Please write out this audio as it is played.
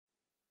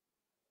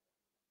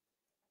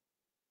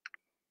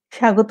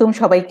স্বাগতম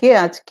সবাইকে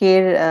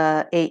আজকের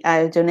এই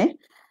আয়োজনে।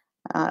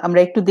 আমরা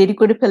একটু দেরি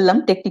করে ফেললাম,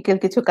 টেকনিক্যাল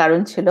কিছু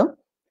কারণ ছিল।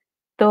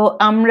 তো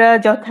আমরা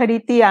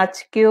যথারীতি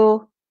আজকেও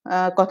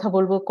কথা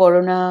বলবো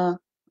করোনা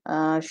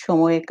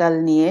সময়কাল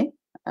নিয়ে।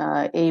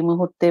 এই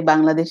মুহূর্তে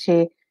বাংলাদেশে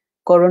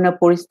করোনা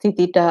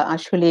পরিস্থিতিটা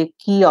আসলে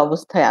কি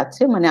অবস্থায়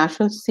আছে, মানে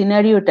আসল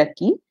সিনারিওটা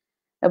কি,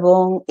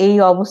 এবং এই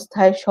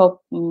অবস্থায় সব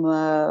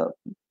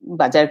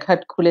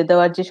বাজারঘাট খুলে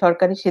দেওয়ার যে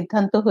সরকারি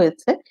সিদ্ধান্ত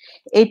হয়েছে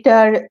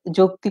এটার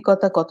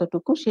যৌক্তিকতা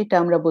কতটুকু সেটা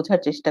আমরা বোঝার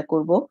চেষ্টা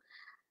করব।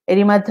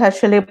 এরই মধ্যে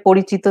আসলে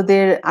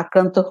পরিচিতদের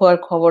আক্রান্ত হওয়ার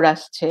খবর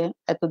আসছে।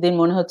 এতদিন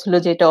মনে হচ্ছিল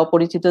যে এটা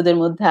অপরিচিতদের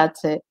মধ্যে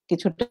আছে,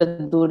 কিছুটা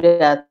দূরে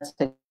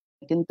আছে,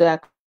 কিন্তু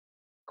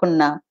এখন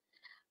না,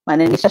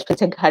 মানে নিঃশ্বাস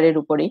ফেলছে ঘাড়ের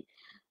উপরেই।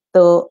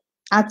 তো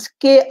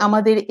আজকে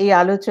আমাদের এই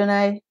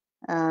আলোচনায়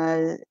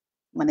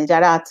মানে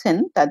যারা আছেন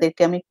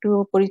তাদেরকে আমি একটু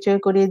পরিচয়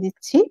করিয়ে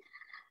দিচ্ছি।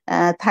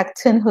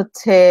 থাকছেন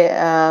হচ্ছে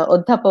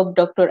অধ্যাপক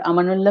ডক্টর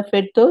আমানুল্লাহ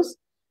ফেরদৌস,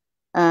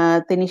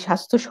 তিনি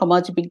স্বাস্থ্য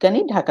সমাজ বিজ্ঞানী,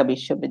 ঢাকা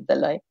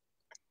বিশ্ববিদ্যালয়।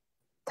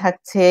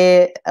 থাকছে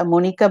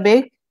মনিকা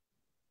বেগ,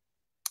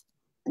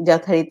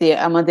 যথারীতি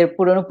আমাদের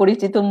পুরনো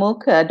পরিচিত মুখ,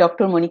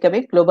 ডক্টর মনিকা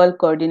বেগ, গ্লোবাল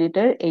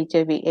কোঅর্ডিনেটর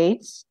এইচআইভ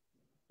এইডস,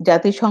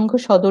 জাতিসংঘ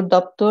সদর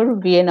দপ্তর,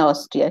 ভিয়েনা,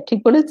 অস্ট্রিয়া। ঠিক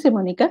বলেছি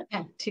মনিকা?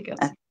 হ্যাঁ, ঠিক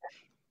আছে।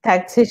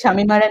 থাকছে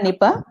শামিমারা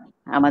নিপা,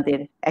 আমাদের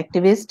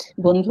অ্যাক্টিভিস্ট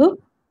বন্ধু।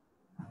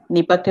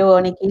 নিপাকেও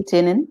অনেকেই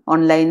চেনেন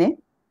অনলাইনে।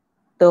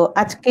 তো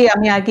আজকে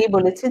আমি আগেই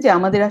বলেছি যে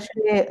আমাদের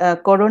আসলে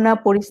করোনা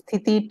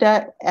পরিস্থিতিটা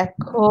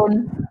এখন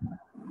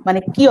মানে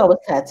কি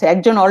অবস্থায় আছে।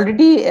 একজন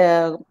অলরেডি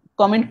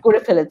কমেন্ট করে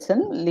ফেলেছেন,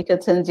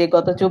 লিখেছেন যে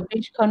গত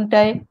 24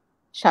 ঘন্টায়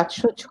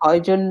 706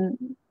 জন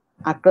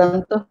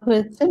আক্রান্ত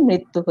হয়েছে,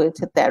 মৃত্যু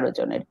হয়েছে 13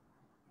 জনের।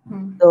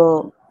 তো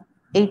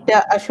এইটা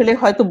আসলে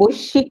হয়তো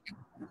বৈশ্বিক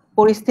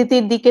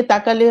পরিস্থিতির দিকে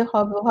তাকালে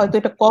হয়তো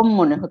এটা কম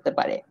মনে হতে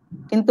পারে,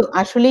 কিন্তু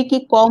আসলে কি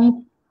কম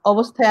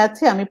অবস্থায়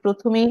আছে? আমি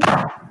প্রথমেই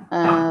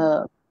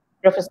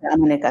প্রফেসর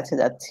আমানের কাছে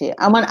যাচ্ছি।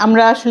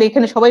 আমরা আসলে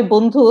এখানে সবাই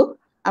বন্ধু,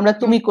 আমরা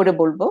তুমি করে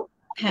বলবো,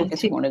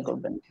 কিছু মনে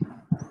করবেন।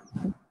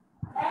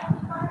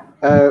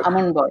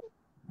 আমান বল।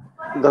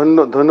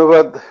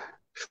 ধন্যবাদ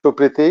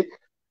সুপ্রীতি।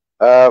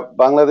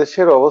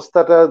 বাংলাদেশের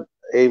অবস্থাটা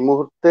এই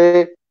মুহূর্তে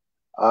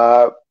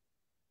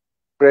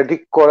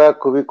প্রেডিক্ট করা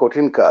খুবই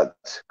কঠিন কাজ,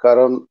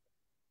 কারণ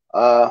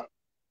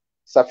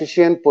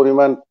সাফিসিয়েন্ট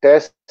পরিমাণ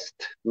টেস্ট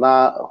না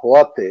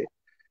হওয়াতে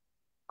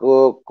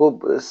খুব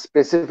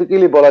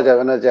স্পেসিফিক্যালি বলা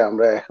যাবে না যে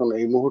আমরা এখন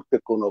এই মুহূর্তে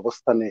কোন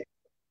অবস্থানে।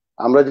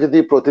 আমরা যদি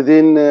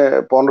প্রতিদিন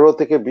 15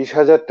 থেকে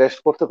 20,000 টেস্ট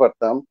করতে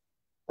পারতাম,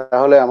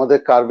 তাহলে আমাদের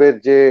কার্ভের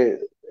যে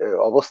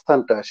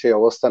অবস্থানটা, সেই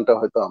অবস্থানটা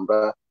হয়তো আমরা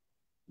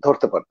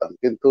ধরতে পারতাম।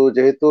 কিন্তু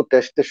যেহেতু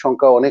টেস্টের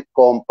সংখ্যা অনেক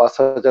কম,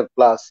 5,000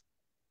 প্লাস,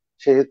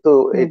 সেহেতু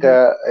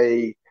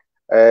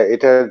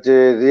এটার যে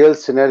রিয়েল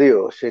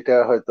সিনারিও সেটা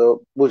হয়তো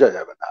বোঝা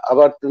যাবে না।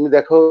 আবার তুমি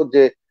দেখো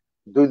যে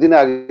 2 দিন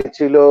আগে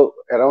ছিল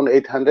অ্যারাউন্ড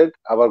 800,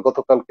 আবার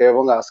গতকালকে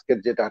এবং আজকের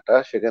যে ডাটা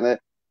সেখানে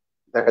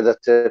দেখা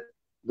যাচ্ছে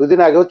 2 দিন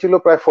আগেও ছিল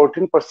প্রায়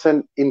 14%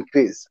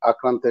 ইনক্রিজ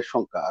আক্রান্তের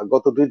সংখ্যা, আর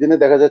গত 2 দিনে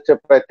দেখা যাচ্ছে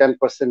প্রায়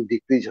 10%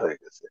 ডিক্রিজ হয়ে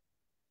গেছে।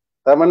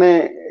 তার মানে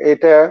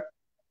এটা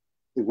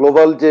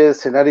গ্লোবাল যে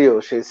সিনারিও,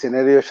 সেই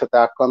সিনারিওর সাথে,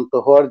 আক্রান্ত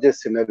হওয়ার যে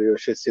সিনারিও,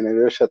 সেই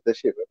সিনারিওর সাথে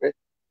সেভাবে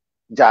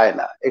যায়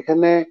না।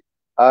 এখানে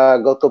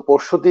গত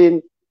পরশুদিন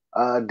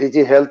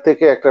ডিজি হেলথ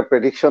থেকে একটা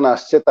প্রেডিকশন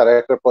আসছে, তারা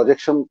একটা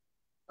প্রজেকশন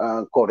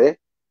করে।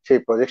 সেই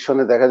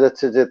প্রজেকশনে দেখা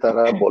যাচ্ছে যে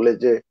তারা বলে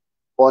যে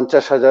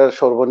 50,000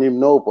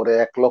 সর্বনিম্ন, উপরে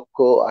 1 লক্ষ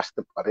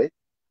আসতে পারে।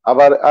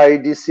 আবার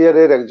আইডিসিআর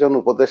এর একজন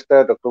উপদেষ্টা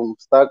ডক্টর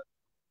মুস্তাক,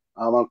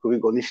 আমার খুবই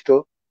ঘনিষ্ঠ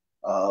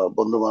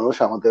বন্ধু মানুষ,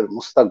 আমাদের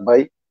মুস্তাক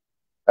ভাই,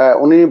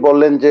 উনি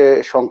বললেন যে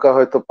সংখ্যা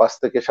হয়তো 5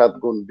 থেকে 7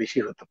 গুণ বেশি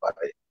হতে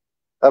পারে।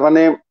 তার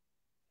মানে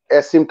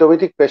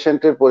অ্যাসিমটোমেটিক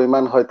পেশেন্টের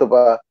পরিমাণ হয়তো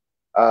বা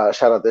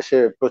সারা দেশে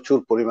প্রচুর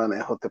পরিমাণে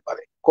হতে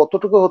পারে।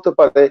 কতটুকু হতে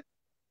পারে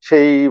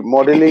সেই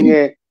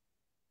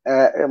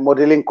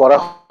মডেলিং করা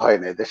হয়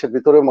নাই, দেশের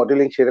ভিতরে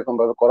মডেলিং সেরকম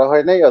ভাবে করা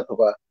হয় নাই,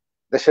 অথবা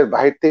দেশের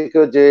বাহির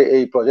থেকেও যে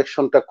এই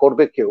প্রজেকশনটা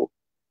করবে কেউ,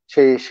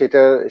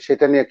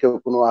 সেটা নিয়ে কেউ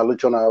কোনো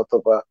আলোচনা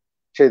অথবা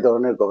সেই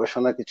ধরনের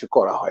গবেষণা কিছু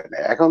করা হয় না।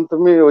 এখন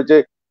তুমি ওই যে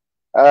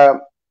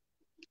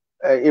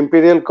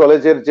ইম্পেরিয়াল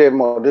কলেজের যে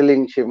মডেলিং,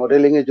 সেই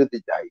মডেলিং এ যদি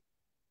যাই,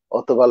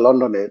 অথবা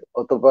লন্ডনের,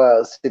 অথবা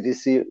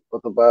সিডিসি,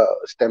 অথবা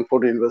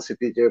স্ট্যানফোর্ড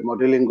ইউনিভার্সিটি যে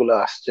মডেলিং গুলো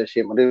আসছে,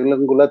 সেই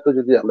মডেলিং গুলাতে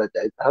যদি আমরা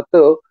যাই,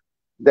 তাতেও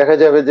দেখা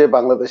যাবে যে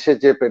বাংলাদেশের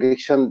যে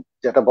প্রেডিকশন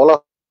যেটা বলা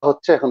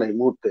হচ্ছে এখন এই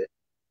মুহূর্তে,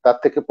 তার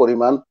থেকে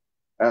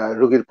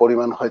রোগীর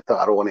পরিমাণ হয়তো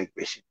আরো অনেক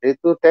বেশি।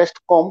 যেহেতু টেস্ট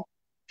কম,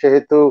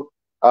 সেহেতু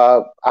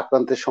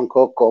আক্রান্তের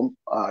সংখ্যাও কম,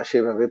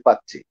 সেভাবে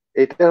পাচ্ছি।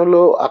 এটা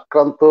হলো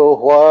আক্রান্ত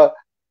হওয়া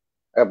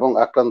এবং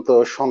আক্রান্ত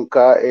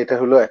সংখ্যা, এটা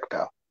হলো একটা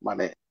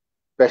মানে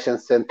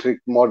পেশেন্ট সেন্ট্রিক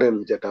মডেল,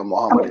 যেটা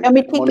মহামারী।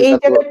 আমি ঠিক এই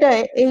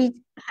জায়গাটায়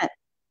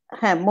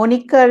হ্যাঁ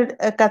মনিকার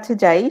কাছে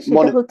যাই।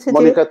 সেটা হচ্ছে যে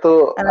মনিকা তো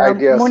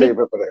আইডিয়া আছে এই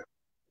ব্যাপারে।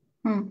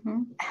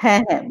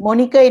 হ্যাঁ,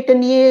 মনিকা এটা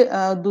নিয়ে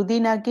 2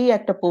 দিন আগেই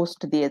একটা পোস্ট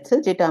দিয়েছে,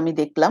 যেটা আমি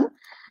দেখলাম।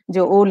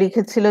 যে ও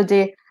লিখেছিল যে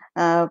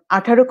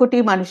 18 কোটি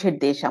মানুষের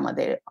দেশ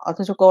আমাদের,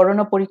 অথচ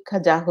করোনা পরীক্ষা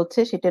যা হচ্ছে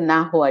সেটা না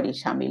হওয়ারই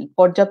শামিল।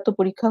 পর্যাপ্ত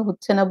পরীক্ষা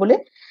হচ্ছে না বলে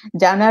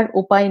জানার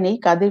উপায় নেই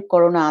কাদের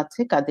করোনা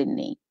আছে কাদের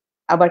নেই।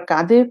 আবার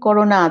কাদের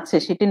করোনা আছে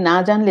সেটি না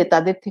জানলে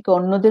তাদের থেকে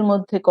অন্যদের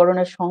মধ্যে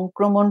করোনা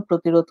সংক্রমণ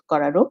প্রতিরোধ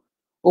করারও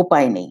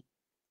উপায় নেই।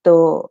 তো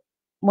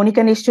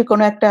মনিকা নিশ্চয়ই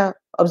কোনো একটা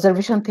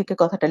অবজারভেশন থেকে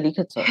কথাটা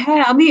লিখেছ।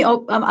 হ্যাঁ,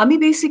 আমি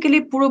বেসিক্যালি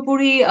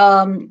পুরোপুরি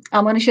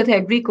আমানের সাথে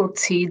এগ্রি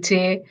করছি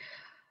যে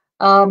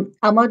আম,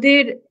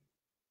 আমাদের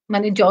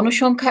মানে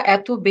জনসংখ্যা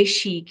এত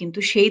বেশি কিন্তু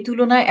সেই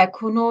তুলনায়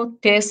এখনো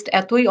টেস্ট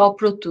এতই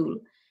অপ্রতুল।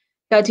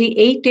 কাজে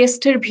এই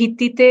টেস্টের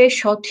ভিত্তিতে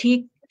সঠিক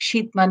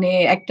মানে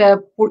একটা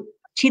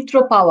চিত্র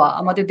পাওয়া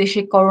আমাদের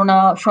দেশে করোনা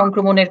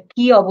সংক্রমণের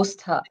কি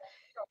অবস্থা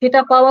সেটা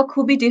পাওয়া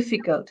খুবই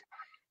ডিফিকাল্ট।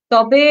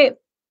 তবে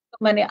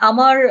মানে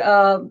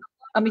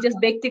আমি জাস্ট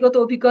ব্যক্তিগত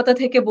অভিজ্ঞতা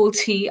থেকে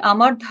বলছি,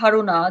 আমার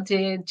ধারণা যে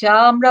যা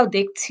আমরা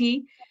দেখছি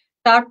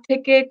তার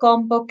থেকে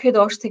কমপক্ষে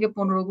 10 থেকে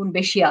 15 গুণ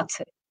বেশি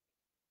আছে।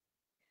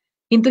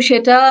 কিন্তু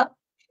সেটা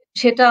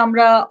সেটা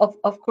আমরা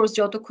অফকোর্স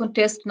যতক্ষণ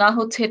টেস্ট না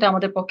হচ্ছে এটা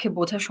আমাদের পক্ষে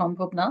বোঝা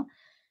সম্ভব না।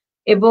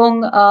 এবং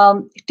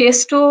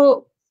টেস্টও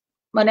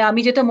মানে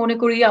আমি যেটা মনে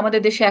করি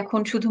আমাদের দেশে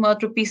এখন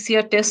শুধুমাত্র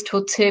পিসিআর টেস্ট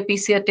হচ্ছে।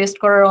 পিসিআর টেস্ট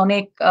করার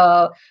অনেক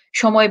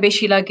সময়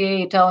বেশি লাগে,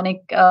 এটা অনেক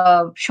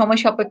সময়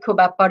সাপেক্ষ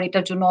ব্যাপার,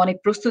 এটার জন্য অনেক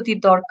প্রস্তুতির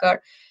দরকার।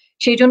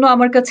 সেই জন্য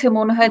আমার কাছে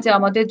মনে হয় যে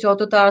আমাদের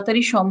যত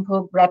তাড়াতাড়ি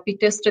সম্ভব র্যাপিড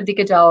টেস্টের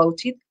দিকে যাওয়া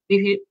উচিত।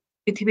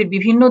 পৃথিবীর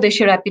বিভিন্ন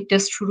দেশে র্যাপিড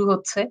টেস্ট শুরু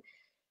হচ্ছে।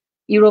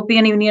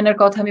 ইউরোপিয়ান ইউনিয়নের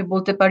কথা আমি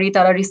বলতে পারি,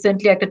 তারা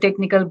রিসেন্টলি একটা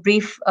টেকনিক্যাল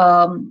ব্রিফ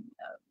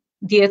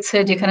দিয়েছে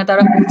যেখানে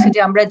তারা বলছে যে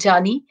আমরা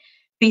জানি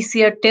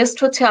পিসিআর টেস্ট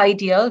হচ্ছে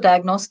আইডিয়াল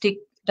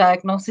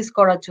ডায়াগনোসিস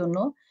করার জন্য,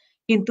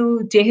 কিন্তু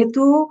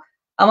যেহেতু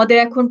আমাদের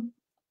এখন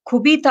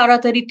খুবই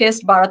তাড়াতাড়ি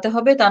টেস্ট বাড়াতে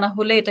হবে, তা না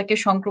হলে এটাকে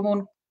সংক্রমণ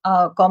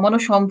কমানো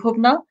সম্ভব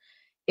না।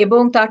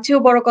 এবং তার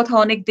চেয়েও বড় কথা,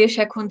 অনেক দেশ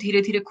এখন ধীরে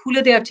ধীরে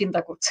খুলে দেওয়ার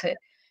চিন্তা করছে।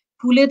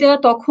 খুলে দেওয়া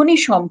তখনই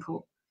সম্ভব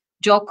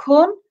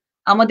যখন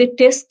আমাদের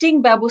টেস্টিং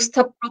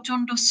ব্যবস্থা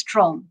প্রচন্ড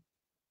স্ট্রং।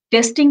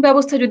 টেস্টিং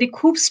ব্যবস্থা যদি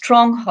খুব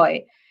স্ট্রং হয়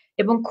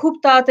এবং খুব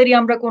তাড়াতাড়ি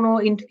আমরা কোনো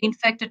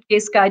ইনফেক্টেড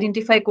কেসকে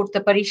আইডেন্টিফাই করতে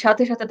পারি,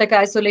 সাথে সাথে তাকে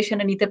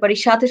আইসোলেশনে নিতে পারি,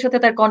 সাথে সাথে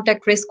তার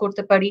কন্ট্যাক্ট ট্রেস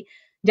করতে পারি,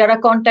 যারা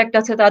কন্ট্যাক্ট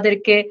আছে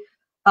তাদেরকে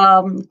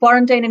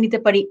কোয়ারেন্টাইনে নিতে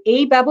পারি,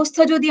 এই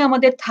ব্যবস্থা যদি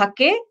আমাদের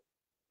থাকে,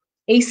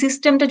 এই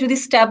সিস্টেমটা যদি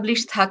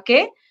স্ট্যাবলিশ থাকে,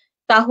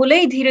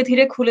 তাহলেই ধীরে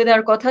ধীরে খুলে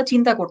দেওয়ার কথা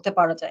চিন্তা করতে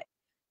পারা যায়।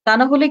 তা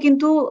না হলে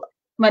কিন্তু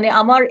মানে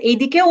আমার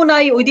এইদিকেও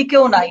নাই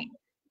ওইদিকেও নাই,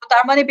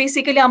 তার মানে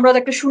বেসিক্যালি আমরা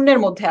একটা শূন্যের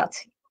মধ্যে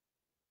আছি।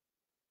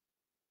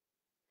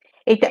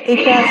 এটা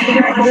এটা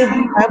আসলে খুবই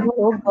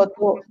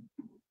ভয়াবহ।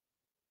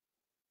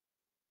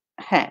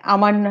 হ্যাঁ,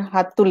 আমান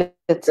হাত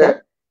তুলেছে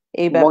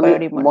এই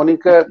ব্যাপারে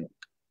মনিকা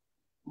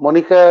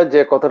মনিকা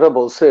যে কথাটা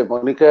বলছে,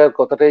 মনিকার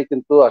কথাটাই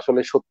কিন্তু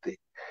আসলে সত্যি।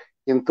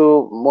 কিন্তু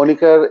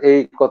মনিকার এই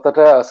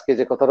কথাটা, আজকে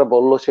যে কথাটা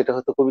বললো, সেটা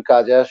হয়তো খুবই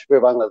কাজে আসবে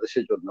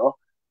বাংলাদেশের জন্য,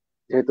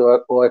 যেহেতু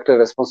ও একটা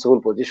রেসপন্সিবল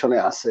পজিশনে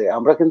আছে।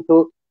 আমরা কিন্তু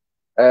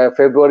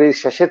ফেব্রুয়ারির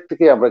শেষের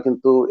থেকে আমরা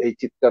কিন্তু এই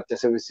চিৎকার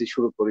চেঁচামেচি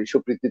শুরু করি।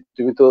 সুপ্রীতি,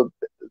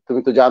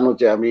 তুমি তো জানো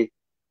যে আমি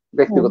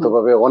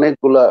ব্যক্তিগতভাবে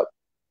অনেকগুলা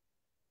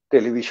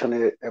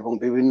টেলিভিশনে এবং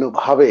বিভিন্ন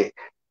ভাবে,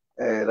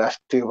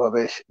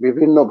 রাষ্ট্রীয়ভাবে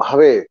বিভিন্ন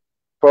ভাবে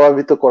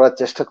প্রভাবিত করার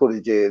চেষ্টা করি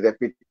যে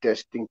র্যাপিড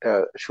টেস্টিংটা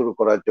শুরু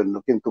করার জন্য,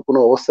 কিন্তু কোনো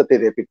অবস্থাতে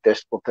র্যাপিড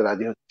টেস্ট করতে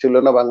রাজি হচ্ছিল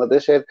না।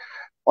 বাংলাদেশের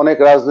অনেক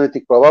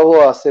রাজনৈতিক প্রভাবও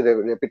আছে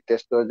র্যাপিড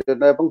টেস্ট করার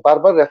জন্য, এবং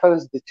বারবার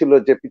রেফারেন্স দিচ্ছিল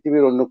যে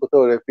পৃথিবীর অন্য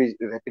কোথাও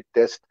র্যাপিড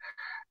টেস্ট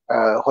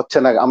হচ্ছে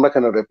না, আমরা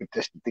কেন র্যাপিড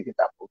টেস্টের দিকে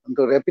যাবো।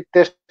 কিন্তু র্যাপিড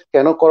টেস্ট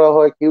কেন করা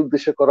হয়, কি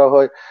উদ্দেশ্যে করা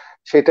হয়,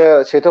 সেটা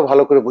সেটা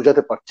ভালো করে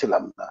বোঝাতে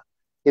পারছিলাম না।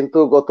 কিন্তু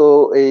গত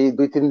এই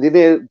 2-3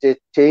 দিনের যে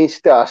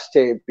চেঞ্জটা আসছে,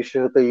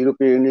 বিশেষত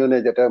ইউরোপীয় ইউনিয়নে,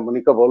 যেটা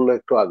মনিকা বললো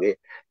একটু আগে,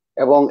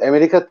 এবং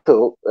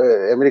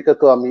আমেরিকা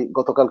তো আমি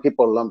গতকালকে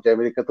পড়লাম যে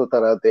আমেরিকা তো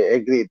তারা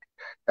এগ্রিড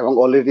এবং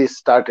অলরেডি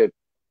স্টার্টেড।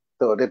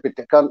 তো র্যাপিড,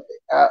 কারণ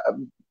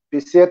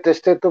পিসিআর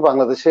টেস্টের তো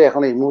বাংলাদেশে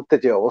এখন এই মুহূর্তে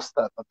যে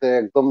অবস্থা, তাতে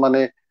একদম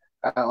মানে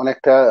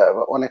অনেকটা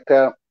অনেকটা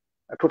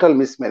টোটাল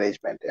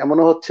মিসম্যানেজমেন্ট।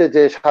 এমনও হচ্ছে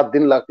যে 7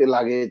 দিন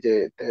লাগে যে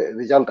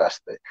রেজাল্ট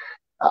আসতে।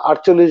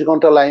 48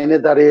 ঘন্টা লাইনে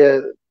দাঁড়িয়ে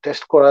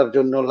টেস্ট করার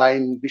জন্য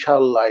লাইন,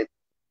 বিশাল লাইন।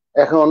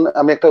 এখন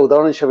আমি একটা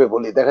উদাহরণ হিসেবে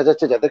বলি, দেখা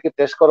যাচ্ছে যাদেরকে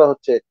টেস্ট করা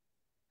হচ্ছে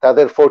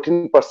তাদের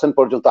 14%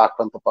 পর্যন্ত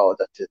আক্রান্ত পাওয়া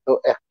যাচ্ছে। তো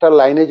একটা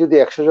লাইনে যদি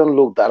 100 জন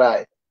লোক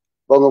দাঁড়ায়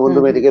বঙ্গবন্ধু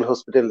মেডিকেল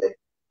হসপিটালে,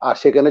 আর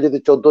সেখানে যদি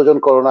 14 জন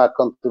করোনা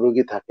আক্রান্ত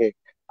রোগী থাকে,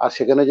 আর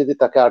সেখানে যদি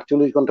তাকে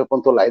 48 ঘন্টা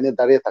পর্যন্ত লাইনে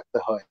দাঁড়িয়ে থাকতে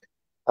হয়,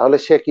 তাহলে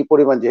সে কি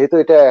পরিমাণ, যেহেতু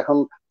এটা এখন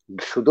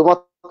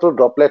শুধুমাত্র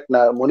ড্রপলেট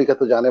না, মনিকা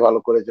তো জানে ভালো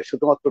করে যে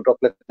শুধুমাত্র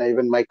ড্রপলেট না,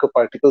 ইভেন মাইক্রো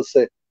পার্টিকলস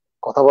এ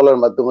কথা বলার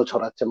মাধ্যমে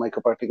ছড়াচ্ছে,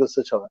 মাইক্রো পার্টিকলস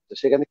এ ছড়াচ্ছে,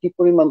 সেখানে কি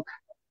পরিমাণ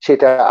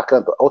সেটা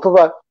আক্রান্ত।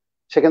 অথবা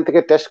সেখান থেকে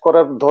টেস্ট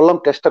করার ধরলাম,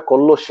 টেস্টটা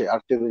করলো, সে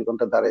 48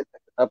 ঘন্টা দাঁড়িয়ে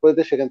থাকে, তারপরে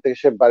সেখান থেকে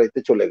সে বাড়িতে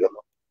চলে গেল।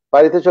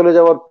 বাড়িতে চলে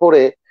যাওয়ার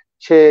পরে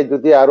সে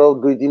যদি আরো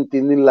 2 দিন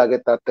 3 দিন লাগে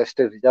তার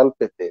টেস্টের রেজাল্ট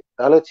পেতে,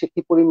 তাহলে সে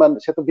কি পরিমাণ,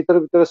 সে তো ভিতরে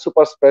ভিতরে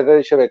সুপার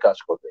স্প্রেডার হিসেবে কাজ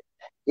করবে।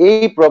 এই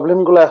প্রবলেম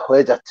গুলা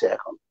হয়ে যাচ্ছে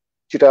এখন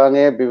চিটাগাং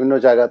এ বিভিন্ন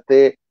জায়গাতে।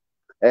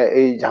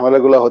 এই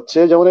ঝামেলাগুলো হচ্ছে,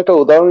 যেমন একটা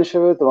উদাহরণ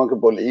হিসেবে তোমাকে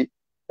বলি,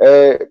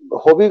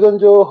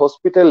 হবিগঞ্জ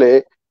হসপিটালে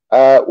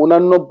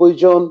 89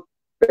 জন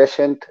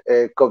পেশেন্ট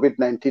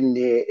কোভিড-19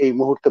 নিয়ে এই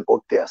মুহূর্তে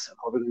ভর্তি আছেন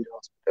হবিগঞ্জ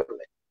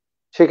হসপিটালে।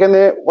 সেখানে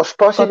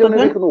 88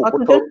 জনের কোনো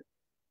উপসর্গ,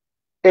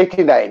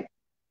 89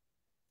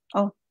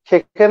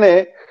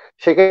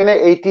 সেখানে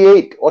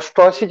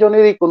 88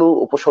 জনেরই কোনো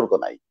উপসর্গ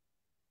নাই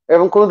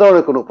এবং কোনো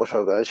ধরনের কোনো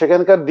উপসর্গ নাই।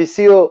 সেখানকার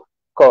ডিসিও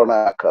করোনা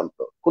আক্রান্ত,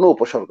 কোনো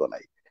উপসর্গ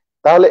নাই।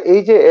 তাহলে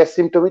এই যে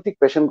অ্যাসিমটোমেটিক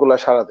পেশেন্ট গুলা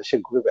সারা দেশে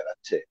ঘুরে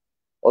বেড়াচ্ছে,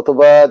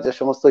 অথবা যে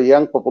সমস্ত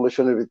ইয়াং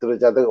পপুলেশনের ভিতরে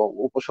যাদের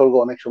উপসর্গ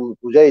অনেক সময়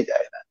বোঝাই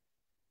যায় না,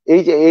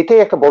 এই যে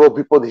এটাই একটা বড়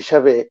বিপদ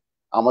হিসাবে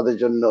আমাদের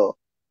জন্য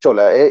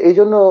চলে। এই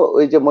জন্য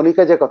ওই যে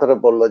মনিকা যে কথাটা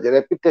বললো যে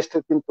র্যাপিড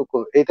টেস্টের কিন্তু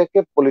এটাকে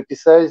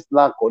পলিটিসাইজ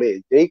না করে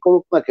যেই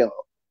করুক না কেন,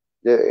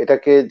 যে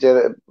এটাকে যে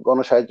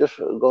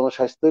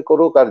গণস্বাস্থ্যই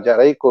করুক আর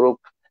যারাই করুক,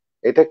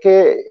 এটাকে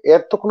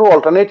এর তো কোনো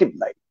অল্টারনেটিভ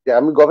নাই। যে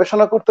আমি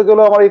গবেষণা করতে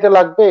গেলেও আমার এটা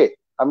লাগবে,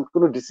 আমি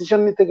কোনো ডিসিশন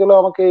নিতে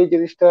গেলেও আমাকে এই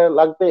জিনিসটা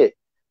লাগবে,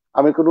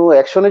 আমি কোনো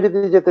অ্যাকশনে যদি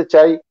যেতে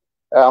চাই,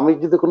 আমি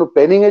যদি কোনো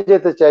প্ল্যানিং এ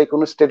যেতে চাই,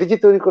 কোনো স্ট্র্যাটেজি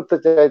তৈরি করতে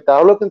চাই,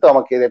 তাহলেও কিন্তু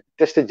আমাকে র্যাপিড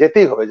টেস্টে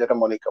যেতেই হবে, যেটা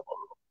মনিকা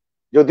বললো।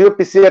 যদিও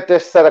পিসিআর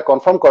টেস্ট ছাড়া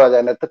কনফার্ম করা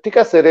যায় না, তো ঠিক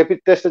আছে, র্যাপিড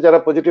টেস্টে যারা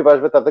পজিটিভ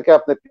আসবে তাদেরকে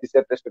আপনি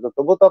পিসিআর টেস্ট করতে,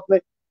 তবুও তো আপনি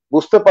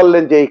বুঝতে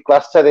পারলেন যে এই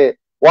ক্লাস্টারে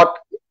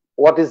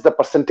what is the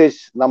percentage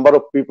number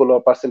of people or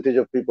percentage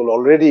of people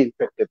already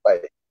infected by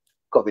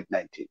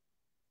COVID-19.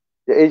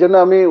 এই জন্য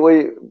আমি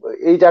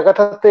এই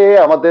জায়গাটাতে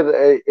আমাদের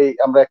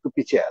আমরা একটু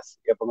পিছিয়ে আছি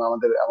এবং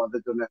আমাদের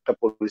জন্য একটা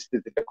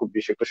পরিস্থিতিটা খুব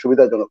বেশি একটা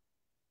সুবিধাজনক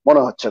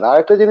মনে হচ্ছে না।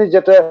 আরেকটা জিনিস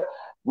যেটা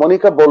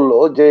মনিকা বলল,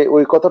 যে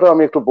ওই কথাটা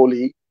আমি একটু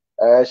বলি,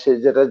 সে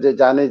যেটা যে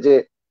জানে যে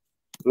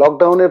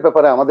লকডাউনের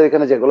ব্যাপারে আমাদের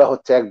এখানে যেগুলো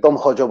হচ্ছে একদম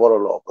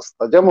হযবরল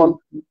অবস্থা। যেমন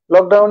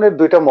লকডাউনের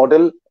দুইটা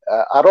মডেল,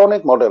 আরো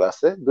অনেক মডেল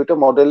আছে, দুইটা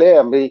মডেলে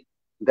আমি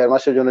 1.5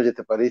 মাসের জন্য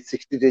যেতে পারি,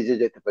 60 ডেজে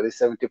যেতে পারি,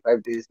 75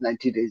 ডেজ,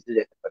 90 ডেজে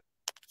যেতে পারি,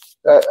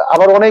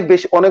 আবার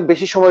অনেক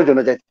বেশি সময়ের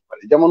জন্য যেতে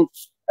পারি। যেমন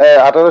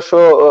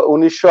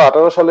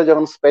 1918 সালে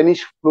যখন স্প্যানিশ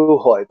ফ্লু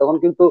হয়, তখন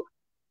কিন্তু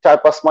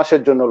 4-5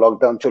 মাসের জন্য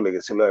লকডাউন চলে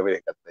গেছিল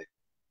আমেরিকাতে,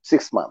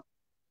 6 মান্থ,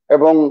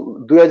 এবং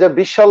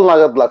 2020 সাল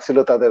নাগাদ লাগছিল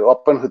তাদের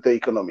ওপেন হতে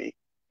ইকোনমি।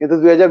 কিন্তু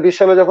 2020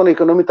 সালে যখন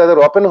ইকোনমি তাদের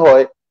ওপেন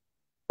হয়,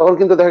 তখন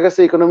কিন্তু দেখা গেছে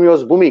ইকোনমি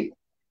ওয়াজ বুমিং,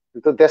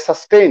 কিন্তু দে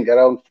sustained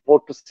around 4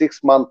 to 6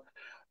 month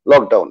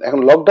lockdown. এখন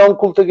লকডাউন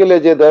খুলতে গেলে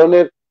যে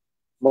ধরনের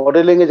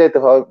মডেলিং এ যাইতে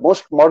হয়,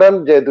 মোস্ট মডার্ন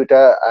যে দুইটা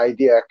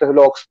আইডিয়া, একটা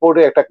হলো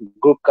অক্সফোর্ডে একটা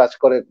গ্রুপ কাজ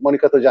করে,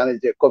 মনিকা তো জানে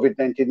যে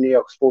কোভিড-19 নিয়ে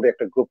অক্সফোর্ডে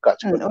একটা গ্রুপ কাজ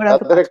করে।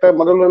 তাদের একটা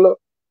মডেল হলো,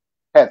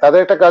 হ্যাঁ, তাদের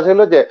একটা কাজ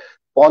হলো যে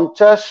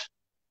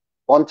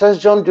 50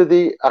 জন যদি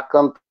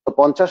আক্রান্ত,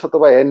 50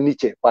 অথবা এর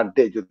নিচে পার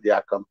ডে যদি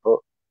আক্রান্ত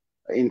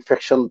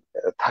ইনফেকশন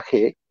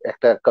থাকে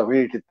একটা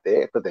কমিউনিটিতে,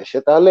 একটা দেশে,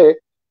 তাহলে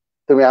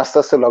তুমি আস্তে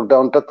আস্তে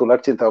লকডাউনটা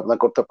তোলার চিন্তা ভাবনা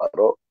করতে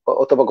পারো,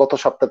 অথবা গত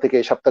সপ্তাহ থেকে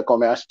এই সপ্তাহ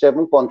কমে আসছে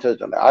এবং 50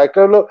 জনে।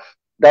 আরেকটা হলো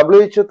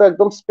WHO তো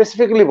একদম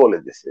স্পেসিফিক্যালি বলে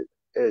দিছে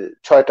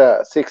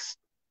 6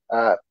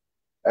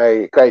 এই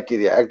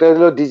ক্রাইটেরিয়া। একটা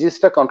হলো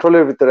ডিজিজটা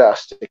কন্ট্রোলের ভিতরে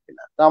আসছে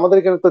কিনা। আমাদের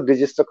এখানে তো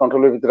ডিজিজটা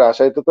কন্ট্রোলের ভিতরে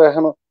আসা এটা তো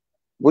এখনো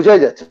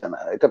বুঝাই যাচ্ছে না,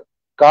 এটা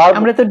কার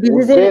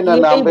উঠবে না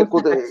নামবে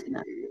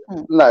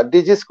না,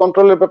 ডিজিজ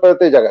কন্ট্রোলের ব্যাপারে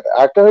তো এই জায়গাটা।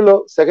 আরেকটা হলো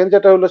সেকেন্ড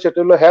যেটা হলো, সেটা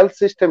হলো হেলথ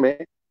সিস্টেমে,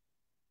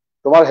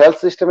 তোমার হেলথ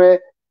সিস্টেমে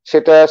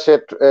সেটা সে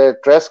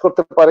ট্রেস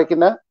করতে পারে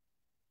কিনা,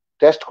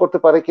 টেস্ট করতে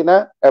পারে কিনা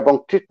এবং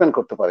ট্রিটমেন্ট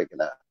করতে পারে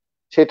কিনা,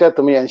 সেটা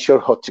তুমি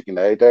এনশিওর হচ্ছে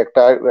কিনা। এটা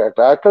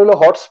একটা হলো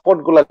হটস্পট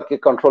গুলাকে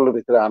কন্ট্রোলের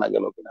ভিতরে আনা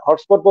গেল কিনা।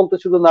 হটস্পট বলতে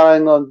শুধু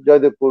নারায়ণগঞ্জ,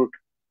 জয়দেবপুর,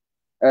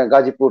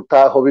 গাজীপুর,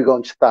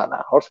 হবিগঞ্জ তা না।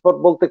 হটস্পট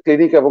বলতে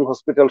ক্লিনিক এবং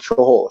হসপিটাল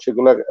সহ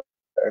সেগুলো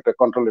একটা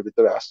কন্ট্রোলের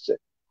ভিতরে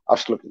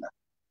আসলো কিনা।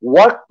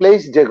 ওয়ার্ক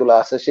প্লেস যেগুলো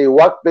আছে, সেই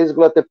ওয়ার্ক প্লেস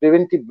গুলোতে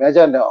প্রিভেন্টিভ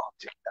মেজার নেওয়া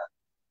হচ্ছে কিনা।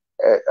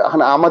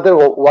 এখন আমাদের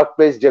ওয়ার্ক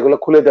প্লেস যেগুলো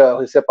খুলে দেওয়া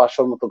হয়েছে,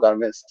 500 মতো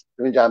গার্মেন্টস,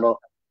 তুমি জানো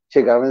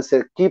সেই গার্মেন্টস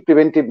এর কি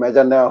প্রিভেন্টিভ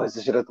মেজার নেওয়া হয়েছে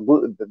সেটা তো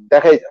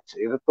দেখাই যাচ্ছে,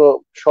 এটা তো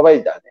সবাই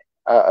জানে,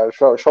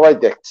 সবাই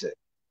দেখছে।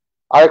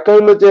 আরেকটা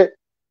হইলো যে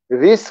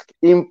রিস্ক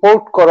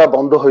ইম্পোর্ট করা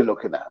বন্ধ হইলো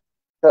কিনা।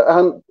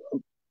 এখন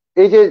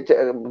এই যে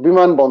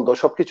বিমান বন্ধ,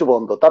 সবকিছু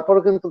বন্ধ, তারপরে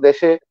কিন্তু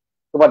দেশে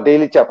তোমার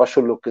ডেইলি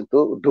 400 লোক কিন্তু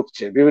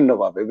ঢুকছে বিভিন্ন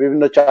ভাবে,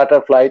 বিভিন্ন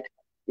চার্টার ফ্লাইট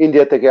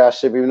ইন্ডিয়া থেকে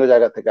আসছে, বিভিন্ন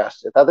জায়গা থেকে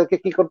আসছে। তাদেরকে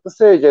কি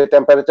করতেছে, এই যে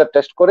টেম্পারেচার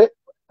টেস্ট করে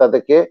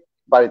তাদেরকে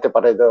বাড়িতে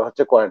পাঠিয়ে দেওয়া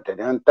হচ্ছে কোয়ারেন্টাইন।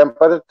 এখন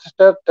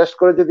টেম্পারেচার টেস্ট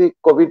করে যদি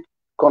কোভিড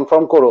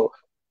কনফার্ম করো,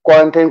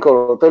 কোয়ারেন্টাইন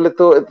করো,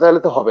 তাহলে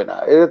তো হবে না।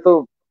 এটা তো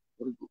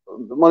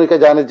মনিকা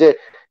জানে যে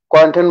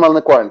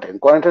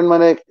কোয়ারেন্টাইন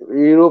মানে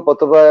ইউরোপ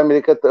অথবা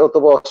আমেরিকাতে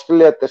অথবা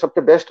অস্ট্রেলিয়াতে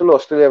সবচেয়ে বেস্ট হলো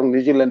অস্ট্রেলিয়া এবং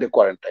নিউজিল্যান্ডে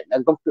কোয়ারেন্টাইন,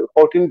 একদম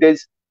 14 ডেজ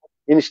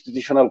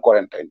ইনস্টিটিউশনাল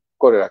কোয়ারেন্টাইন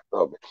করে রাখতে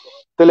হবে।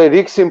 তাহলে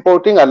রিস্ক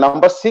ইম্পোর্টিং। আর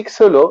নাম্বার 6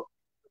 হলো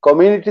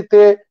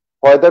কমিউনিটিতে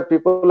whether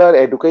people are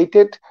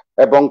educated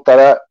এবং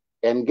তারা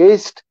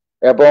এনগেজড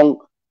এবং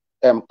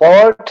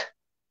এম্পাওয়ার্ড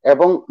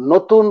এবং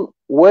নতুন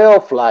ওয়ে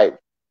অফ লাইফ,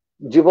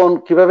 জীবন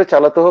কিভাবে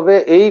চালাতে হবে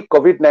এই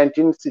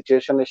কোভিড-19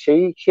 সিচুয়েশনে,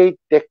 সেই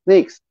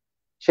টেকনিক্স,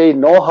 সেই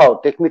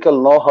টেকনিক্যাল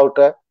নো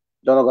হাউটা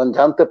জনগণ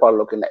জানতে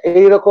পারলো কিনা।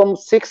 এইরকম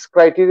 6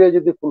 ক্রাইটেরিয়া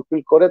যদি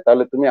ফুলফিল করে,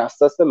 তাহলে তুমি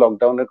আস্তে আস্তে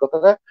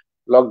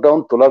লকডাউন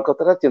তোলার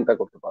কথাটা চিন্তা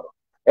করতে পারো।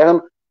 এখন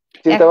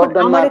চিন্তা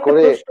ভাবনা না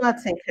করে প্রশ্ন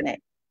আছে এখানে,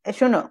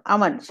 শোনো,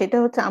 সেটা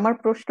হচ্ছে, আমার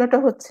প্রশ্নটা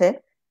হচ্ছে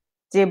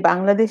যে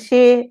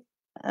বাংলাদেশে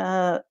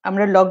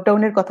আমরা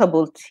লকডাউনের কথা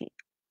বলছি।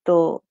 তো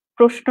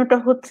প্রশ্নটা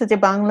হচ্ছে যে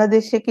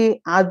বাংলাদেশে কি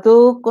আদৌ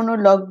কোনো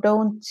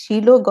লকডাউন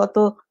ছিল গত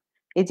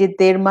এই যে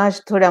 ১.৫ মাস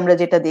ধরে আমরা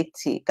যেটা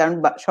দেখছি? কারণ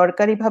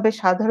সরকারিভাবে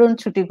সাধারণ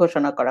ছুটি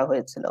ঘোষণা করা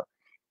হয়েছিল।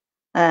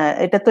 আ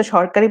এটা তো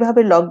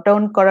সরকারিভাবে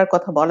লকডাউন করার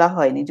কথা বলা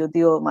হয়নি।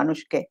 যদিও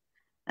মানুষকে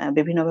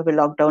বিভিন্নভাবে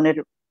লকডাউনের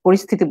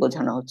পরিস্থিতি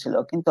বোঝানো হচ্ছিল।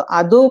 কিন্তু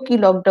আদৌ কি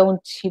লকডাউন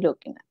ছিল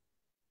কিনা?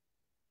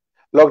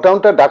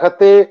 লকডাউনটা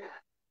ঢাকাতে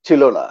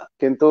ছিল না,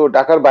 কিন্তু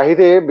ঢাকার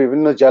বাহিরে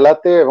বিভিন্ন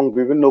জেলাতে এবং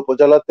বিভিন্ন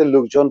উপজেলাতে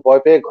লোকজন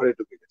ভয় পেয়ে ঘরে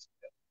ঢুকে গেছে।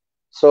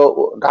 সো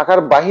ঢাকার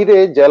বাহিরে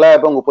জেলা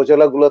এবং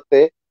উপজেলাগুলোতে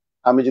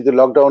আমি যদি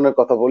লকডাউনের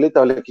কথা বলি,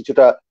 তাহলে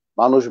কিছুটা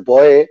মানুষ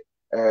ভয়ে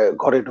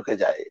ঘরে ঢুকে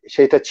যায়,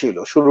 সেটা ছিল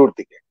শুরুর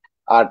দিকে।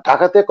 আর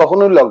ঢাকাতে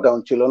কখনোই লকডাউন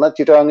ছিল না,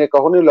 চিটাগাঙে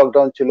কখনোই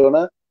লকডাউন ছিল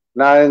না,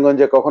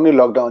 নারায়ণগঞ্জে কখনোই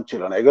লকডাউন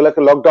ছিল না।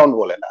 এগুলোকে লকডাউন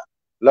বলে না।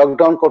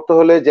 লকডাউন করতে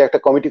হলে যে একটা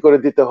কমিটি করে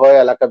দিতে হয়,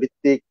 এলাকা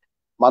ভিত্তিক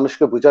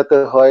মানুষকে বুঝাতে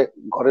হয়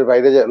ঘরের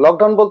বাইরে যায়।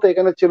 লকডাউন বলতে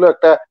এখানে ছিল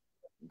একটা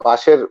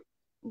বাঁশের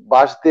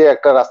বাঁশ দিয়ে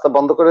একটা রাস্তা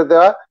বন্ধ করে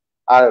দেওয়া,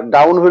 আর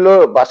ডাউন হলো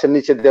বাসের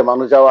নিচে দিয়ে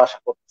মানুষ যাওয়া আসা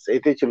করতেছে,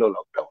 এটাই ছিল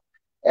লকডাউন।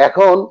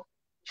 এখন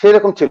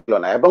সেরকম ছিল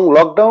না। এবং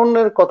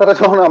লকডাউনের কথাটা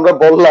যখন আমরা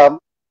বললাম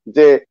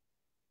যে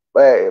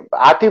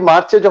 8ই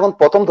মার্চে যখন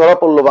প্রথম ধরা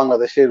পড়লো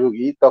বাংলাদেশের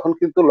রোগী, তখন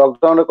কিন্তু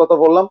লকডাউনের কথা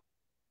বললাম।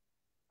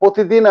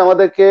 প্রতিদিন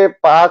আমাদেরকে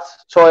 5,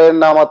 6-এর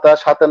নামাতা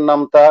 7-এর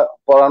নামতা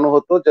পড়ানো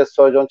হতো যে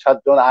 6 জন, 7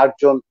 জন, 8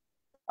 জন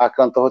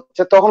আক্রান্ত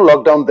হচ্ছে, তখন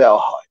লকডাউন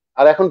দেওয়া হয়।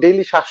 আর এখন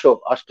ডেইলি 700,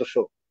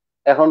 800।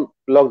 এখন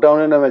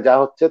লকডাউনের নামে যা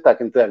হচ্ছে তা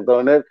কিন্তু এক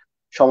ধরনের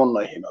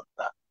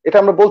সমন্বয়হীনতা। এটা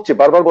আমরা বলছি,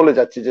 বারবার বলে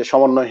যাচ্ছি যে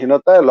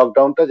সমন্বয়হীনতা।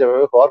 লকডাউনটা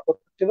যেভাবে হওয়ার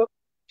কথা ছিল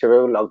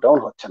সেভাবে লকডাউন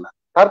হচ্ছে না।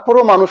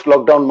 তারপরেও মানুষ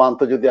লকডাউন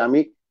মানতো যদি আমি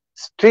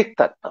স্ট্রিক্ট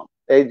থাকতাম,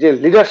 এই যে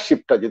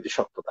লিডারশিপটা যদি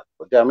শক্ত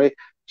থাকতো, যে আমি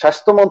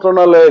স্বাস্থ্য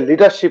মন্ত্রণালয়ের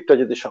লিডারশিপটা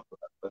যদি শক্ত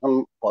থাকতো। এখন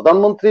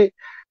প্রধানমন্ত্রী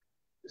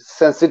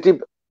সেন্সিটিভ,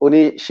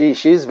 উনি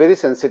শি ইজ ভেরি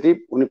সেন্সিটিভ।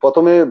 উনি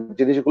প্রথমে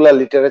জিনিসগুলা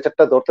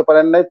লিটারেচারটা ধরতে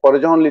পারেন নাই, পরে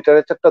যখন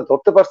লিটারেচারটা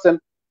ধরতে পারছেন,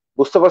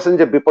 বুঝতে পারছেন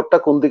যে বিপদটা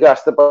কোন দিকে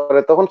আসতে পারে,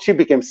 তখন শি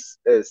বিকেম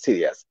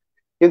সিরিয়াস।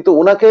 কিন্তু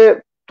উনাকে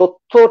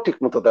তথ্য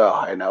ঠিকমতো দেওয়া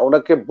হয় না,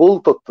 ওনাকে ভুল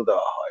তথ্য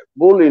দেওয়া হয়,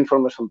 ভুল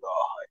ইনফরমেশন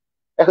দেওয়া হয়।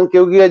 এখন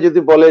কেউ গিয়ে যদি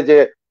বলে যে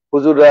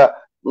হুজুররা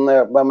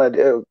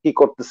কি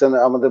করতেছেন,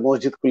 আমাদের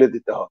মসজিদ খুলে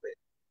দিতে হবে,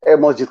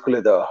 মসজিদ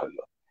খুলে দেওয়া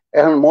হলো।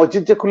 এখন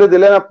মসজিদ যে খুলে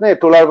দিলেন আপনি,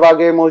 টোলার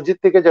বাগে মসজিদ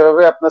থেকে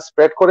যেভাবে আপনার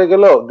স্প্রেড করে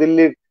গেল,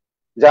 দিল্লির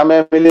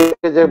জামিয়া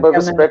মিলিয়ে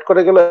যেভাবে স্প্রেড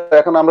করে গেল,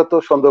 এখন আমরা তো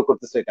সন্দেহ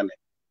করতেছি এখানে।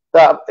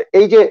 তা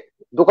এই যে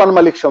দোকান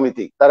মালিক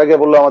সমিতি, তার আগে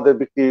বললো আমাদের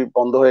বিক্রি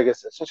বন্ধ হয়ে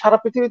গেছে, সারা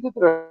পৃথিবীতে তো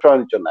ব্যবসা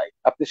বাণিজ্য নাই।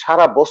 আপনি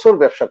সারা বছর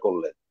ব্যবসা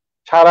করলেন,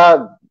 সারা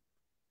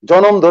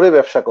জনম ধরে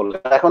ব্যবসা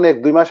করলেন, এখন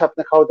 1-2 মাস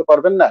আপনি খাওয়াতে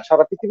পারবেন না?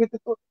 সারা পৃথিবীতে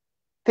তো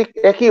ঠিক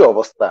একই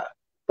অবস্থা।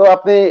 তো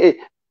আপনি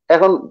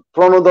এখন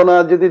প্রণোদনা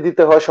যদি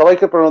দিতে হয়,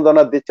 সবাইকে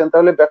প্রণোদনা দিচ্ছেন,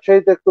 তাহলে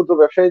ব্যবসায়ীদের, ক্ষুদ্র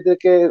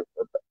ব্যবসায়ীদেরকে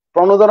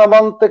প্রণোদনা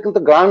বলতে কিন্তু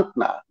গ্রান্ট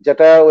না,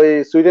 যেটা ওই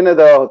সুইডেনে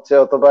দেওয়া হচ্ছে,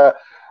 অথবা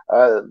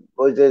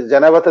ওই যে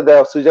জেনেভাতে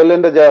দেওয়া,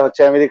 সুইজারল্যান্ডে দেওয়া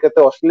হচ্ছে, আমেরিকাতে,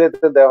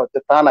 অস্ট্রেলিয়াতে দেওয়া হচ্ছে,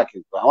 তা না।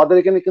 কিন্তু আমাদের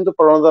এখানে কিন্তু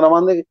প্রণোদনা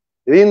মানে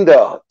ঋণ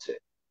দেওয়া হচ্ছে,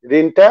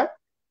 ঋণটা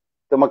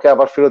তোমাকে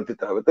আবার ফেরত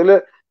দিতে হবে। তাহলে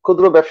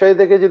ক্ষুদ্র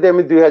ব্যবসায়ীদেরকে যদি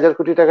আমি 2,000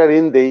 কোটি টাকা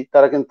ঋণ দেই,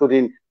 তারা কিন্তু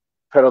ঋণ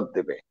ফেরত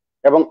দেবে।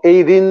 এবং এই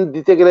ঋণ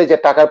দিতে গেলে যে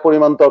টাকার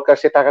পরিমাণ দরকার,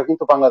 সে টাকা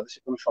কিন্তু বাংলাদেশে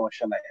কোনো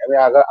সমস্যা নাই। আমি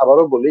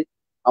আবারও বলি,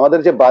 আমাদের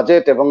যে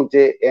বাজেট এবং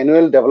যে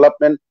অ্যানুয়াল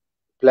ডেভেলপমেন্ট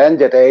প্ল্যান,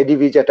 যেটা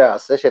এডিবি যেটা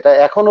আছে, সেটা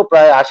এখনো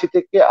প্রায়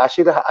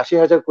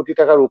 80,000 কোটি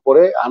টাকার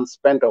উপরে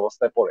আনস্পেন্ট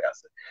অবস্থায় পড়ে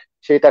আছে।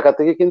 সেই টাকা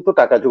থেকে কিন্তু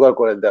টাকা জোগাড়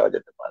করে দেওয়া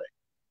যেতে পারে।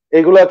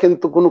 এগুলা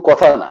কিন্তু কোনো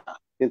কথা না।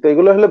 কিন্তু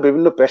এগুলো হলো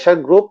বিভিন্ন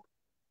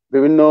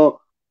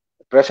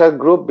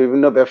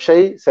বিভিন্ন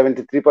ব্যবসায়ী,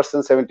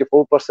 73%,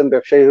 74%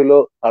 ব্যবসায়ী হলো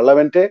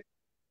পার্লামেন্টে।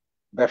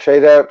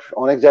 ব্যবসায়ীরা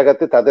অনেক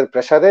জায়গাতে তাদের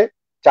প্রেসারে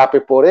চাপে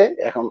পড়ে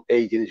এখন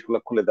এই জিনিসগুলো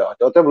খুলে দেওয়া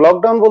হচ্ছে। অতএব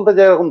লকডাউন বলতে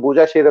যেরকম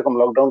বোঝায়, সেই রকম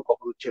লকডাউন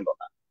কখনো ছিল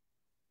না।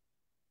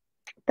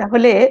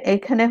 তাহলে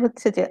এইখানে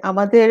হচ্ছে যে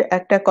আমাদের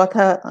একটা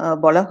কথা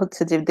বলা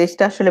হচ্ছে যে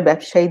দেশটা আসলে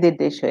ব্যবসায়ীদের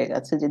দেশ হয়ে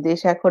গেছে। যে দেশ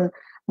এখন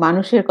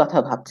মানুষের কথা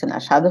ভাবছে না।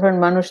 সাধারণ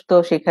মানুষ তো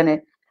সেখানে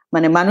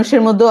মানে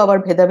মানুষের মধ্যেও আবার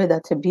ভেদাভেদ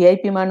আছে।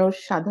 ভিআইপি মানুষ,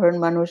 সাধারণ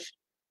মানুষ,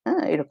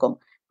 হ্যাঁ? এরকম।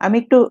 আমি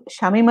একটু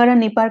শামীমারা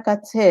নিপার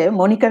কাছে,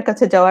 মনিকার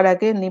কাছে যাওয়ার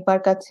আগে নিপার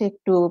কাছে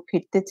একটু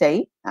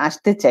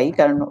আসতে চাই।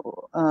 কারণ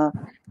আ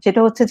সেটা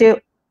হচ্ছে যে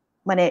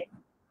মানে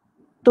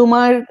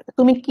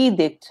তুমি কি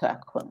দেখছো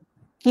এখন?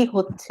 কি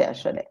হচ্ছে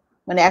আসলে?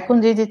 মানে এখন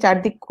যে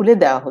চারদিক খুলে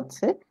দেওয়া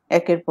হচ্ছে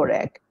একের পর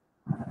এক,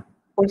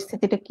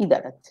 পরিস্থিতিটা কি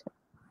দাঁড়াচ্ছে?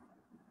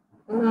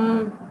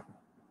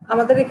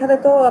 আমাদের এখানে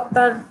তো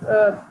আপনার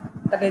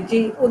মানে যে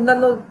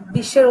অন্যান্য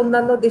বিশ্বের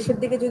অন্যান্য দেশের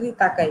দিকে যদি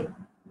তাকাই,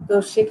 তো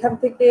সেখান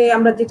থেকে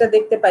আমরা যেটা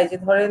দেখতে পাই যে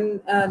ধরেন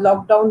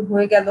লকডাউন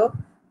হয়ে গেল,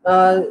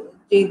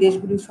 যে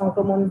দেশগুলি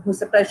সংক্রমণ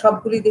হয়েছে, প্রায়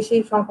সবগুলি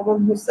দেশেই সংক্রমণ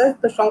হয়েছে।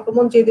 তো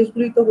সংক্রমণ যে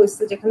দেশগুলি তো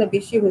হয়েছে, যেখানে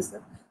বেশি হয়েছে,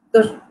 তো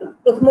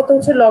প্রথমত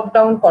হচ্ছে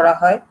লকডাউন করা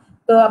হয়।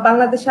 তো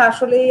বাংলাদেশে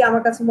আসলেই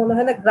আমার কাছে মনে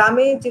হয় না,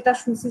 গ্রামে যেটা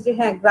শুনছি যে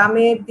হ্যাঁ,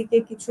 গ্রামের দিকে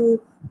কিছু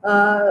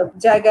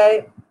জায়গায়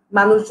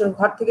মানুষজন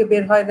ঘর থেকে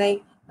বের হয় নাই,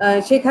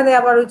 সেখানে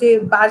আবার ওই যে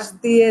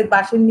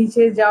বাঁশের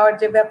নিচে যাওয়ার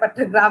যে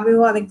ব্যাপারটা, গ্রামেও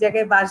অনেক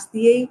জায়গায় বাঁশ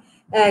দিয়েই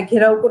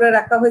ঘেরাও করে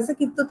রাখা হয়েছে,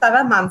 কিন্তু তারা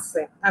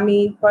মানছে। আমি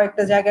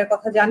কয়েকটা জায়গার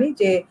কথা জানি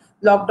যে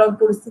লকডাউন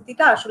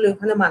পরিস্থিতিটা আসলে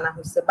ওখানে মানা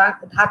হয়েছে। বা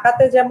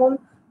ঢাকাতে যেমন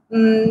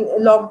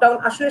লকডাউন,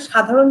 আসলে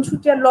সাধারণ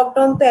ছুটি আর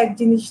লকডাউন তো এক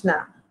জিনিস না।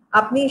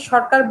 আপনি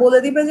সরকার বলে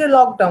দিবে যে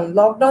লকডাউন,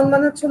 লকডাউন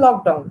মানে হচ্ছে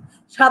লকডাউন।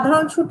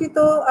 সাধারণ ছুটি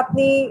তো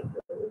আপনি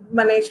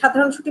মানে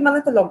সাধারণ ছুটি মানে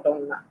তো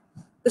লকডাউন না।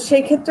 তো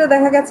সেই ক্ষেত্রে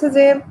দেখা গেছে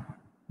যে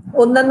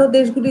অন্যান্য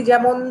দেশগুলি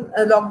যেমন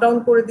লকডাউন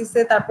করে দিছে,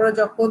 তারপরে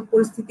যখন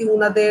পরিস্থিতি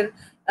ওনাদের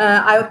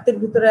আয়ত্তের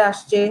ভিতরে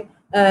আসছে,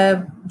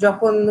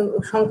 যখন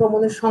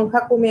সংক্রমণের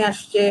সংখ্যা কমে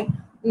আসছে,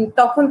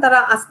 তখন তারা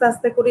আস্তে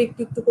আস্তে করে একটু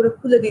একটু করে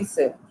খুলে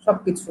দিচ্ছে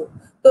সবকিছু।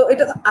 তো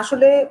এটা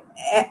আসলে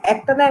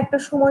একটা না একটা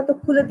সময় তো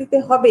খুলে দিতে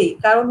হবেই,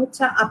 কারণ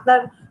হচ্ছে আপনার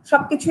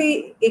সবকিছুই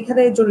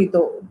এখানে জড়িত।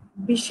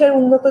 বিশ্বের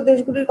উন্নত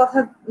দেশগুলির কথা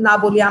না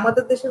বলি,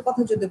 আমাদের দেশের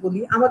কথা যদি বলি,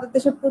 আমাদের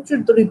দেশে প্রচুর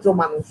দরিদ্র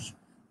মানুষ।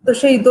 তো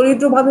সেই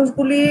দরিদ্র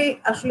মানুষগুলি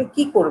আসলে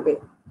কি করবে?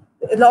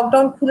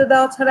 লকডাউন খুলে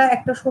দেওয়া ছাড়া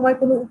একটা সময়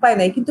কোনো উপায়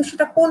নাই, কিন্তু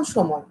সেটা কোন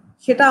সময়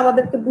সেটা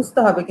আমাদেরকে বুঝতে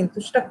হবে। কিন্তু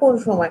সেটা কোন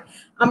সময়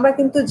আমরা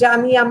কিন্তু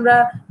জানি, আমরা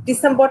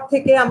ডিসেম্বর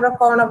থেকে আমরা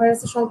করোনা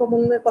ভাইরাসের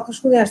সংক্রমণের কথা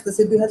শুনে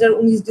আসতেছি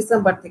 2019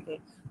 ডিসেম্বর থেকে।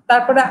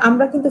 তারপরে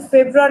আমরা কিন্তু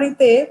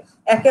ফেব্রুয়ারিতে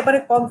একেবারে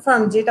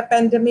কনফার্ম যে এটা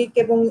প্যান্ডেমিক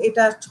এবং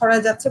এটা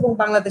ছড়ায় যাচ্ছে এবং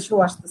বাংলাদেশেও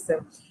আসতেছে।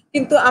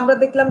 কিন্তু আমরা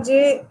দেখলাম যে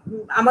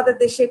আমাদের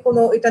দেশে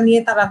কোনো এটা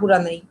নিয়ে তাড়াহুড়া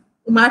নেই,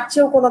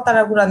 মার্চেও কোনো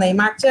তাড়াহুড়া নেই।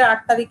 মার্চের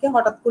 8 তারিখে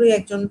হঠাৎ করে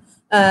একজন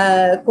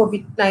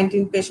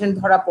কোভিড-19 পেশেন্ট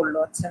ধরা পড়লো।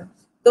 আচ্ছা,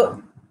 তো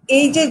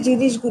এই যে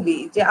জিনিসগুলি,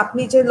 যে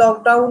আপনি যে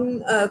লকডাউন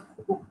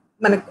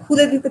মানে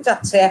খুলে দিতে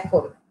চাচ্ছে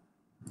এখন,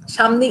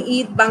 সামনে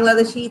ঈদ,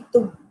 বাংলাদেশি ঈদ তো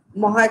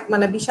মহা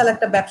মানে বিশাল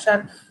একটা ব্যবসার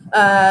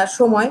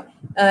সময়।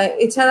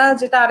 এছাড়া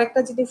যেটা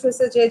আরেকটা জিনিস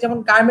হয়েছে যে যেমন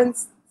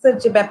গার্মেন্টস এর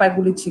যে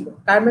ব্যাপারগুলি ছিল,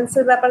 গার্মেন্টস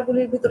এর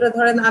ব্যাপারগুলির ভিতরে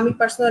ধরেন আমি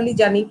পার্সোনালি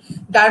জানি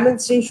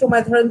গার্মেন্টস সেই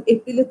সময় ধরেন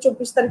এপ্রিলের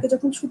 24 তারিখে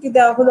যখন ছুটি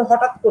দেওয়া হলো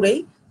হঠাৎ করেই,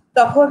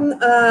 তখন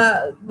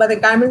মানে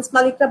গার্মেন্টস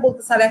মালিকরা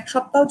বলতে স্যার এক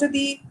সপ্তাহ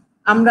যদি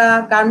আমরা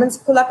গার্মেন্টস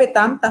খোলা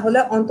পেতাম তাহলে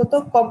অন্তত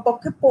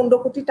কমপক্ষে 15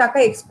 কোটি টাকা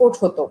এক্সপোর্ট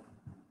হতো।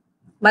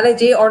 মানে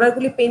যে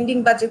অর্ডারগুলি পেন্ডিং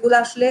বা যেগুলো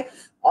আসলে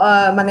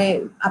মানে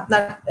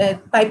আপনার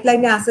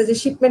পাইপলাইনে আছে যে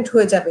শিপমেন্ট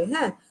হয়ে যাবে,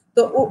 হ্যাঁ,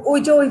 তো ওই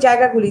যে ওই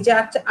জায়গাগুলি যে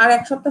আর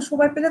এক সপ্তাহ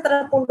সময় পেলে তারা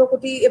 15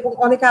 কোটি এবং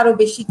অনেকে আরো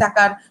বেশি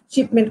টাকার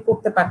শিপমেন্ট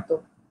করতে পারতো।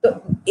 তো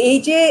এই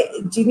যে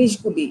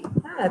জিনিসগুলি,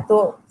 হ্যাঁ, তো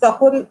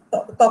তখন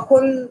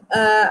তখন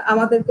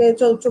আমাদেরকে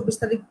 24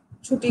 তারিখ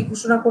ছুটি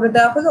ঘোষণা করে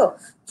দেওয়া হলো।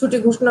 ছুটি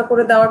ঘোষণা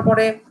করে দেওয়ার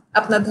পরে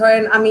আপনার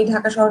ধরেন আমি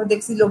ঢাকা শহরে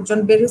দেখছি লোকজন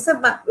বের হয়েছে,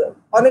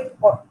 অনেক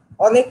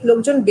অনেক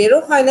লোকজন বেরো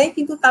হয় নাই,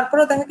 কিন্তু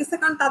তারপরেও দেখা গেছে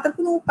কারণ তাদের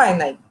কোনো উপায়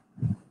নাই।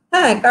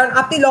 হ্যাঁ, কারণ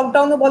আপনি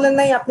লকডাউনও বলেন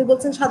নাই, আপনি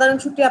বলছেন সাধারণ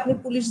ছুটি, আপনি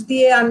পুলিশ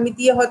দিয়ে আর্মি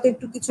দিয়ে হয়তো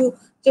একটু কিছু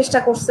চেষ্টা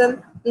করছেন।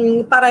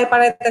 পাড়ায়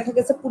পাড়ায় দেখা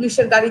গেছে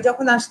পুলিশের গাড়ি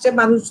যখন আসছে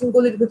মানুষজন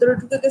গলির ভিতরে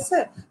ঢুকে গেছে,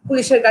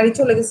 পুলিশের গাড়ি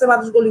চলে গেছে,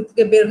 মানুষ গলি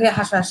থেকে বের হয়ে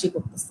হাসাহাসি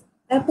করতেছে।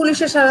 হ্যাঁ,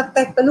 পুলিশের সাথে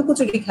একটা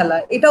লুকোচুরি খেলা,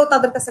 এটাও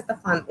তাদের কাছে একটা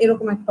ফান,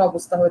 এরকম একটা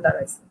অবস্থা হয়ে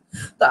দাঁড়াইছে।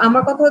 তো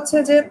আমার কথা হচ্ছে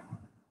যে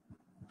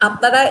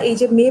আপনারা এই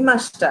যে মে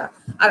মাসটা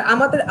আর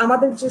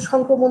আমাদের যে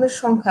সংক্রমণের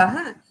সংখ্যা,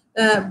 হ্যাঁ,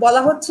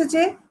 বলা হচ্ছে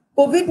যে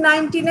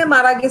কোভিড-19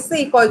 মারা গেছে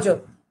এই কয়জন,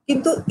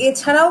 কিন্তু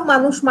এছাড়াও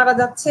মানুষ মারা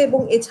যাচ্ছে এবং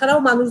এছাড়াও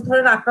মানুষ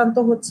ধরেন আক্রান্ত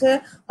হচ্ছে,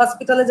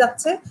 হসপিটালে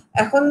যাচ্ছে।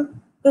 এখন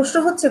প্রশ্ন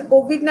হচ্ছে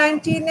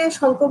কোভিড-19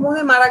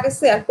 সংক্রমণে মারা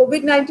গেছে আর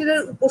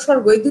কোভিড-19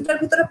 উপসর্গ, এই দুটার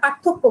ভিতরে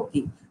পার্থক্য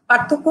কি?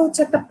 পার্থক্য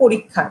হচ্ছে একটা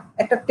পরীক্ষা,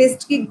 একটা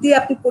টেস্ট কিট দিয়ে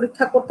আপনি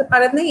পরীক্ষা করতে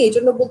পারেন নাই এই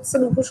জন্য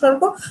বলতেছেন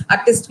উপসর্গ, আর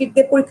টেস্ট কিট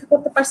দিয়ে পরীক্ষা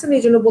করতে পারছেন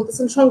এই জন্য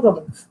বলতেছেন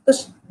সংক্রমণ। তো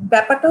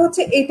ব্যাপারটা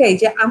হচ্ছে এটাই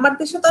যে আমার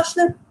দেশে তো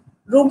আসলে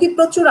রোগী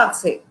প্রচুর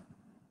আছে,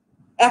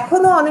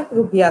 এখনো অনেক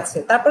রোগী আছে।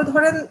 তারপর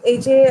ধরেন এই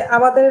যে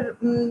আমাদের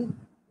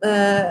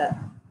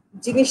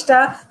জিনিসটা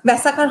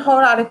ম্যাসাকার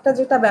হওয়ার আরেকটা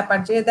যেটা ব্যাপার,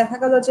 যে দেখা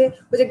গেল যে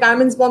ওই যে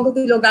গার্মেন্টস বন্ধ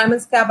দিল,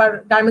 গার্মেন্টসকে আবার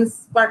গার্মেন্টস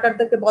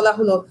ওয়ার্কারদেরকে বলা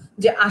হলো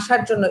যে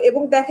আসার জন্য,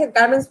 এবং দেখে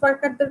গার্মেন্টস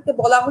ওয়ার্কারদেরকে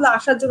বলা হলো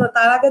আসার জন্য,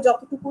 তার আগে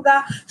যতটুকুরা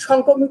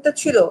সংক্রমিত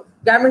ছিল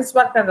গার্মেন্টস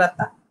ওয়ার্কাররা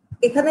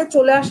এখানে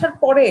চলে আসার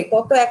পরে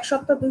গত 1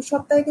 সপ্তাহ 2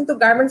 সপ্তাহে কিন্তু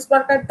গার্মেন্টস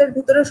ওয়ার্কারদের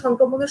ভিতরে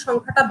সংক্রমণের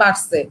সংখ্যাটা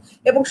বাড়ছে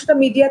এবং সেটা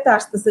মিডিয়াতে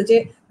আসতেছে। যে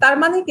তার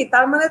মানে কি?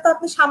 তার মানে তো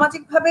আপনি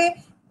সামাজিক ভাবে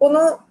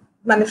কোনো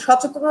মানে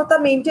সচেতনতা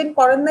মেনটেন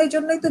করেন নাই,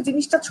 জন্যই তো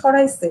জিনিসটা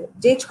ছড়াইছে।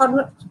 যে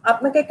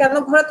আপনাকে কেন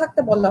ঘরে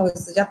থাকতে বলা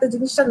হয়েছে? যাতে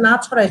জিনিসটা না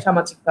ছড়ায়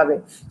সামাজিক ভাবে,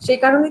 সেই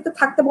কারণেই তো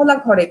থাকতে বলা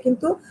ঘরে।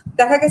 কিন্তু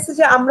দেখা গেছে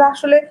যে আমরা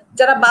আসলে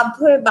যারা বাধ্য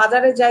হয়ে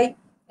বাজারে যাই,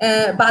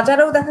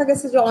 বাজারেও দেখা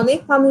গেছে যে অনেক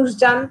মানুষ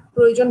যান,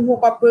 প্রয়োজন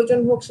হোক অপ্রয়োজন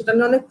হোক, সেটা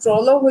নিয়ে অনেক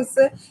ট্রলও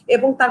হয়েছে।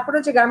 এবং তারপরে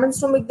যে গার্মেন্টস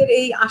শ্রমিকদের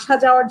এই আসা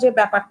যাওয়ার যে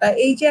ব্যাপারটা,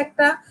 এই যে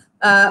একটা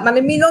মানে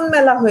মিলন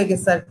মেলা হয়ে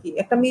গেছে আর কি,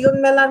 একটা মিলন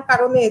মেলার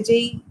কারণে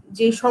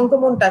যে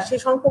সংক্রমণটা, সেই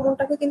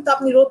সংক্রমণটাকে কিন্তু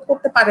আপনি রোধ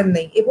করতে পারেন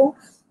নাই। এবং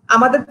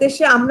আমাদের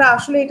দেশে আমরা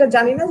আসলে এটা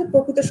জানি না যে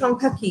প্রকৃত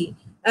সংখ্যা কি।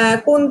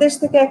 কোন দেশ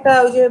থেকে একটা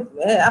ওই যে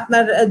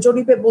আপনার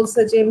জরিপে বলছে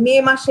যে মে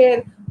মাসের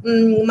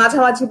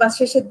মাঝামাঝি বা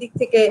শেষের দিক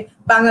থেকে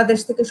বাংলাদেশ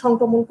থেকে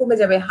সংক্রমণ কমে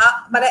যাবে।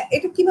 মানে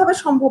এটা কিভাবে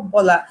সম্ভব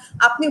বলা?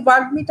 আপনি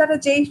ওয়ার্ড মিটারে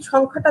যেই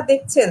সংখ্যাটা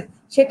দেখছেন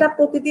সেটা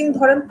প্রতিদিন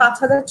ধরেন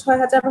 5,000,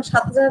 6,000 বা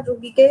 7,000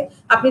 রোগীকে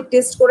আপনি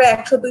টেস্ট করে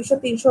 100, 200,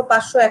 300,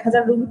 500,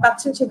 1,000 রোগী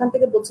পাচ্ছেন, সেখান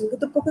থেকে বলছেন।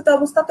 কিন্তু প্রকৃত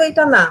অবস্থা তো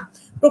এটা না।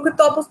 প্রকৃত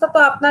অবস্থা তো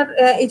আপনার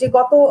এই যে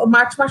গত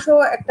মার্চ মাসেও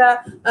একটা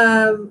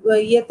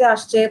ইয়েতে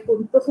আসছে,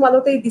 প্রথম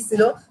আলোতেই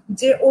দিছিল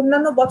যে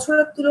অন্যান্য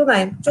বছরের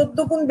তুলনায়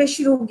 14 গুণ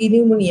বেশি রোগী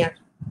নিউমোনিয়ার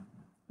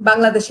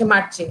বাংলাদেশে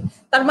মার্চে।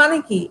 তার মানে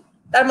কি?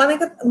 তার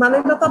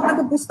মানেটা তো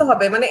আপনাকে বুঝতে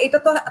হবে। মানে এটা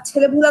তো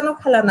ছেলে ভুলানো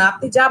খেলা না,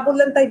 আপনি যা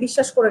বললেন তাই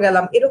বিশ্বাস করে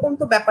গেলাম, এরকম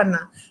তো ব্যাপার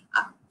না।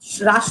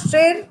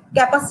 রাষ্ট্রের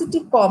ক্যাপাসিটি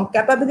কম,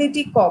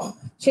 ক্যাপাবিলিটি কম,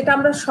 সেটা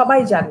আমরা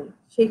সবাই জানি।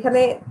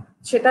 সেখানে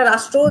সেটা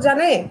রাষ্ট্রও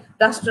জানে,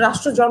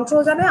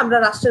 রাষ্ট্রযন্ত্রও জানে, আমরা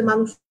রাষ্ট্রের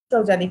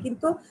মানুষরাও জানি।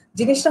 কিন্তু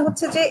জিনিসটা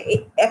হচ্ছে যে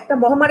একটা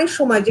মহামারীর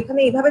সময় যেখানে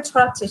এইভাবে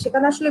ছড়াচ্ছে,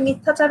 সেখানে আসলে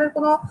মিথ্যাচারের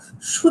কোনো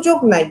সুযোগ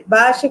নাই,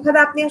 বা সেখানে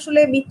আপনি আসলে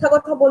মিথ্যা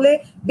কথা বলে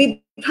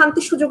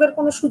বিভ্রান্তি সুযোগের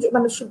কোনো সুযোগ,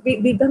 মানে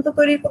বিভ্রান্ত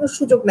তৈরির কোনো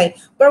সুযোগ নাই।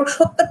 বরং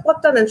সত্যের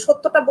পথটা নেন,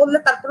 সত্যটা বললে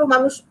তারপরেও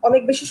মানুষ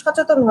অনেক বেশি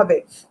সচেতন হবে।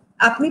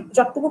 আপনি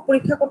যতটুকু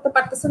পরীক্ষা করতে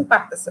পারতেছেন,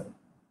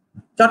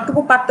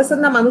 যতটুকু পারতেছেন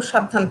না, মানুষ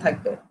সাবধান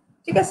থাকবে।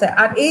 ঠিক আছে?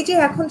 আর এই যে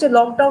এখন যে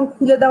লকডাউন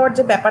খুলে দেওয়ার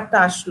যে ব্যাপারটা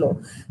আসলো,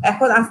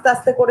 এখন আস্তে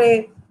আস্তে করে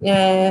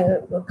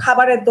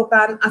খাবারের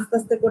দোকান, আস্তে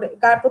আস্তে করে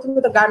প্রথমে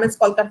তো গার্মেন্টস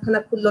কলকারখানা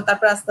খুললো,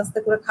 তারপর আস্তে আস্তে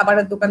করে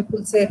খাবারের দোকান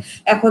খুলছে,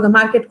 এখন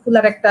মার্কেট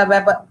খোলার একটা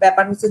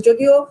ব্যাপার হচ্ছে।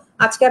 যদিও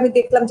আজকে আমি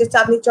দেখলাম যে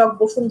চাঁদনী চক,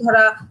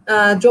 বসুন্ধরা,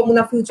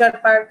 যমুনা ফিউচার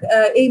পার্ক,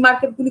 এই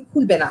মার্কেটগুলি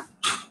খুলবে না।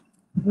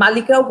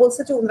 মালিকরাও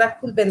বলছে যে ওনারা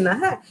খুলবেন না।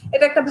 হ্যাঁ,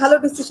 এটা একটা ভালো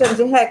ডিসিশন,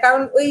 যে হ্যাঁ,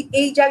 কারণ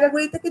এই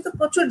জায়গাগুলিতে কিন্তু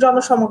প্রচুর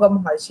জনসমাগম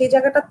হয়, সেই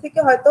জায়গাটা থেকে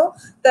হয়তো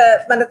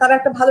মানে তারা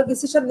একটা ভালো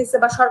ডিসিশন নিচ্ছে,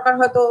 বা সরকার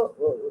হয়তো,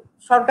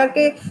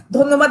 সরকারকে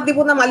ধন্যবাদ দিব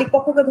না মালিক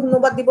পক্ষকে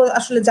ধন্যবাদ দিব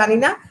আসলে জানি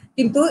না,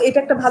 কিন্তু এটা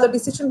একটা ভালো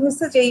ডিসিশন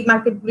হয়েছে যে এই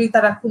মার্কেটগুলি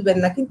তারা খুলবেন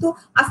না। কিন্তু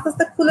আস্তে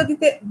আস্তে খুলে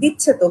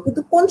দিচ্ছে তো,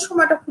 কিন্তু কোন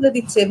সময়টা খুলে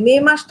দিচ্ছে? মে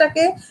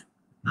মাসটাকে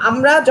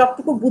আমরা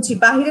যতটুকু বুঝি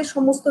বাহিরের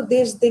সমস্ত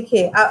দেশ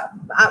দেখে,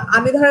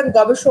 আমি ধরেন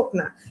গবেষক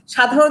না,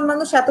 সাধারণ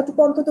মানুষ এতটুকু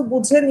অন্তত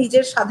বুঝে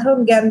নিজের সাধারণ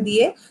জ্ঞান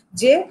দিয়ে,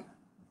 যে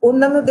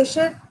অন্যান্য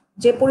দেশের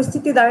যে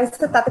পরিস্থিতি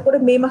দাঁড়িয়েছে তাতে করে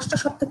মে মাসটা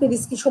সব থেকে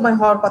রিস্কি সময়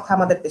হওয়ার কথা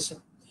আমাদের দেশে।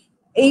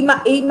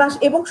 এই মাস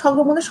এবং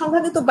সংক্রমণের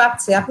সংখ্যা কিন্তু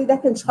বাড়ছে। আপনি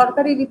দেখেন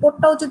সরকারি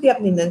রিপোর্টটাও যদি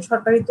আপনি নেন,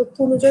 সরকারি তথ্য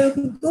অনুযায়ী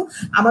কিন্তু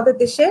আমাদের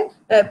দেশে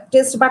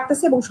টেস্ট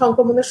বাড়তেছে এবং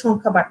সংক্রমণের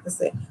সংখ্যা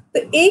বাড়তেছে। তো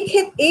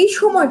এই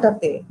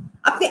সময়টাতে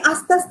আপনি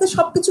আস্তে আস্তে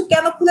সবকিছু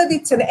কেন খুলে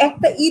দিচ্ছেন?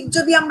 একটা ঈদ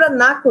যদি আমরা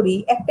না করি,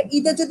 একটা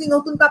ঈদে যদি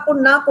নতুন কাপড়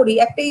না পরি,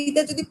 একটা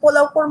ঈদে যদি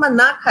পোলাও কোরমা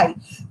না খাই,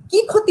 কি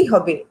ক্ষতি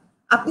হবে?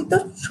 আপনি তো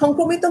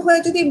সংক্রমিত হয়ে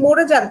যদি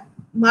মরে যান,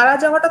 মারা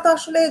যাওয়াটা তো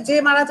আসলে যে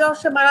মারা যাওয়া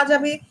সে মারা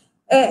যাবে,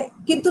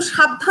 কিন্তু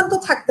সাবধান তো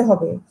থাকতে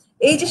হবে।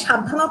 এই যে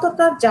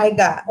সাবধানতার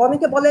জায়গা,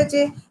 অনেকে বলে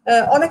যে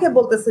অনেকে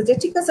বলতেছে যে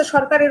ঠিক আছে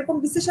সরকার এরকম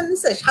ডিসিশন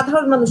নিছে,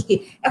 সাধারণ মানুষ কি?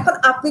 এখন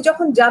আপনি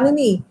যখন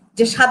জানেনই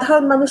যে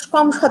সাধারণ মানুষ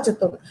কম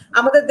সচেতন,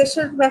 আমাদের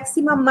দেশের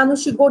ম্যাক্সিমাম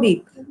মানুষই গরিব,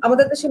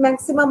 আমাদের দেশে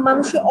ম্যাক্সিমাম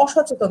মানুষই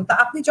অসচেতন, তা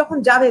আপনি যখন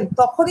জানেন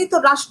তখনই তো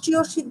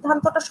রাষ্ট্রীয়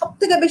সিদ্ধান্তটা সব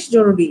থেকে বেশি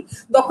জরুরি।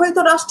 তখনই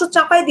তো রাষ্ট্র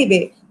চাপাই দিবে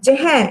যে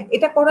হ্যাঁ,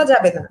 এটা করা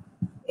যাবে না,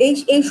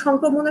 এই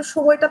সংক্রমণের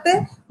সময়টাতে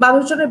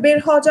মানুষজনের বের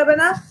হওয়া যাবে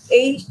না,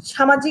 এই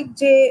সামাজিক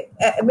যে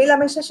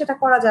মেলামেশা সেটা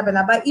করা যাবে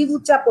না, বা ঈদ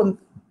উদযাপন,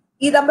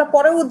 ঈদ আমরা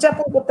পরেও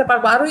উদযাপন করতে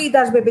পারবো, আরো ঈদ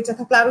আসবে, বেঁচে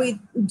থাকলে আরো ঈদ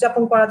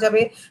উদযাপন করা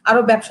যাবে,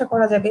 আরো ব্যবসা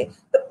করা যাবে।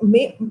 তো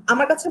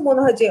আমার কাছে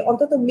মনে হয় যে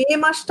অন্তত মে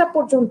মাসটা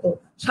পর্যন্ত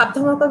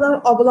সাবধানতা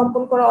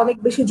অবলম্বন করা অনেক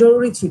বেশি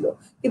জরুরি ছিল।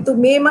 কিন্তু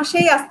মে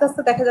মাসেই আস্তে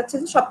আস্তে দেখা যাচ্ছে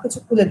যে সবকিছু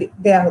খুলে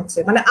দেয়া হচ্ছে।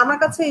 মানে আমার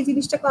কাছে এই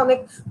জিনিসটাকে অনেক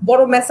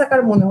বড়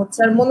ম্যাসাকার মনে হচ্ছে,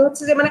 আর মনে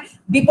হচ্ছে যে মানে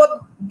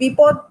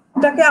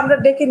বিপদটাকে আমরা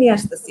ডেকে নিয়ে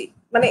আসতেছি।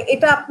 মানে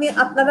এটা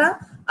আপনারা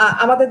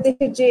আমাদের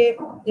দেশের যে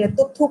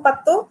তথ্য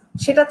উপাত্ত,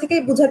 সেটা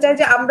থেকেই বোঝা যায়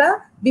যে আমরা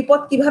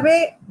বিপদ কিভাবে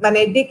মানে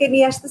ডেকে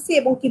নিয়ে আসতেছি,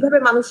 এবং কিভাবে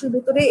মানুষের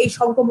ভিতরে এই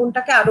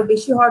সংক্রমণটাকে আরো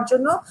বেশি হওয়ার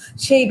জন্য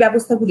সেই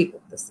ব্যবস্থাগুলি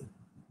করতেছি।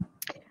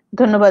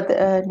 ধন্যবাদ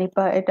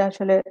নিপা। এটা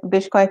আসলে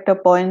বেশ কয়েকটা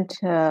পয়েন্ট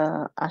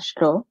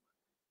আসলো,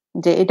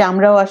 যে এটা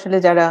আমরাও আসলে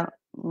যারা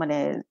মানে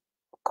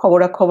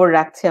খবরাখবর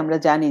রাখছি আমরা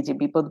জানি যে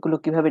বিপদগুলো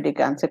কিভাবে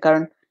ডেকে আনছে।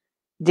 কারণ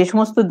যে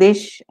সমস্ত দেশ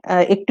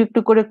একটু একটু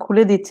করে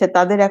খুলে দিচ্ছে,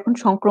 তাদের এখন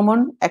সংক্রমণ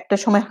একটা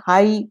সময়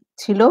হাই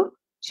ছিল,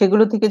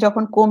 সেগুলো থেকে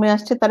যখন কমে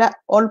আসছে তারা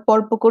অল্প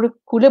অল্প করে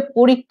খুলে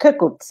পরীক্ষা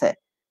করছে।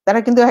 তারা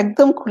কিন্তু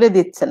একদম খুলে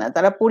দিচ্ছে না,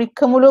 তারা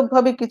পরীক্ষামূলক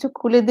ভাবে কিছু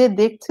খুলে দিয়ে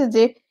দেখছে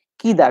যে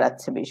কি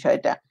দাঁড়াচ্ছে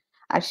বিষয়টা।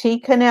 আর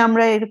সেইখানে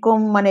আমরা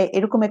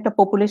এরকম একটা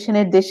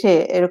পপুলেশনের দেশে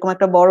এরকম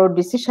একটা বড়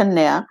ডিসিশন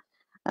নেয়া,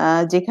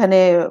 যেখানে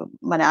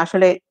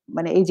আসলে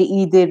এই যে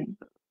ঈদের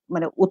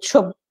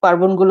উৎসব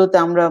পার্বণ গুলোতে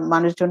আমরা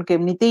মানুষজনকে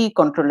এমনিতেই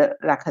কন্ট্রোলে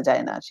রাখা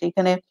যায় না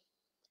সেইখানে।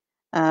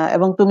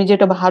 এবং তুমি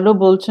যেটা ভালো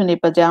বলছো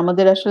নিপা, যে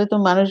আমাদের আসলে তো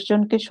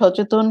মানুষজনকে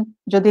সচেতন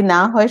যদি না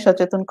হয়,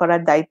 সচেতন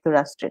করার দায়িত্ব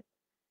রাষ্ট্রের,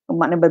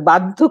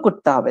 বাধ্য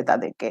করতে হবে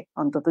তাদেরকে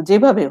অন্তত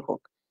যেভাবে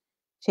হোক।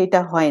 সেটা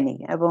হয়নি।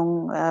 এবং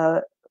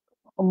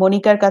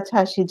মনিকার কাছে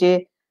আসি, যে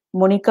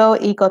মনিকাও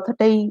এই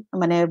কথাটাই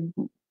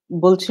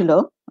বলছিল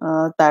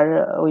তার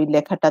ওই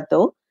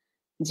লেখাটাতেও,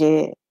 যে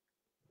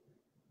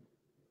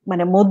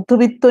মানে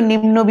মধ্যবিত্ত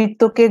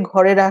নিম্নবিত্তকে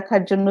ঘরে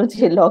রাখার জন্য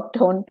যে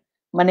লকডাউন,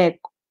 মানে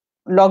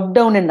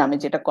লকডাউনের নামে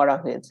যেটা করা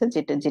হয়েছে,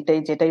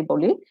 যেটাই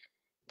বলি,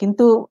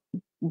 কিন্তু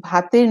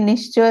ভাতের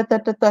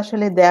নিশ্চয়তাটা তো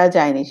আসলে দেয়া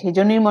যায়নি। সেই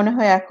জন্যই মনে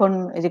হয় এখন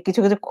এই যে কিছু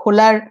কিছু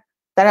খোলার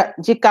তারা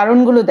যে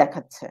কারণগুলো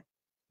দেখাচ্ছে,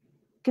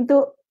 কিন্তু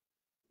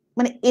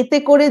মানে এতে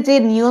করে যে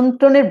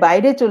নিয়ন্ত্রণের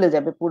বাইরে চলে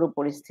যাবে পুরো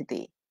পরিস্থিতি,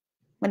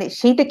 মানে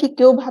সেইটা কি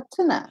কেউ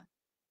ভাবছে না?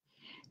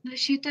 না,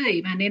 সেটাই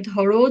মানে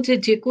ধরো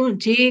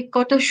যে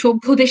কটা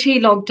সভ্য দেশেই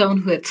লকডাউন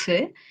হয়েছে,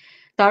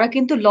 তারা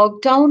কিন্তু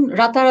লকডাউন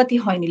রাতারাতি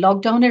হয়নি।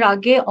 লকডাউনের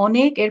আগে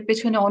অনেক এর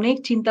পেছনে অনেক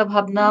চিন্তা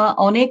ভাবনা,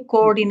 অনেক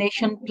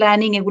কোঅর্ডিনেশন,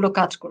 প্ল্যানিং এগুলো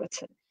কাজ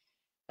করেছে।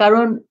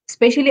 কারণ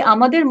স্পেশালি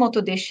আমাদের মতো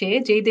দেশে,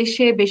 যেই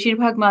দেশে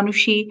বেশিরভাগ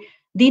মানুষই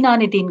দিন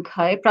আনে দিন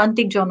খায়,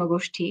 প্রান্তিক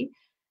জনগোষ্ঠী,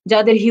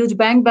 যাদের হিউজ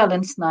ব্যাংক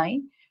ব্যালেন্স নাই,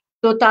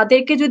 তো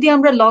তাদেরকে যদি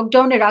আমরা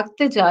লকডাউনে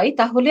রাখতে যাই,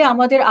 তাহলে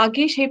আমাদের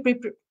আগে সেই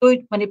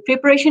মানে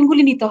প্রিপারেশন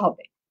গুলি নিতে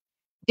হবে,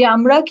 যে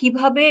আমরা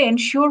কিভাবে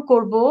এনশিওর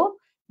করব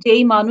যে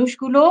এই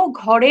মানুষগুলো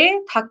ঘরে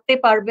থাকতে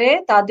পারবে,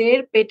 তাদের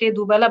পেটে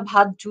দুবেলা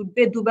ভাত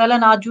জুটবে, দুবেলা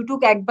না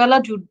জুটুক একবেলা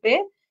জুটবে,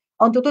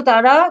 অন্তত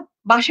তারা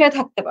বাসায়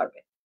থাকতে পারবে,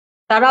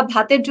 তারা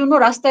ভাতের জন্য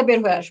রাস্তায় বের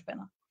হয়ে আসবে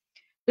না।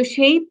 তো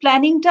সেই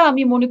প্ল্যানিংটা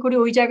আমি মনে করি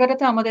ওই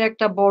জায়গাটাতে আমাদের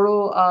একটা বড়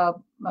আহ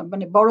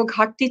মানে বড়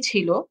ঘাটতি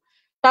ছিল।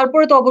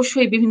 তারপরে তো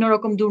অবশ্যই বিভিন্ন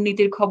রকম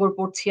দুর্নীতির খবর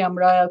পড়ছি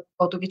আমরা,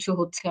 কত কিছু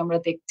হচ্ছে আমরা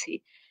দেখছি।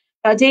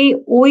 কাজেই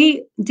ওই,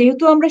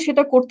 যেহেতু আমরা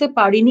সেটা করতে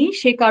পারিনি,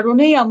 সে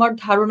কারণেই আমার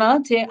ধারণা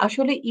যে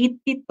আসলে ঈদ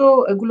টিদ তো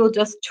এগুলো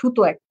জাস্ট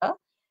ছুতো একটা,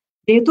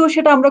 যেহেতু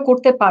সেটা আমরা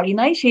করতে পারি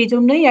নাই, সেই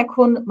জন্যই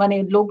এখন মানে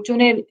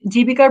লোকজনের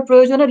জীবিকার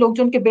প্রয়োজনে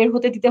লোকজনকে বের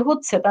হতে দিতে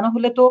হচ্ছে। তা না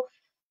হলে তো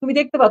তুমি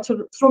দেখতে পাচ্ছ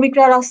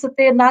শ্রমিকরা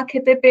রাস্তাতে না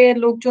খেতে পেয়ে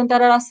লোকজন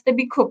তারা রাস্তাতে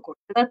বিক্ষোভ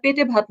করছে, তার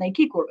পেটে ভাত নাই,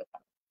 কি করবে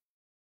তারা?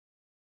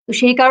 তো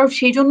সেই কারণ,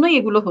 সেই জন্যই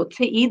এগুলো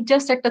হচ্ছে। ঈদ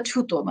জাস্ট একটা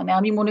ছুতো, মানে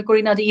আমি মনে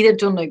করি না যে ঈদের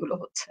জন্য এগুলো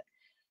হচ্ছে।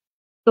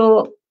 তো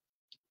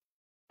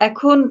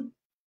এখন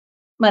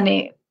মানে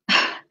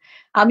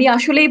আমি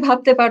আসলেই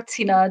ভাবতে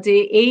পারছি না যে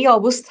এই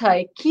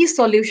অবস্থায় কি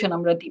সলিউশন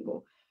আমরা দিব।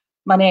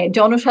 মানে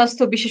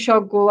জনস্বাস্থ্য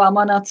বিশেষজ্ঞ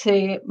আমান আছে,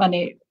 মানে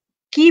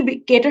কি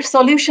এটার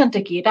সলিউশনটা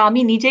কি, এটা আমি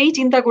নিজেই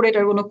চিন্তা করে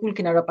এটার কোনো কুল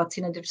কিনারা পাচ্ছি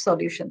না যে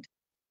সলিউশন।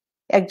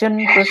 একজন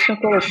প্রশ্ন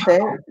করেছে,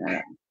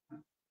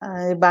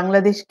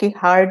 বাংলাদেশ কি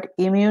হার্ড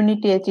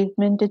ইমিউনিটি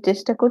অ্যাচিভমেন্টের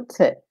চেষ্টা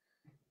করছে?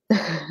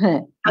 হ্যাঁ,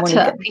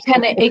 আচ্ছা, মনিকা।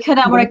 এখানে এখানে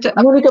আমার একটা,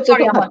 মনিকা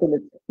সরি প্রথম হাত আমার,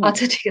 তুলেছে।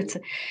 আচ্ছা ঠিক আছে।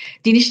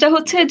 জিনিসটা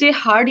হচ্ছে যে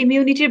হার্ড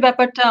ইমিউনিটির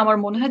ব্যাপারটা আমার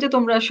মনে হয় যে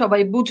তোমরা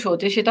সবাই বুঝো,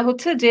 যে সেটা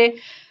হচ্ছে যে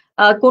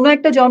কোনো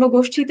একটা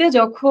জনগোষ্ঠীতে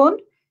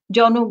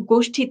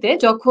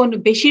যখন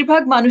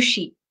বেশিরভাগ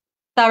মানুষই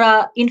তারা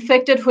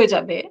ইনফেক্টেড হয়ে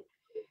যাবে,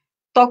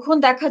 তখন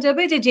দেখা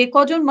যাবে যে যে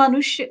কজন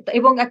মানুষ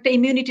এবং একটা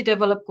ইমিউনিটি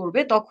ডেভেলপ করবে,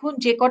 তখন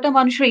যে কটা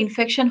মানুষের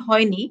ইনফেকশন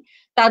হয়নি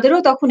তাদেরও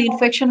তখন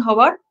ইনফেকশন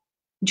হওয়ার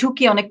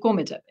ঝুঁকি অনেক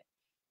কমে যাবে।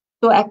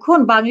 তো এখন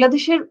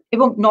বাংলাদেশের,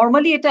 এবং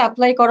নর্মালি এটা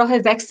অ্যাপ্লাই করা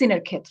হয়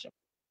ভ্যাকসিনের ক্ষেত্রে,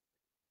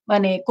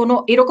 মানে কোনো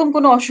এরকম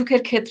কোনো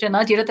অসুখের ক্ষেত্রে না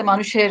যেটাতে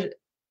মানুষের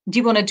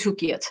জীবনের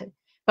ঝুঁকি আছে।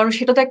 কারণ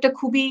সেটা তো একটা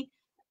খুবই,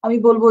 আমি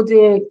বলবো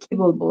যে কি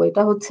বলবো,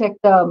 এটা হচ্ছে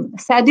একটা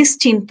স্যাডিস্ট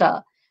চিন্তা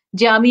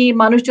যে আমি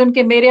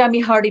মানুষজনকে মেরে আমি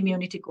হার্ড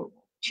ইমিউনিটি করব,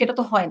 সেটা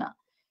তো হয় না।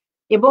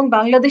 এবং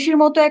বাংলাদেশের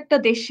মতো একটা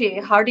দেশে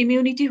হার্ড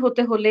ইমিউনিটি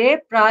হতে হলে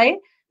প্রায়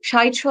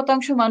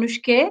 60%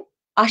 মানুষকে,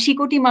 80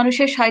 কোটি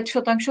মানুষের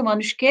 60%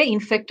 মানুষকে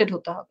ইনফেক্টেড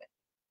হতে হবে।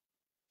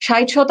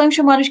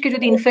 60% মানুষকে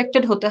যদি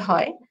ইনফেক্টেড হতে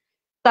হয়,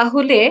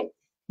 তাহলে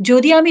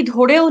যদি আমি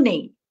ধরেও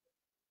নেই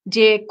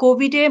যে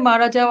কোভিডে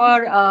মারা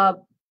যাওয়ার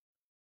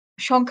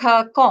সংখ্যা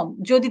কম,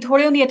 যদি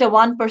ধরেও নিই এটা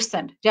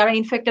 1%, যারা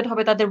ইনফেক্টেড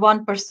হবে তাদের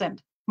 1%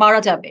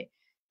 মারা যাবে,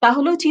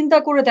 তাহলেও চিন্তা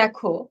করে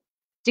দেখো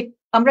যে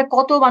আমরা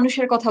কত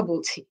মানুষের কথা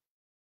বলছি।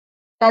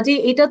 কাজে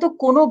এটা তো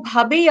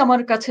কোনোভাবেই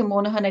আমার কাছে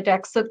মনে হয় না এটা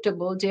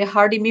অ্যাকসেপ্টেবল যে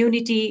হার্ড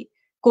ইমিউনিটি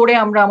করে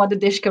আমরা আমাদের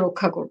দেশকে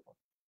রক্ষা করব,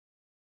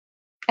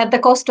 at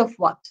the cost of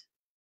what.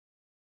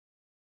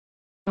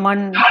 আমান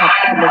হাত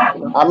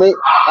তুলেছিল। আমি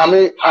আমি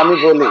আমি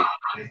বলি,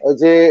 ওই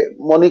যে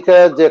মনিকা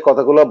যে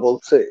কথাগুলো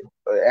বলছে,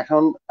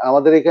 এখন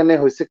আমাদের এখানে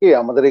হয়েছে কি,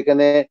 আমাদের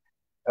এখানে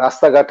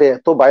রাস্তাঘাটে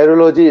এত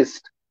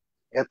ভাইরোলজিস্ট,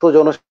 এত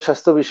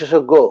জনস্বাস্থ্য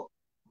বিশেষজ্ঞ।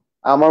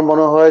 আমার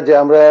মনে হয় যে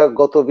আমরা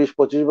গত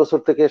 20-25 বছর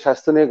থেকে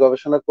স্বাস্থ্য নিয়ে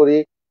গবেষণা করি,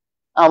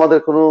 আমাদের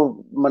কোনো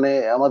মানে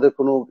আমাদের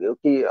কোনো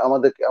কি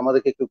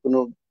আমাদেরকে কেউ কোনো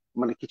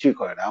মানে কিছুই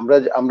করে না।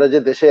 আমরা যে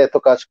দেশে এত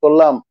কাজ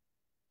করলাম,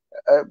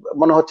 আহ,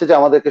 মনে হচ্ছে যে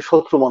আমাদেরকে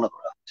শত্রু মনে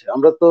করা হচ্ছে।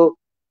 আমরা তো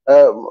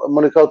আহ,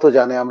 মনিকাও তো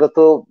জানে, আমরা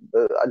তো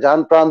জান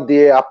প্রাণ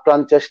দিয়ে আপ্রাণ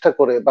চেষ্টা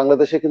করে,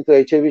 বাংলাদেশে কিন্তু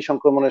এইচআইভি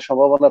সংক্রমণের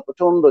সম্ভাবনা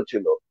প্রচন্ড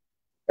ছিল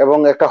এবং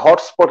একটা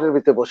হটস্পটের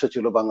ভিতরে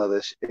বসেছিল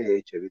বাংলাদেশ এই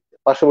এইচআইভি।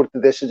 পার্শ্ববর্তী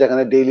দেশে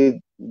যেখানে ডেইলি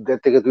 1,500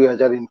 থেকে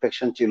 2,000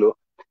 ইনফেকশন ছিল,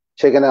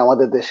 সেখানে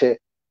আমাদের দেশে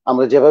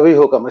আমরা যেভাবেই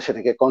হোক আমরা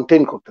সেটাকে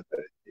কন্টেইন করতে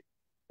পেরেছি।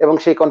 এবং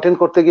সেই কন্টেন্ট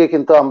করতে গিয়ে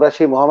কিন্তু আমরা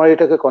সেই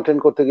মহামারীটাকে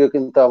কন্টেন্ট করতে গিয়ে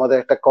কিন্তু আমাদের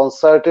একটা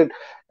কনসার্টেড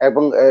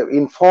এবং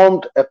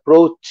ইনফর্মড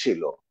অ্যাপ্রোচ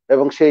ছিল,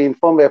 এবং সেই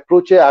ইনফর্মড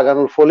অ্যাপ্রোচে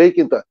আগানোর ফলেই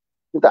কিন্তু,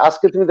 কিন্তু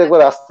আজকে তুমি দেখবে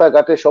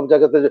রাস্তাঘাটে সব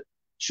জায়গাতে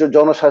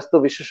জনস্বাস্থ্য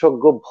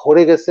বিশেষজ্ঞ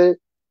ভরে গেছে,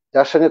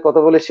 যার সঙ্গে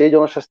কথা বলে সেই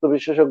জনস্বাস্থ্য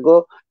বিশেষজ্ঞ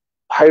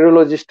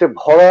ভাইরোলজিস্টে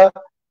ভরা,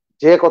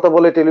 যে কথা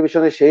বলে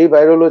টেলিভিশনে সেই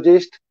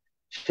ভাইরোলজিস্ট,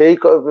 সেই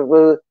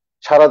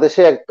সারা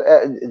দেশে একটা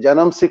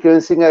জেনোম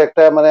সিকোয়েন্সিং এর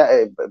একটা মানে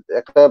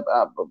একটা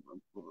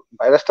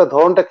ভাইরাসটা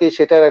ধরনটা কি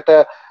সেটার একটা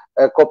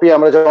কপি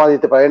আমরা জমা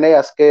দিতে পারি নাই।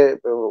 আজকে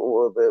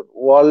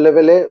ওয়ার্ল্ড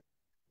লেভেলে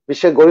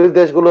বিশ্বের গরিব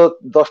দেশগুলো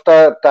 10টা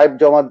টাইপ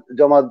জমা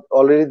জমা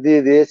অলরেডি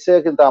দিয়ে দিয়েছে,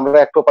 কিন্তু আমরা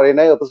একটাও পারি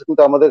নাই। অথচ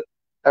কিন্তু আমাদের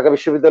ঢাকা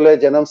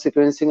বিশ্ববিদ্যালয়ে জেনোম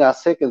সিকোয়েন্সিং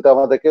আছে, কিন্তু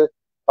আমাদেরকে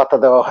পাত্তা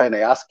দেওয়া হয়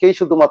নাই। আজকেই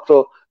শুধুমাত্র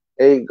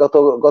এই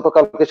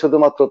গতকালকে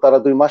শুধুমাত্র তারা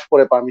 2 মাস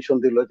পরে পারমিশন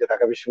দিল যে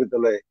ঢাকা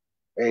বিশ্ববিদ্যালয়ে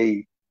এই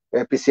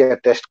পিসিআর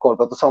টেস্ট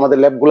করবে, অথচ আমাদের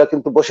ল্যাব গুলা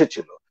কিন্তু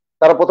বসেছিল।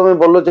 তারা প্রথমে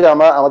বললো যে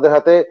আমাদের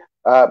হাতে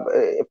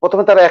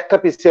প্রথমে তারা একটা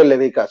পিসিআর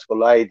ল্যাবেই কাজ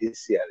করলো,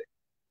 আইডিসিআর এ।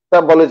 তা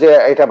বলে যে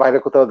এটা বাইরে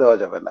কোথাও দেওয়া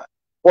যাবে না।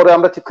 পরে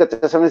আমরা চিৎকার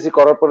চেঁচামেচি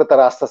করার পরে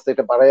তারা আস্তে আস্তে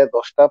এটা বাড়াইয়া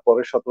 10টা,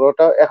 পরে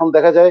 17টা, এখন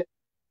দেখা যায়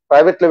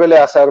প্রাইভেট লেভেলে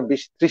আছে আর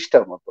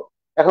 20-30টার মতো।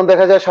 এখন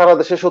দেখা যায় সারা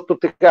দেশে 70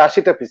 থেকে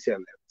 80টা পিসিআর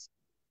ল্যাব।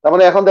 তার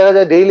মানে এখন দেখা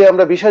যায় ডেইলি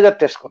আমরা 20,000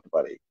 টেস্ট করতে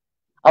পারি।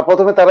 আর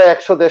প্রথমে তারা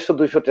 100, 150,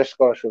 200 টেস্ট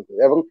করা শুরু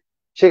করে, এবং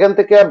সেখান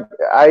থেকে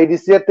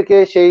আইডিসিআর থেকে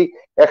সেই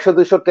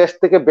 100-200 টেস্ট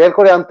থেকে বের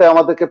করে আনতে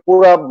আমাদেরকে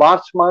পুরো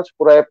মার্চ মাস,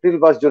 পুরো এপ্রিল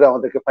মাস জুড়ে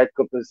আমাদেরকে ফাইট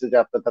করতে হচ্ছে যে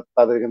আপনার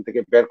তাদের এখান থেকে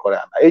বের করে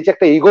আনা। এই যে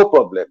একটা ইগো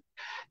প্রবলেম,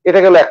 এটা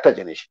গেল একটা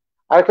জিনিস।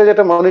 আরেকটা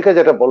যেটা মনিকা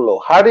যেটা বললো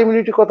হার্ড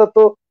ইমিউনিটি কথা,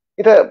 তো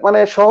এটা মানে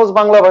সহজ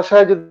বাংলা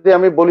ভাষায় যদি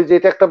আমি বলি যে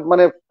এটা একটা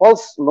মানে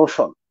ফলস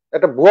নোশন,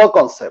 একটা ভুয়া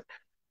কনসেপ্ট।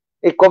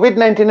 এই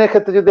কোভিড-19 এর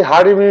ক্ষেত্রে যদি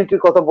হার্ড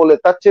ইমিউনিটির কথা বলে,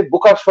 তার চেয়ে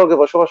বোকার স্বর্গে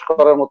বসবাস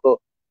করার মতো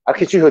আর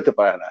কিছুই হতে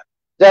পারে না।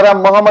 যারা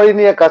মহামারী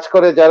নিয়ে কাজ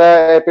করে, যারা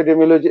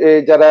এপিডেমিওলজি,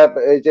 যারা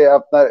এই যে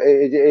আপনার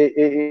এই যে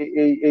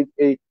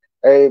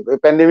এই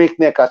প্যান্ডেমিক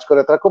নিয়ে কাজ করে,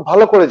 তারা খুব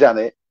ভালো করে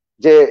জানে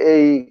যে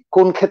এই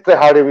কোন ক্ষেত্রে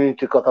হার্ড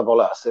ইমিউনিটির কথা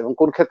বলা আছে এবং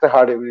কোন ক্ষেত্রে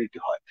হার্ড ইমিউনিটি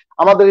হয়।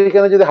 আমাদের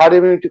এখানে যদি হার্ড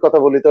ইমিউনিটির কথা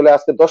বলি, তাহলে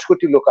আজকে 10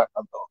 কোটি লোক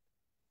আক্রান্ত হবে।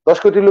 10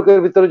 কোটি লোকের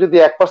ভিতরে যদি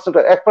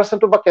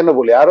 1% বা কেন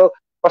বলি, আরো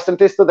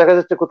পার্সেন্টেজ তো দেখা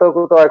যাচ্ছে কোথাও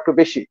কোথাও একটু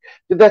বেশি।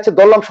 যদি আছে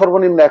ধরলাম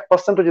সর্বনিম্ন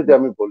 1% যদি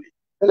আমি বলি,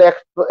 তাহলে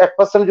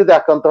 1% যদি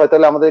আক্রান্ত হয়,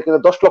 তাহলে আমাদের এখানে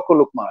 10 লক্ষ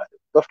লোক মারা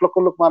যাবে। 10 লক্ষ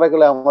লোক মারা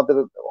গেলে আমাদের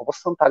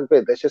অবস্থান থাকবে,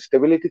 দেশের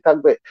স্টেবিলিটি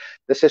থাকবে,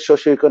 দেশের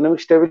সোশিও ইকোনমিক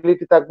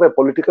স্টেবিলিটি থাকবে,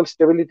 পলিটিক্যাল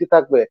স্টেবিলিটি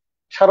থাকবে,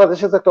 সারা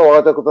দেশে তো একটা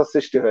অরাজকতার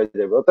সৃষ্টি হয়ে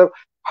যাবে। অর্থাৎ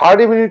হার্ড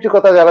ইমিউনিটির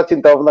কথা যারা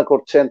চিন্তা ভাবনা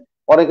করছেন,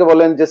 অনেকে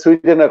বলেন যে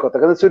সুইডেনের কথা,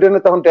 কিন্তু সুইডেনে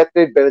তখন ডেথ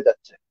রেট বেড়ে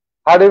যাচ্ছে।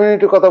 হার্ড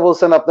ইমিউনিটির কথা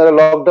বলছেন আপনারা,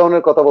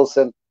 লকডাউনের কথা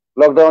বলছেন,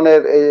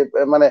 লকডাউনের এই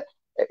মানে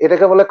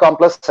এটাকে বলে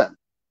কমপ্লাসেন্স,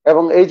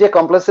 এবং এই যে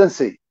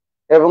কমপ্লাসেন্সি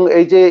এবং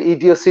এই যে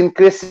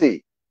ইডিওসিনক্রেসি,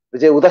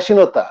 যে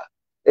উদাসীনতা,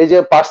 এই যে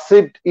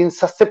পারসিভড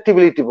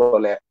ইনসাসেপ্টিবিলিটি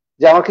বলে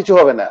যে আমার কিছু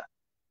হবে না,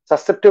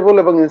 সাসেপ্টেবল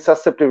এবং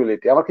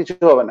ইনসাসেপ্টিবিলিটি, আমার কিছু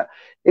হবে না,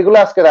 এগুলো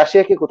আজকে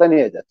রাশিয়াকে কোথায়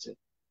নিয়ে যাচ্ছে?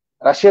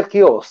 রাশিয়ার কি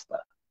অবস্থা,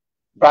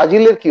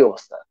 ব্রাজিলের কি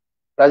অবস্থা?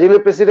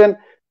 ব্রাজিলের প্রেসিডেন্ট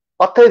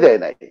পাত্তাই দেয়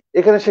নাই,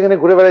 এখানে সেখানে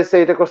ঘুরে বেড়াইছে,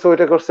 এটা করছে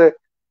ওইটা করছে,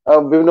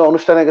 বিভিন্ন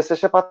অনুষ্ঠানে গেছে,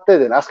 সে পাত্তাই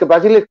দেয় না। আজকে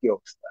ব্রাজিলের কি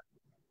অবস্থা?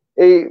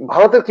 এই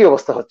ভারতের কি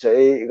অবস্থা হচ্ছে?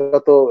 এই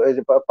গত এই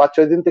যে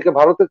 5-6 দিন থেকে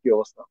ভারতের কি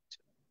অবস্থা হচ্ছে?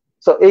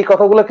 তো এই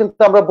কথাগুলো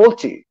কিন্তু আমরা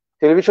বলছি,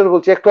 টেলিভিশনে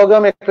বলছি। একটু আগে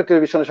আমি একটা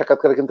টেলিভিশনে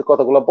সাক্ষাৎকারে কিন্তু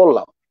কথাগুলো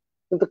বললাম,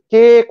 কিন্তু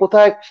কে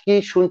কোথায় কি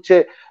শুনছে?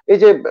 এই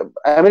যে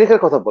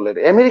আমেরিকার কথা বলেন,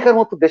 আমেরিকার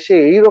মতো দেশে,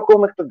 এইরকম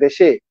একটা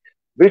দেশে,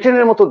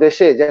 ব্রিটেনের মতো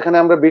দেশে, যেখানে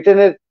আমরা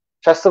ব্রিটেনের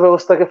স্বাস্থ্য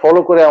ব্যবস্থাকে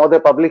ফলো করে আমাদের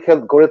পাবলিক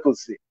হেলথ গড়ে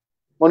তুলছি,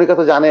 মনিকা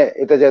তো জানে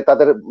এটা, যে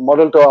তাদের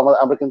মডেলটাও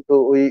আমরা কিন্তু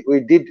উই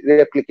ডিড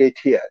রেপ্লিকেট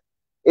হিয়ার।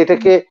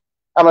 এটাকে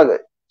আমরা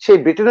সেই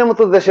ব্রিটেনের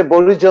মতো দেশে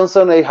বরিস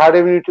জনসন এই হার্ড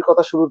ইমিউনিটির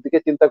কথা শুরুর দিকে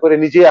চিন্তা করে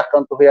নিজেই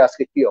আক্রান্ত হয়ে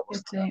আজকে কি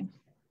অবস্থা।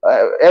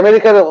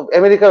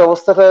 আমেরিকার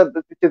অবস্থাটা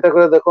চিন্তা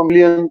করে দেখো,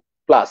 মিলিয়ন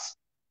প্লাস।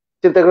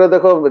 চিন্তা করে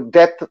দেখো,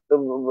 ডেথ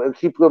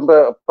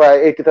প্রায়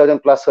 80,000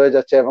 প্লাস হয়ে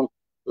যাচ্ছে, এবং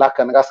লাখ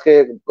খানেক। আজকে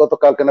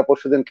গতকালকে না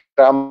পরশুদিন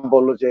ট্রাম্প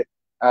বললো যে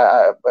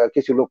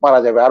কিছু লোক মারা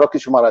যাবে, আরো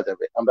কিছু মারা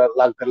যাবে, আমরা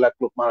লাখ 1.5 লাখ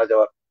লোক মারা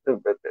যাওয়ার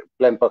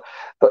প্ল্যান।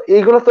 তো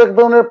এইগুলো তো এক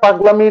ধরনের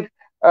পাগলামির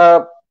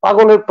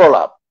পাগলের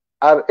প্রলাপ।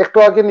 আর একটু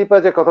আগে নিপা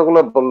যে কথাগুলো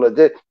বললো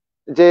যে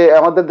যে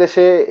আমাদের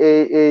দেশে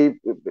এই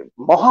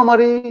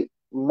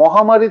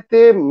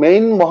মহামারীতে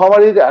মেইন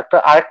মহামারীর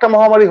আরেকটা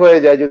মহামারী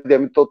হয়ে যায় যদি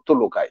আমি তথ্য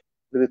লুকাই,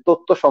 যদি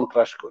তথ্য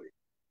সন্ত্রাস করি,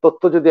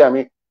 তথ্য যদি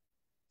আমি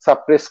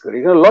সাপ্রেস করি।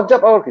 লজ্জা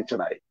পাওয়ার কিছু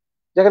নাই।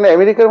 যেখানে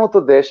আমেরিকার মতো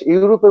দেশ,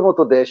 ইউরোপের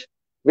মতো দেশ,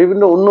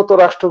 বিভিন্ন উন্নত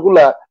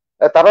রাষ্ট্রগুলা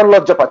তারা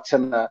লজ্জা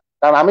পাচ্ছেন না,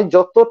 কারণ আমি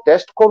যত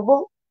টেস্ট করব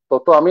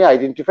তত আমি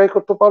আইডেন্টিফাই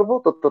করতে পারবো,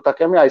 তত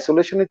তাকে আমি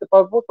আইসোলেশন নিতে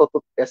পারবো, তত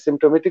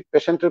অ্যাসিমটোমেটিক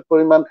পেশেন্টের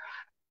পরিমাণ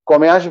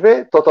কমে আসবে,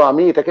 তত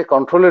আমি এটাকে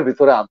কন্ট্রোলের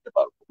ভিতরে আনতে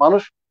পারবো।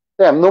 মানুষ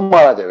তো এমন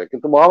মারা যাবে,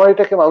 কিন্তু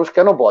মহামারীটাকে মানুষ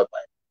কেন ভয়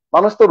পায়?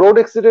 মানুষ তো রোড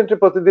অ্যাক্সিডেন্টে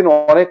প্রতিদিন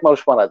অনেক মানুষ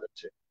মারা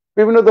যাচ্ছে,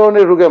 বিভিন্ন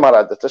ধরনের রোগে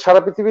মারা যাচ্ছে। সারা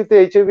পৃথিবীতে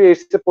এইচআইভ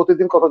এইডস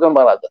প্রতিদিন কতজন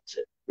মারা যাচ্ছে,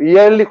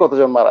 ইয়ারলি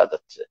কতজন মারা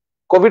যাচ্ছে,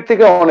 কোভিড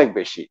থেকে অনেক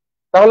বেশি।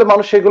 তাহলে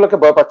মানুষ সেগুলোকে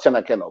ভয় পাচ্ছে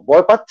না কেন?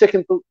 ভয় পাচ্ছে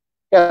কিন্তু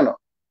কেন?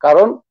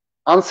 কারণ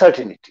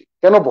আনসার্টিনিটি।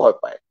 কেন ভয়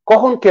পায়?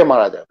 কখন কে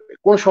মারা যাবে,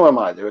 কোন সময়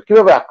মারা যাবে,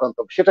 কিভাবে আক্রান্ত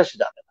হবে, সেটা সে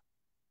জানে না।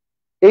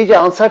 এই যে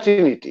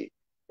আনসার্টিনিটি,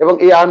 এবং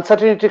এই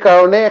আনসার্টিনিটির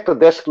কারণে একটা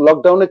দেশ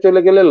লকডাউনে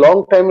চলে গেলে লং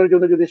টাইমের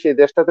জন্য যদি সেই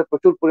দেশটাতে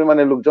প্রচুর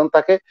পরিমাণে লোকজন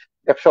থাকে,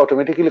 ব্যবসা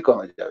অটোমেটিক্যালি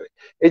কমে যাবে।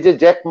 এই যে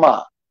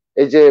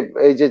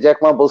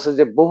জ্যাকমা বলছে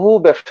যে বহু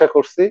ব্যবসা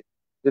করছি,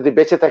 যদি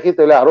বেঁচে থাকি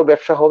তাহলে আরো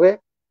ব্যবসা হবে,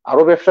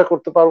 আরো ব্যবসা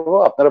করতে পারবো।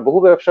 আপনারা বহু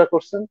ব্যবসা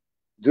করছেন,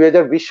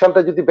 2020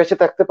 সালটা যদি বেঁচে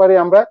থাকতে পারি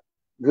আমরা,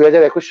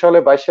 2021 সালে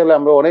 22 সালে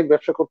আমরা অনেক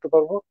ব্যবসা করতে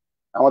পারবো,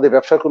 আমাদের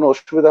ব্যবসার কোনো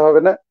অসুবিধা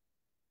হবে না।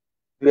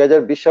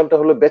 2020 সালটা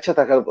হলো বেঁচে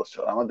থাকার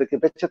বছর, আমাদেরকে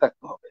বেঁচে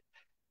থাকতে হবে।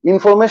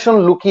 ইনফরমেশন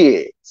লুকিয়ে,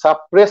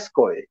 সাপ্রেস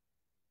করে,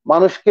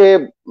 মানুষকে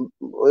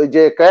ওই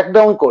যে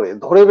ক্র্যাকডাউন করে,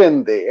 ধরে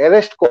বেঁধে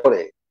অ্যারেস্ট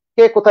করে,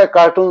 কে কোথায়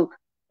কার্টুন,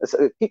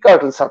 কি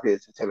কার্টুন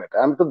ছাপিয়েছে ছেলেটা,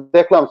 আমি তো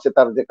দেখলাম সে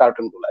তার যে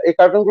কার্টুন গুলা, এই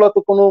কার্টুন গুলা তো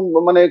কোনো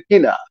মানে কি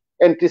না,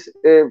 anti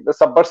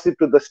subversive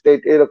to the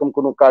state, এরকম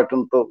কোনো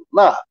কার্টুন তো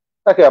না,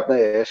 তাকে আপনি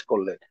অ্যারেস্ট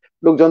করলেন,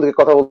 লোকজনকে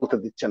কথা বলতে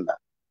দিচ্ছেন না।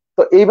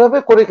 তো এইভাবে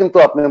করে কিন্তু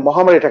আপনি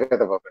মহামারী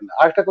ঠেকাতে পারবেন না।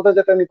 আরেকটা কথা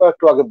যেটা নিপা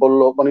একটু আগে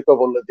বললো, মনিকা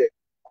বললো যে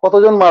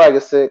কতজন মারা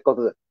গেছে,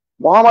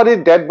 মহামারীর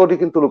ডেড বডি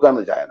কিন্তু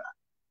লুকানো যায় না।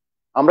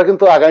 আমরা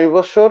কিন্তু আগামী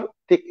বছর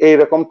ঠিক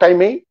এইরকম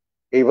টাইমেই,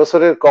 এই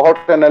বছরের কহর্ট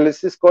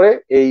অ্যানালিসিস করে,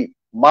 এই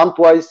মান্থ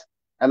ওয়াইজ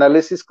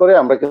অ্যানালিসিস করে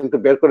আমরা কিন্তু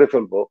বের করে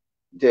ফেলবো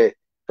যে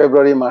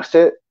ফেব্রুয়ারি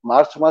মাসে,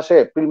 মার্চ মাসে,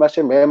 এপ্রিল মাসে,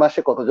 মে মাসে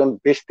কতজন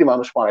বেশি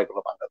মানুষ মারা গেল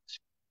বাংলাদেশে।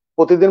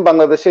 প্রতিদিন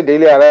বাংলাদেশে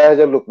ডেইলি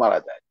 2,500 লোক মারা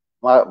যায়,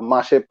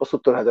 মাসে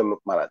 75,000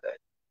 লোক মারা যায়,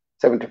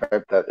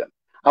 75,000।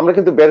 আমরা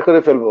কিন্তু বের করে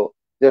ফেলবো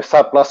যে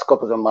সারপ্লাস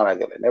কতজন মারা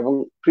গেলেন, এবং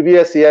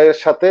প্রিভিয়াস ইয়ারের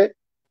সাথে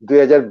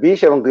 2020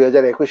 এবং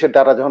 2021-এর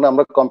ডাটা যখন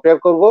আমরা কম্পেয়ার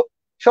করব,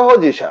 সহজ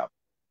হিসাব,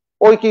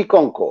 ঐকিক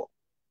অঙ্ক,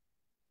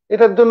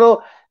 এটার জন্য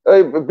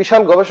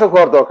বিশাল গবেষক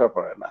হওয়ার দরকার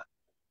পড়ে না,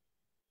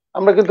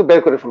 আমরা কিন্তু বের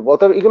করে ফেলবো।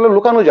 অতএব এগুলো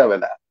লুকানো যাবে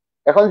না।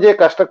 এখন যে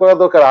কাজটা করা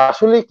দরকার,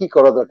 আসলে কি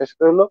করা দরকার,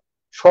 সেটা হলো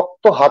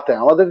শক্ত হাতে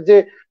আমাদের যে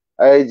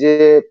এই যে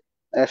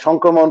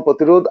সংক্রমণ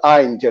প্রতিরোধ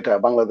আইন, যেটা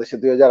বাংলাদেশে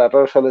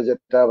 2018 সালে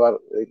যেটা আবার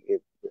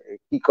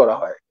কি করা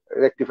হয়,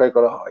 রেকটিফাই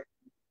করা হয়,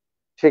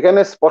 সেখানে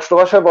স্পষ্ট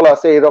ভাষায় বলা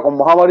আছে এইরকম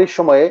মহামারীর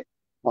সময়ে,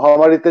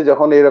 মহামারীতে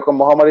যখন এইরকম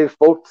মহামারীর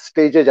 4th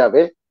স্টেজে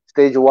যাবে,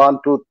 স্টেজ 1,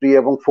 2, 3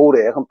 এবং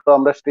 4-এ, এখন তো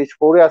আমরা স্টেজ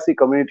 4-এ আছি,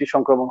 কমিউনিটি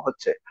সংক্রমণ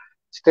হচ্ছে।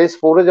 স্টেজ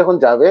 4-এ যখন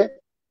যাবে,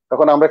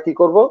 তখন আমরা কি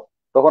করব,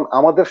 তখন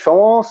আমাদের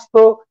সমস্ত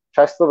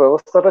স্বাস্থ্য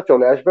ব্যবস্থাটা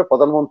চলে আসবে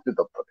প্রধানমন্ত্রী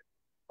দপ্তরে,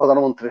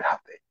 প্রধানমন্ত্রীর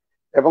হাতে,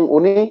 এবং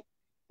উনি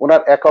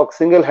ওনার একক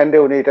সিঙ্গেল হ্যান্ডে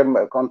উনি এটা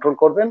কন্ট্রোল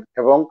করবেন,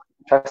 এবং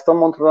স্বাস্থ্য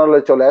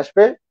মন্ত্রণালয়ে চলে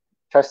আসবে।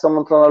 স্বাস্থ্য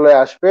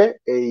মন্ত্রণালয়ে আসবে,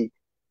 এই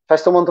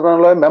স্বাস্থ্য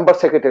মন্ত্রণালয় মেম্বার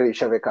সেক্রেটারি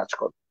হিসেবে কাজ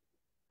করবে।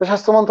 তো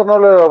স্বাস্থ্য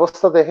মন্ত্রণালয়ের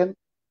অবস্থা দেখেন,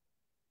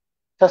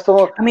 স্বাস্থ্য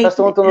আমি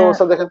স্বাস্থ্য মন্ত্রণালয়ের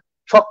অবস্থা দেখেন,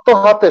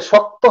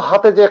 শক্ত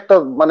হাতে যে একটা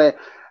মানে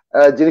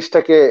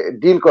জিনিসটাকে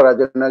ডিল করার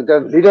জন্য একটা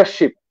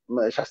লিডারশিপ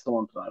স্বাস্থ্য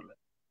মন্ত্রণালয়,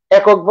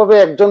 এককভাবে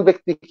একজন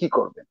ব্যক্তি কি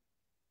করবেন।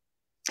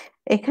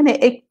 এখানে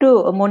একটু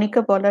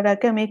মনিকা বলার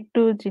আগে আমি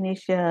একটু জিনিস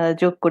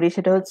যোগ করি,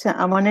 সেটা হচ্ছে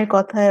আমানের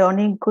কথায়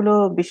অনেকগুলো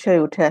বিষয়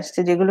উঠে আসছে,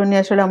 যেগুলো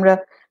নিয়ে আসলে আমরা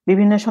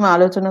বিভিন্ন সময়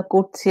আলোচনা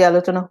করছি,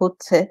 আলোচনা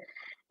হচ্ছে,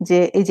 যে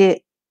এই যে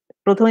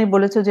প্রথমেই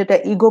বলেছো যেটা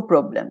ইগো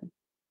প্রবলেম,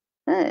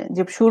 হ্যাঁ,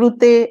 যে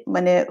শুরুতে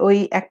মানে ওই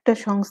একটা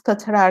সংস্থা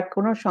ছাড়া আর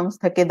কোনো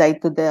সংস্থাকে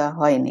দায়িত্ব দেওয়া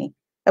হয়নি,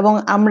 এবং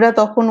আমরা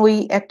তখন ওই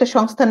একটা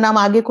সংস্থার নাম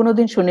আগে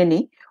কোনোদিন শুনিনি,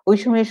 ওই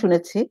সময়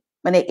শুনেছি,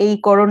 মানে এই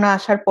করোনা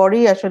আসার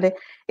পরেই আসলে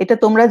এটা,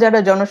 তোমরা যারা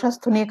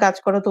জনস্বাস্থ্য নিয়ে কাজ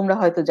করো তোমরা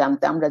হয়তো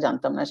জানতে, আমরা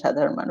জানতাম না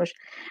সাধারণ মানুষ।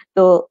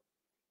 তো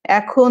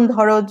এখন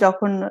ধরো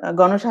যখন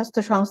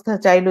গণস্বাস্থ্য সংস্থা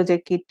চাইলো যে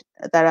কিট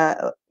তারা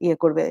ইয়ে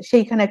করবে,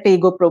 সেইখানে একটা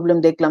ইগো প্রবলেম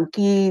দেখলাম,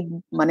 কি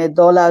মানে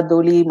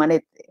দলাদলি, মানে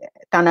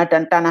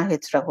টানা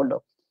হেচড়া হলো।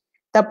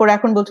 তারপর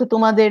এখন বলছো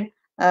তোমাদের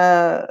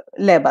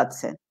ল্যাব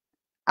আছে,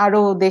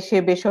 আরো দেশে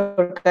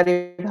বেসরকারি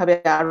ভাবে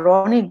আরো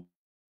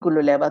অনেকগুলো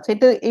ল্যাব আছে।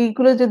 এটা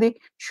এইগুলো যদি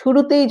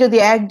শুরুতেই যদি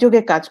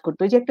একযোগে কাজ করতো,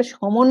 ওই যে একটা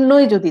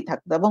সমন্বয় যদি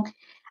থাকতো, এবং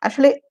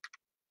আসলে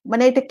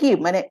মানে এটা কি,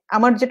 মানে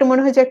আমার যেটা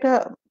মনে হয় যে একটা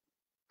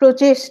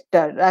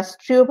প্রচেষ্টা,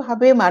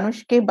 রাষ্ট্রীয়ভাবে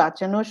মানুষকে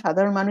বাঁচানো,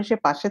 সাধারণ মানুষের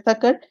পাশে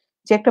থাকার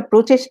যে একটা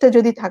প্রচেষ্টা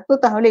যদি থাকতো,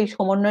 তাহলে এই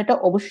সমন্বয়টা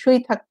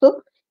অবশ্যই থাকতো,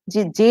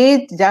 যে যে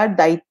যার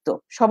দায়িত্ব,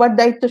 সবার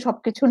দায়িত্ব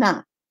সবকিছু না,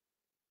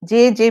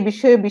 যে যে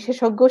বিষয়ে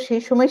বিশেষজ্ঞ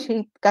সেই সময় সেই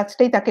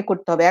কাজটাই তাকে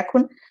করতে হবে।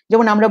 এখন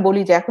যেমন আমরা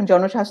বলি যে এখন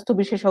জনস্বাস্থ্য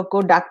বিশেষজ্ঞ,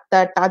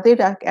 ডাক্তার, তাদের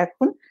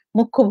এখন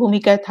মুখ্য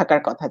ভূমিকায়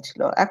থাকার কথা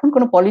ছিল, এখন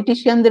কোনো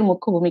পলিটিশিয়ানদের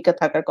মুখ্য ভূমিকা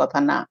থাকার কথা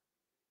না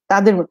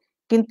তাদের,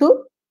 কিন্তু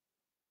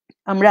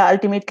আমরা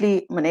আলটিমেটলি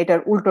মানে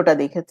এটার উল্টোটা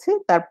দেখেছি।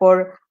 তারপর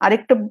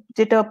আরেকটা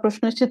যেটা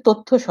প্রশ্ন হচ্ছে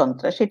তথ্য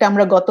সন্ত্রাস, সেটা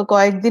আমরা গত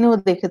কয়েকদিনেও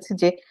দেখেছি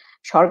যে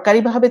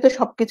সরকারিভাবে তো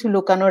সবকিছু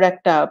লুকানোর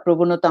একটা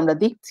প্রবণতা আমরা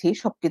দেখছি,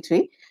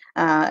 সবকিছুই।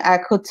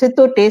 এক হচ্ছে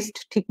তো টেস্ট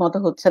ঠিক মতো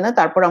হচ্ছে না,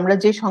 তারপর আমরা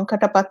যে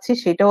সংখ্যাটা পাচ্ছি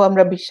সেটাও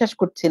আমরা বিশ্বাস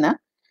করছি না,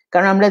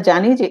 কারণ আমরা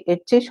জানি যে এর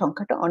চেয়ে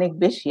সংখ্যাটা অনেক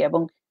বেশি,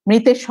 এবং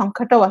মৃতের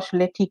সংখ্যাটাও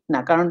আসলে ঠিক না,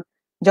 কারণ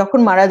যখন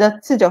মারা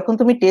যাচ্ছে, যখন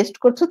তুমি টেস্ট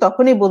করছো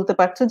তখনই বলতে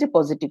পারছো যে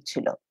পজিটিভ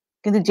ছিল,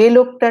 কিন্তু যে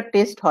লোকটার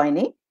টেস্ট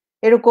হয়নি,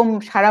 এরকম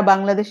সারা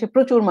বাংলাদেশে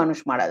প্রচুর মানুষ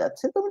মারা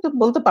যাচ্ছে, তুমি তো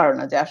বলতে পারো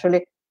না যে আসলে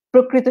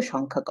প্রকৃত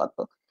সংখ্যা কত।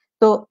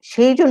 তো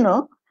সেই জন্য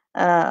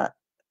আহ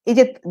এই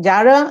যে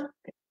যারা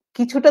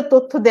কিছুটা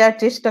তথ্য দেওয়ার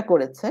চেষ্টা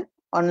করেছে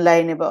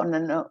অনলাইনে বা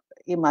অন্যান্য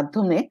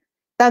মাধ্যমে,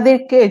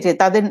 তাদেরকে যে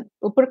তাদের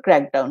উপর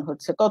ক্র্যাকডাউন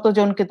হচ্ছে,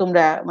 কতজনকে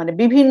তোমরা মানে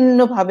বিভিন্ন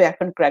ভাবে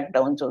এখন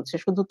ক্র্যাকডাউন চলছে,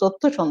 শুধু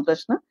তথ্য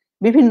সন্ত্রাস না,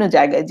 বিভিন্ন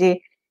জায়গায়, যে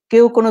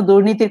কেউ কোনো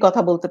দুর্নীতির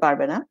কথা বলতে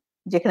পারবে না,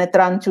 যেখানে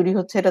ত্রাণ চুরি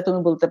হচ্ছে এটা তুমি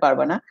বলতে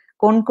পারবে না,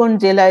 কোন কোন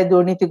জেলায়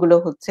দুর্নীতিগুলো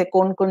হচ্ছে,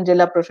 কোন কোন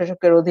জেলা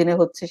প্রশাসকের অধীনে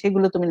হচ্ছে,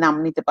 সেগুলো তুমি নাম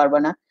নিতে পারবে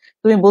না,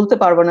 তুমি বলতে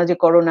পারবে না যে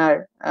করোনার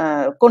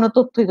কোনো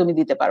তথ্যই তুমি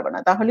দিতে পারবে না,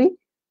 তাহলেই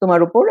তোমার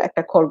উপর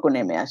একটা খড়গ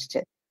নেমে আসছে।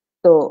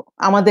 তো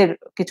আমাদের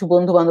কিছু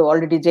বন্ধু বান্ধব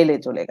অলরেডি জেলে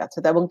চলে গেছে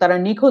এবং তারা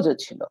নিখোঁজও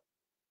ছিল।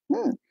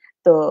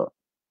 তো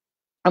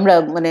আমরা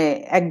মানে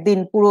একদিন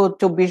পুরো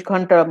 24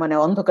 ঘন্টা মানে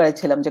অন্ধকারে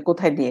ছিলাম যে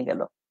কোথায় নিয়ে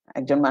গেল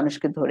একজন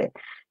মানুষকে ধরে।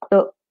 তো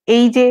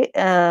এই যে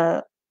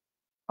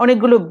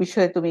অনেকগুলো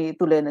বিষয় তুমি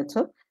তুলে এনেছো।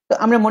 তো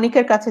আমরা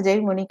মনিকার কাছে যাই।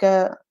 মনিকা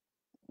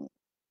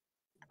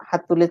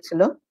হাত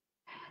তুলেছিল।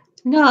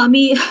 না,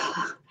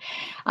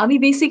 আমি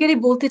বেসিক্যালি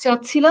বলতে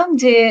চাচ্ছিলাম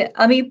যে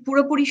আমি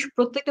পুরোপুরি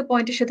প্রত্যেকটা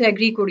পয়েন্টের সাথে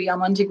এগ্রি করি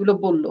আমান যেগুলো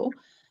বললো।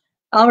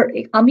 আর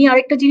আমি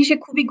আরেকটা জিনিসে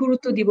খুবই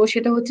গুরুত্ব দিব,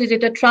 সেটা হচ্ছে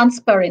যেটা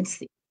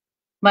ট্রান্সপারেন্সি।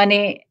 মানে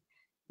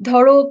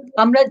ধরো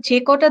আমরা যে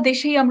কটা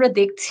দেশেই আমরা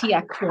দেখছি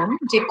এখন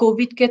যে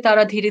কোভিডকে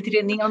তারা ধীরে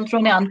ধীরে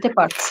নিয়ন্ত্রণে আনতে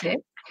পারছে,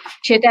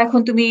 সেটা এখন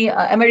তুমি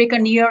আমেরিকা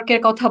নিউ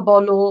ইয়র্কের কথা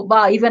বলো, বা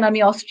ইভেন আমি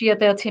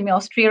অস্ট্রিয়াতে আছি, আমি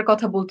অস্ট্রিয়ার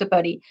কথা বলতে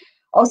পারি।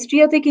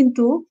 অস্ট্রিয়াতে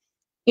কিন্তু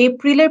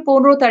এপ্রিলের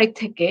 15 তারিখ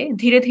থেকে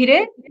ধীরে ধীরে,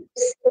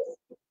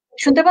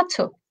 শুনতে পাচ্ছ?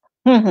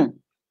 হুম।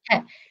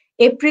 হ্যাঁ,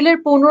 এপ্রিলের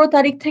 15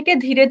 তারিখ থেকে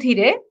ধীরে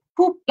ধীরে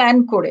খুব প্ল্যান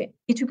করে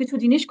কিছু কিছু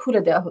জিনিস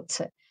খুলে দেওয়া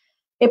হচ্ছে।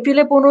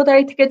 এপ্রিলের 15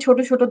 তারিখ থেকে ছোট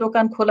ছোট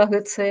দোকান খোলা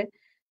হয়েছে।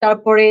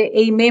 তারপরে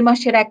এই মে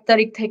মাসের 1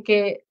 তারিখ থেকে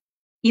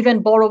ইভেন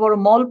বড় বড়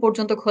মল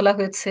পর্যন্ত খোলা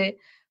হয়েছে।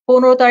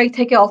 15 তারিখ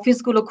থেকে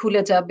অফিসগুলো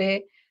খুলে যাবে।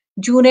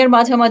 জুনের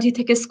মাঝামাঝি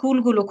থেকে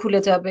স্কুলগুলো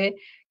খুলে যাবে।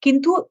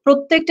 কিন্তু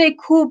প্রত্যেকটাই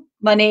খুব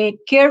মানে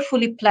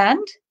কেয়ারফুলি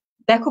প্ল্যান্ড।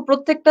 দেখো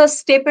প্রত্যেকটা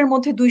স্টেপের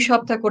মধ্যে 2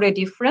 সপ্তাহ করে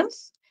ডিফারেন্স।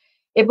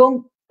 এবং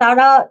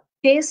তারা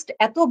টেস্ট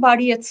এত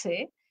বাড়িয়েছে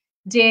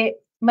যে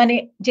মানে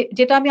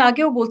যেটা আমি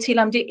আগেও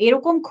বলছিলাম যে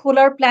এরকম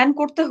খোলার প্ল্যান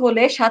করতে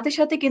হলে সাথে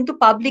সাথে কিন্তু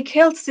পাবলিক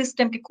হেলথ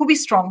সিস্টেমকে খুবই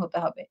স্ট্রং হতে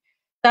হবে।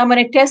 তার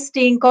মানে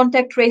testing,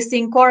 contact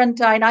tracing,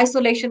 quarantine,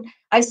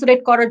 isolate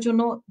করার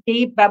জন্য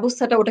এই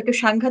ব্যবস্থাটা ওটাকে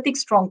সাংঘাতিক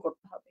স্ট্রং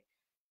করতে হবে।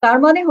 তার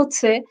মানে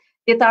হচ্ছে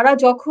যে তারা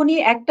যখনই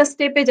একটা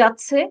স্টেপে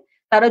যাচ্ছে,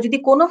 তারা যদি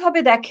কোনোভাবে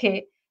দেখে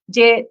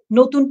যে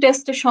নতুন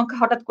টেস্টের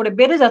সংখ্যা হঠাৎ করে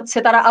বেড়ে যাচ্ছে,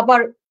 তারা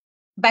আবার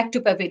ব্যাক টু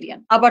প্যাভিলিয়ন,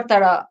 আবার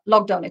তারা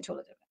লকডাউনে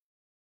চলে যাবে।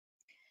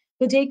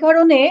 তো যেই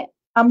কারণে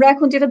আমরা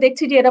এখন যেটা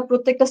দেখছি যে এরা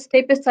প্রত্যেকটা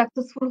স্টেপে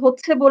সাকসেসফুল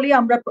হচ্ছে বলেই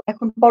আমরা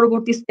এখন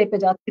পরবর্তী স্টেপে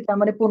যাচ্ছি। তার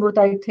মানে 15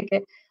 তারিখ থেকে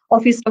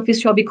অফিস টফিস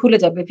সবই খুলে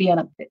যাবে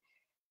ভিয়েনাতে।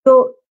 তো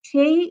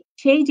সেই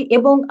সেই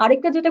এবং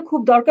আরেকটা যেটা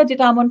খুব দরকার,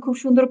 যেটা আমার খুব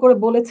সুন্দর করে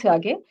বলেছে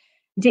আগে,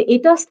 যে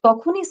এটা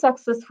তখনই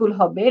সাকসেসফুল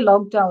হবে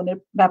লকডাউনের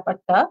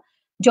ব্যাপারটা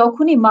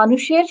যখনই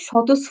মানুষের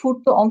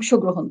স্বতঃস্ফূর্ত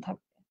অংশগ্রহণ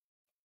থাকবে।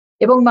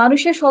 এবং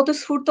মানুষের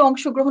স্বতঃস্ফূর্ত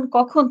অংশগ্রহণ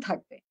কখন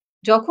থাকবে?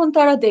 যখন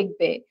তারা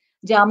দেখবে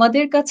যে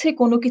আমাদের কাছে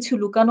কোনো কিছু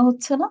লুকানো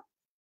হচ্ছে না,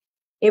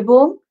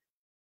 এবং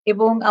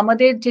এবং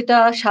আমাদের যেটা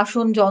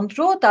শাসন যন্ত্র,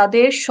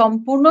 তাদের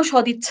সম্পূর্ণ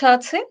সদিচ্ছা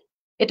আছে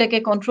এটাকে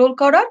কন্ট্রোল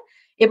করার,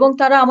 এবং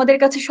তারা আমাদের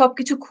কাছে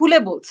সবকিছু খুলে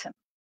বলছেন,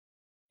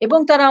 এবং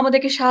তারা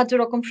আমাদেরকে সাহায্য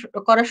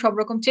করার সব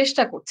রকম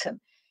চেষ্টা করছেন।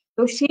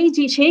 তো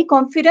সেই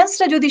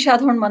কনফিডেন্সটা যদি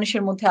সাধারণ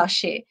মানুষের মধ্যে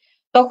আসে,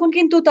 তখন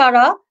কিন্তু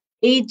তারা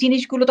এই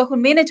জিনিসগুলো তখন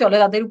মেনে চলে।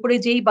 তাদের উপরে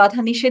যেই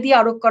বাধা নিষেধই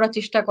আরোপ করার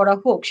চেষ্টা করা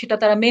হোক, সেটা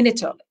তারা মেনে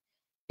চলে।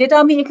 যেটা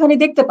আমি এখানে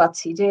দেখতে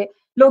পাচ্ছি যে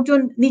লোকজন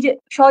নিজে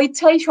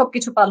স্বইচ্ছাই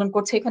সবকিছু পালন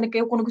করছে। এখানে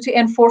কেউ কোনো কিছু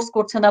এনফোর্স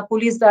করছে না,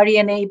 পুলিশ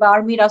দাঁড়িয়ে নেই বা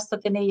আর্মি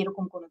রাস্তাতে নেই,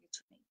 এরকম কোনো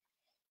কিছু নেই।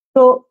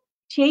 তো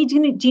সেই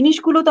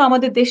জিনিসগুলো তো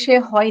আমাদের দেশে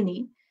হয়নি,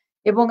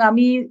 এবং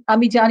আমি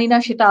আমি জানি না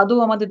সেটা আদৌ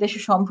আমাদের দেশে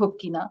সম্ভব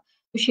কিনা।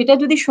 তো সেটা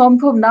যদি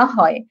সম্ভব না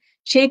হয়,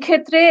 সেই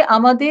ক্ষেত্রে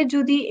আমাদের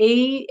যদি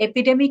এই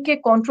এপিডেমিককে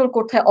কন্ট্রোল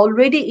করতে হয়,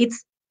 অলরেডি ইটস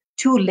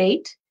টু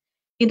লেট,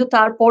 কিন্তু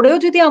তারপরেও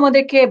যদি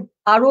আমাদেরকে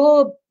আরো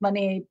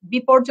মানে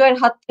বিপর্যয়ের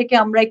হাত থেকে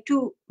আমরা একটু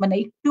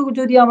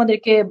যদি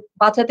আমাদেরকে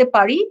বাঁচাতে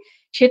পারি,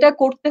 সেটা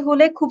করতে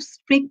হলে খুব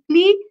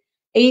স্ট্রিক্টলি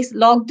এই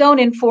লকডাউন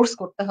এনফোর্স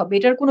করতে হবে।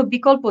 এটার কোনো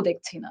বিকল্প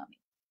দেখছি না আমি।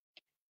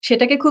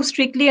 সেটাকে খুব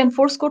স্ট্রিক্টলি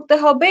এনফোর্স করতে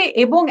হবে,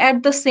 এবং অ্যাট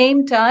দ্য সেম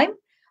টাইম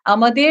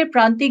আমাদের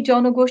প্রান্তিক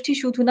জনগোষ্ঠী,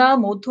 শুধু না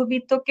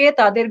মধ্যবিত্তকে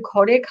তাদের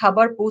ঘরে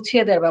খাবার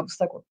পৌঁছে দেওয়ার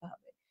ব্যবস্থা করতে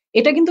হবে।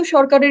 এটা কিন্তু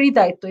সরকারেরই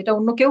দায়িত্ব, এটা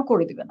অন্য কেউ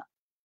করে দিবে না।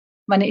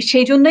 মানে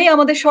সেই জন্যই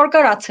আমাদের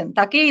সরকার আছেন,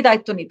 তাকে এই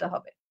দায়িত্ব নিতে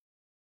হবে।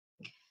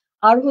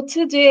 আর হচ্ছে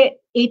যে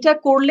এইটা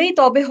করলেই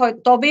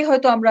তবেই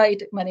হয়তো আমরা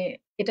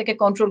এটাকে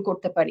কন্ট্রোল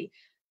করতে পারি।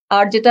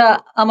 আর যেটা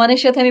আমাদের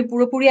সাথে আমি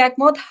পুরোপুরি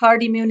একমত,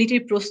 হার্ড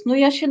ইমিউনিটির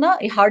প্রশ্নই আসে না।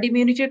 এই হার্ড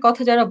ইমিউনিটির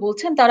কথা যারা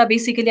বলছেন, তারা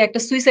বেসিক্যালি একটা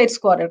সুইসাইড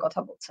স্কোয়াডের কথা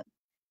বলছেন,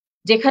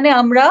 যেখানে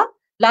আমরা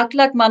লাখ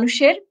লাখ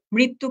মানুষের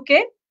মৃত্যুকে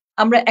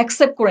আমরা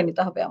অ্যাকসেপ্ট করে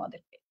নিতে হবে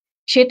আমাদেরকে।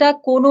 সেটা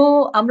কোনো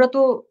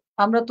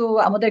আমরা তো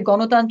আমাদের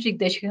গণতান্ত্রিক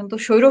দেশ, এখানে তো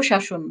স্বৈর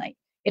শাসন নাই।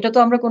 এটা তো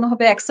আমরা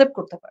কোনোভাবে অ্যাকসেপ্ট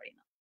করতে পারি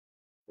না।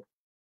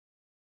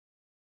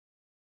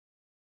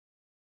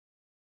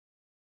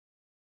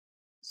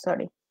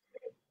 সরি।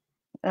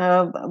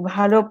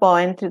 ভালো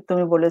পয়েন্ট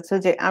তুমি বলেছো।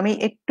 যে আমি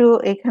একটু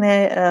এখানে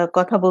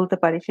কথা বলতে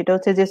পারি, সেটা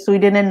হচ্ছে যে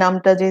সুইডেনের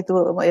নামটা যেহেতু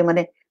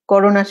মানে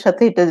করোনার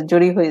সাথে এটা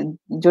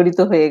জড়িত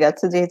হয়ে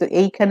গেছে, যেহেতু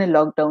এইখানে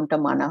লকডাউনটা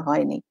মানা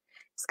হয়নি।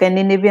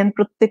 স্ক্যান্ডিনেভিয়ান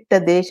প্রত্যেকটা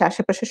দেশ,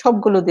 আশেপাশে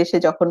সবগুলো দেশে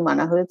যখন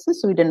মানা হয়েছে,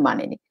 সুইডেন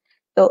মানেনি।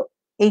 তো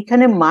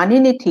এইখানে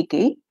মানেনি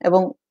ঠিকই,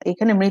 এবং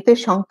এখানে মৃতের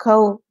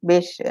সংখ্যাও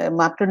বেশ,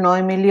 মাত্র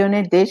 9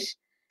 মিলিয়নের দেশ,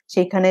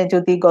 সেখানে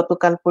যদি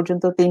গতকাল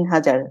পর্যন্ত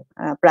 3,000,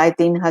 প্রায়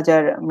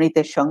 3,000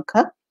 মৃতের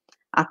সংখ্যা,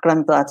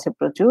 আক্রান্ত আছে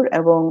প্রচুর।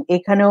 এবং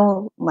এখানেও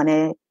মানে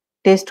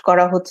টেস্ট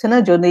করা হচ্ছে না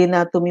যদি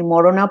না তুমি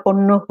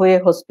মরণাপন্ন হয়ে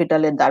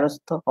হসপিটালের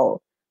দ্বারস্থ হও,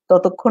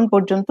 ততক্ষণ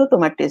পর্যন্ত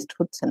তোমার টেস্ট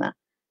হচ্ছে না।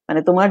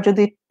 মানে তোমার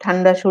যদি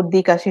ঠান্ডা সর্দি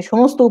কাশি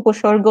সমস্ত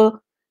উপসর্গ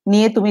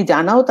নিয়ে তুমি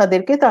জানাও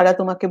তাদেরকে, তারা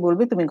তোমাকে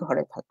বলবে তুমি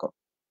ঘরে থাকো,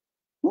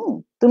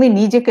 তুমি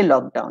নিজেকে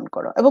লকডাউন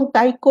করো, এবং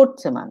তাই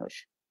করছে মানুষ।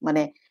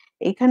 মানে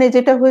এখানে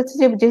যেটা হয়েছে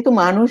যে যেহেতু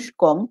মানুষ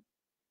কম,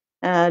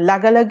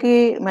 লাগালাগি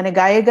মানে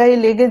গায়ে গায়ে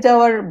লেগে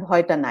যাওয়ার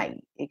ভয়টা নাই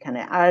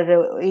এখানে। আর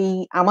এই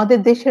আমাদের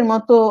দেশের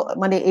মতো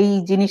মানে এই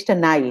জিনিসটা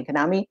নাই এখানে।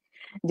 আমি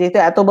যেহেতু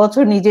এত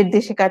বছর নিজের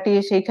দেশে কাটিয়ে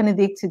সেইখানে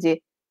দেখছি যে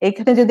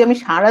এখানে যদি আমি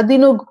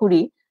সারাদিনও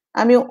ঘুরি,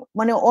 আমি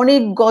মানে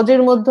অনেক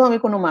গজের মধ্যে আমি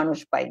কোনো মানুষ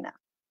পাই না।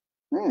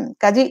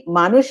 কাজে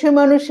মানুষে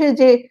মানুষে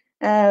যে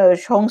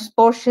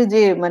সংস্পর্শে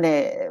যে মানে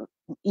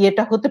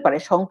ইয়েটা হতে পারে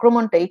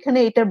সংক্রমণটা, এখানে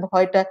এটার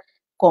ভয়টা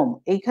কম।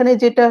 এইখানে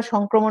যেটা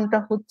সংক্রমণটা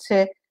হচ্ছে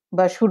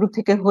বা শুরু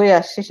থেকে হয়ে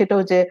আসছে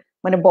সেটাও যে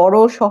মানে বড়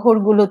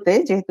শহরগুলোতে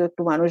যেহেতু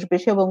একটু মানুষ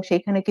বেশি, এবং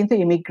সেখানে কিন্তু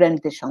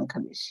ইমিগ্রেন্টদের সংখ্যা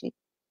বেশি,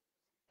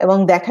 এবং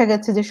দেখা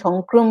গেছে যে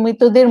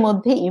সংক্রমিতদের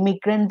মধ্যে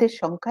ইমিগ্রেন্টদের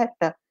সংখ্যা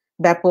একটা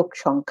ব্যাপক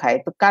সংখ্যায়।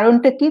 তো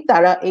কারণটা কি?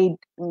 তারা এই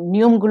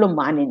নিয়মগুলো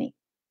মানেনি।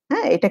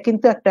 হ্যাঁ, এটা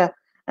কিন্তু একটা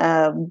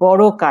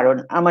বড় কারণ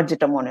আমার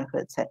যেটা মনে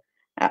হয়েছে।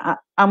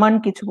 আমান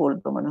কিছু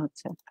বলতো মনে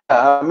হচ্ছে।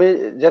 আমি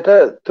যেটা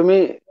তুমি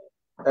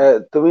আহ,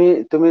 তুমি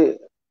তুমি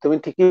তুমি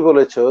ঠিকই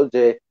বলেছো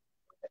যে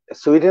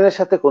সুইডেনের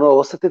সাথে কোনো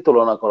অবস্থাতেই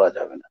তুলনা করা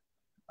যাবে না।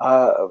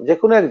 যে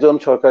কোনো একজন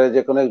সরকারের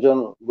যে কোনো একজন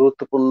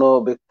গুরুত্বপূর্ণ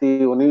ব্যক্তি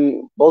উনি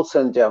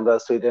বলছেন যে আমরা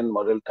সুইডেন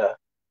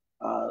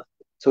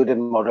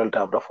মডেলটা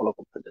আমরা ফলো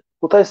করতে যাচ্ছি।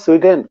 কোথায়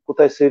সুইডেন?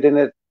 কোথায়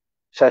সুইডেনের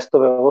স্বাস্থ্য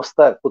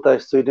ব্যবস্থা? কোথায়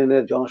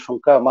সুইডেনের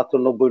জনসংখ্যা মাত্র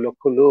 90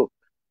 লক্ষ লোক,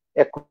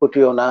 1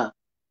 কোটিও না?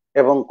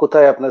 এবং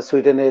কোথায় আপনার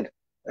সুইডেনের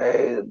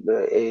এই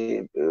এই,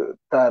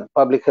 তার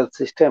পাবলিক হেলথ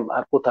সিস্টেম,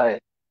 আর কোথায়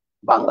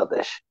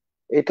বাংলাদেশ?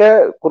 এটা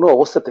কোনো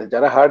অবস্থাতে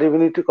যারা হার্ড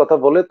ইমিউনিটির কথা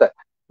বলে, তা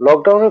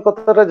লকডাউনের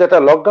কথাটা, যেটা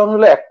লকডাউন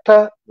হলো একটা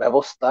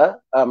ব্যবস্থা।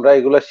 আমরা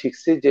এগুলা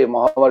শিখছি যে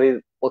মহামারীর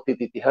অতীত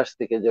ইতিহাস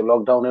থেকে, যে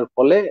লকডাউনের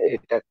ফলে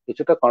এটা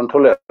কিছুটা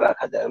কন্ট্রোলে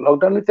রাখা যায়।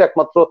 লকডাউনই তো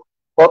একমাত্র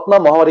পথ না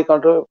মহামারী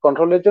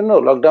কন্ট্রোলের জন্য।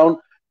 লকডাউন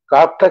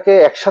কার্ভটাকে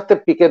একসাথে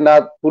পিকে না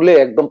তুলে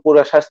একদম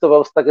পুরো স্বাস্থ্য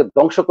ব্যবস্থাকে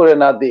ধ্বংস করে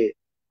না দিয়ে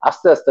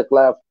আস্তে আস্তে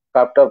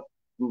কার্ভটা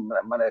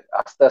মানে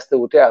আস্তে আস্তে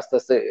উঠে আস্তে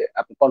আস্তে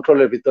আপনি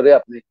কন্ট্রোলের ভিতরে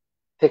আপনি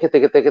থেকে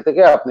থেকে থেকে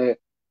থেকে আপনি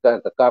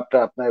কার্ভটা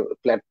আপনার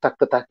ফ্ল্যাট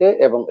থাকতে থাকে।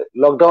 এবং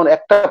লকডাউন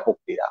একটা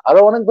প্রক্রিয়া, আরো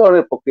অনেক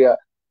ধরনের প্রক্রিয়া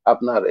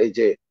আপনার এই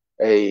যে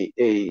এই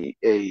এই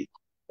এই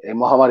এই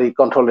মহামারী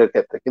কন্ট্রোলের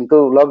ক্ষেত্রে, কিন্তু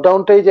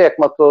লকডাউনটাই যে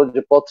একমাত্র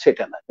যে পথ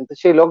সেটা না। কিন্তু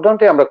সেই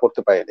লকডাউনটাই আমরা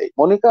করতে পারি নাই।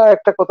 মনিকা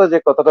একটা কথা, যে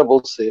কথাটা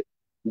বলছে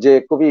যে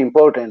খুবই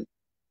ইম্পর্টেন্ট,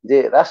 যে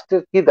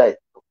রাষ্ট্রের কি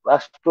দায়িত্ব,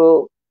 রাষ্ট্র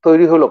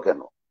তৈরি হলো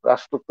কেন?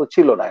 রাষ্ট্র তো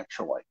ছিল না এক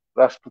সময়,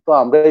 রাষ্ট্র তো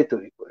আমরাই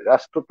তৈরি করি।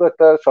 রাষ্ট্র তো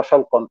একটা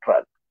সোশ্যাল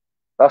কন্ট্রাক্ট।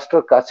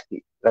 রাষ্ট্রের কাজ কি?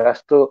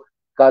 রাষ্ট্র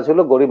কাজ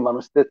হলো গরিব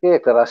মানুষদেরকে,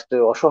 একটা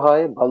রাষ্ট্রের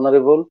অসহায়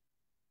ভালনারেবল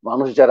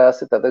মানুষ যারা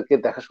আছে তাদেরকে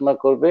দেখাশোনা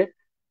করবে,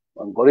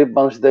 গরিব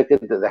মানুষদেরকে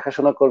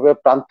দেখাশোনা করবে,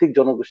 প্রান্তিক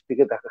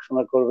জনগোষ্ঠীকে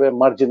দেখাশোনা করবে,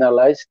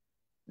 মার্জিনালাইজ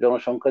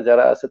জনসংখ্যা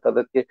যারা আছে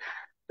তাদেরকে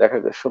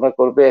দেখাশোনা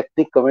করবে,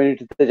 এথনিক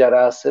কমিউনিটিতে যারা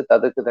আছে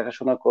তাদেরকে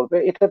দেখাশোনা করবে।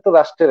 এটা তো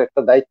রাষ্ট্রের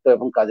একটা দায়িত্ব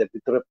এবং কাজের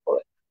ভিতরে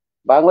পড়ে।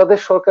 বাংলাদেশ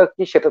সরকার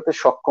কি সেটাতে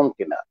সক্ষম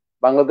কিনা?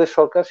 বাংলাদেশ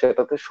সরকার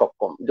সেটাতে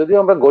সক্ষম,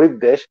 যদিও আমরা গরিব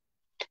দেশ,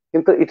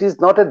 কিন্তু it is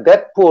not a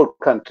that poor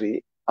country.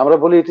 আমরা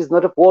বলি it is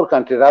not a poor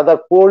country, rather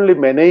poorly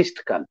managed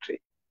country.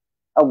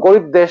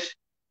 গরিব দেশ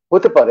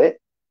হতে পারে,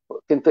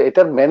 কিন্তু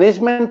এটার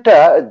ম্যানেজমেন্টটা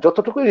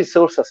যতটুকু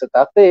রিসোর্স আছে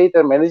তাতে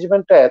এটার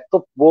ম্যানেজমেন্টটা এত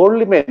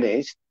পোরলি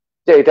ম্যানেজ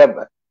যে এটা,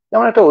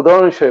 যেমন একটা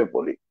উদাহরণ হিসেবে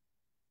বলি,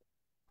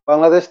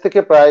 বাংলাদেশ থেকে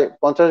প্রায়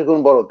 50 গুণ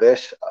বড় দেশ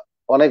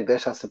অনেক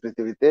দেশ আছে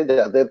পৃথিবীতে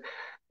যাদের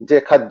যে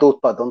খাদ্য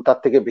উৎপাদন তার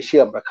থেকে বেশি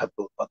আমরা খাদ্য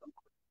উৎপাদন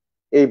করি।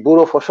 এই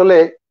বুড়ো ফসলে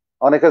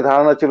অনেকের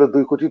ধারণা ছিল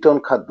 2 কোটি টন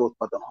খাদ্য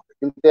উৎপাদন হবে,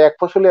 কিন্তু এক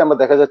ফসলে আমরা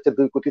দেখা যাচ্ছে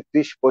 2 কোটি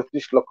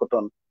 30-35 লক্ষ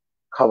টন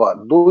খাবার।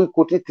 2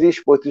 কোটি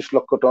 30-35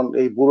 লক্ষ টন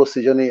এই বুড়ো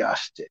সিজনেই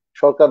আসছে।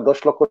 সরকার 10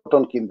 লক্ষ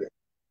টন কিনবে,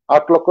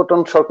 8 লক্ষ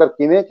টন সরকার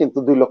কিনে, কিন্তু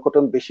 2 লক্ষ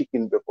টন বেশি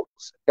কিনবে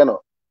বলছে। কেন?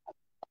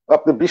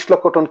 আপনি 20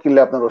 লক্ষ টন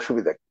কিনলে আপনার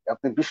অসুবিধা কি?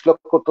 আপনি 20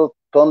 লক্ষ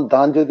টন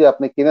ধান যদি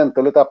আপনি কিনেন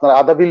তাহলে তো আপনার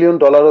 $500 বিলিয়ন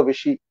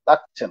বেশি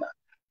লাগছে না।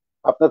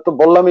 আপনার তো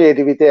বললামই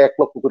এডিবিতে 1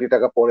 লক্ষ কোটি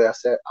টাকা পড়ে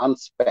আছে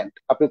আনস্পেন্ট।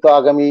 আপনি তো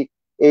আগামী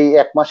এই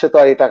 1 মাসে তো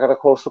আর এই টাকাটা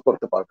খরচ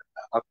করতে পারবেন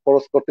না, আর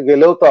খরচ করতে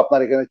গেলেও তো আপনার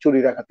এখানে চুরি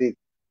ডাকাতির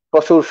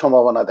প্রচুর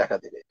সম্ভাবনা দেখা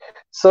দিবে।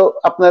 সো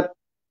আপনার,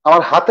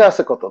 আমার হাতে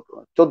আছে কত?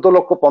 14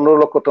 লক্ষ 15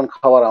 লক্ষ টন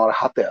খাবার আমার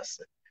হাতে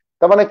আছে।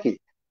 তার মানে কি,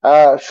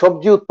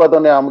 সবজি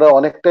উৎপাদনে আমরা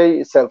অনেকটাই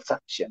সেলফ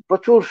সাফিসিয়েন্ট,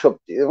 প্রচুর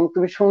সবজি। এবং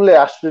তুমি শুনলে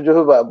আশ্চর্য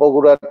হবা,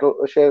 বগুড়া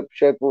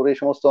শেরপুর এই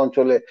সমস্ত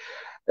অঞ্চলে,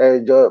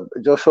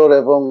 যশোর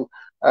এবং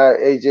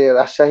এই যে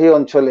রাজশাহী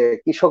অঞ্চলে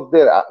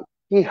কৃষকদের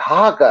কি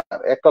হাহাকার!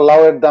 একটা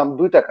লাউয়ের দাম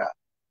 2 টাকা,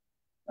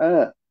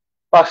 হ্যাঁ,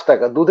 5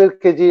 টাকা, দুধের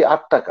কেজি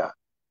 8 টাকা।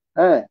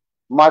 হ্যাঁ,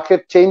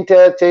 মার্কেট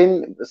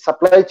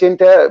সাপ্লাই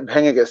চেইনটা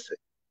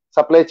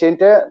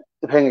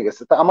ভেঙে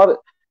গেছে, তা আমার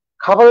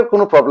খাবারের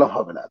কোনো প্রবলেম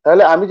হবে না।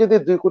 তাহলে আমি যদি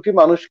 2 কোটি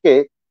মানুষকে,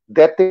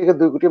 1.5 থেকে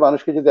 2 কোটি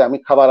মানুষকে যদি আমি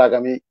খাবার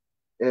আগামী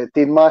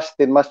 3 মাস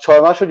 6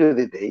 মাসও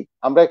যদি দেই,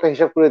 আমরা একটা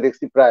হিসাব করে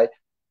দেখছি প্রায়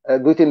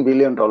 2-3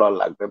 বিলিয়ন ডলার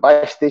লাগবে,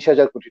 22-23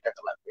 হাজার কোটি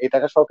টাকা লাগবে। এই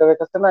টাকা সরকারের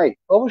কাছে নাই?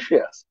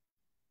 অবশ্যই আছে।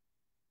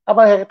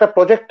 আবার একটা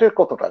প্রজেক্টের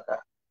কত টাকা?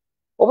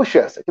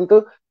 অবশ্যই আছে। কিন্তু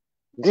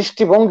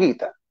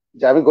দৃষ্টিভঙ্গিটা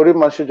যে আমি গরিব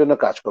মানুষের জন্য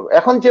কাজ করবো,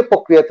 এখন যে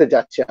প্রক্রিয়াতে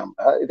যাচ্ছি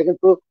আমরা, এটা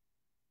কিন্তু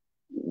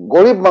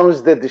গরিব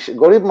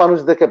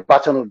মানুষদেরকে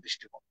বাঁচানোর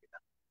দৃষ্টিভঙ্গি না।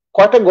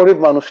 কয়টা গরিব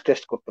মানুষ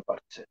টেস্ট করতে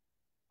পারছে?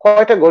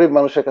 কয়টা গরিব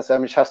মানুষের কাছে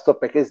আমি স্বাস্থ্য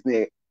প্যাকেজ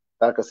নিয়ে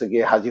তার কাছে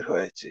গিয়ে হাজির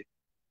হয়েছি?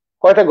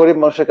 কয়টা গরিব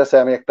মানুষের কাছে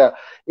আমি একটা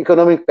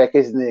ইকোনমিক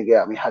প্যাকেজ নিয়ে গিয়ে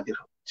আমি হাজির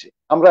হচ্ছি?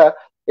 আমরা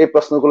এই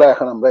প্রশ্নগুলো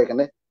এখন আমরা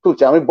এখানে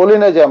তুলছি। আমি বলি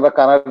না যে আমরা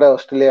কানাডা,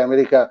 অস্ট্রেলিয়া,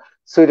 আমেরিকা,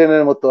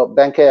 সুইডেনের মতো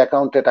ব্যাংকে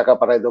অ্যাকাউন্টে টাকা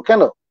পাঠাই দেবো।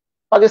 কেন?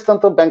 পাকিস্তান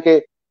তো ব্যাংকে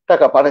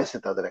টাকা পাঠাইছে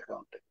তাদের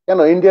অ্যাকাউন্টে। কেন?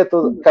 ইন্ডিয়া তো,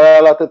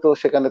 কেরালাতে তো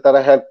সেখানে তারা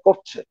হেল্প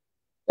করছে।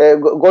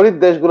 গরিব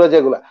দেশগুলো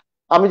যেগুলা,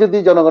 আমি যদি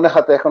জনগণের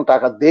হাতে এখন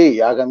টাকা দেই,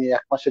 আগামী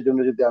 1 মাসের জন্য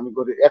যদি আমি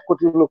 1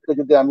 কোটি লোককে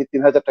যদি আমি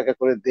 3,000 টাকা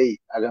করে দেই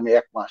আগামী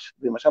 1 মাস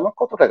 2 মাস, আমার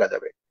কত টাকা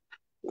যাবে?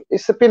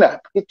 ইটস এ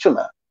পিনাট, কিচ্ছু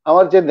না।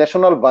 আমার যে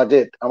ন্যাশনাল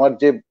বাজেট, আমার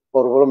যে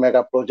বড় বড়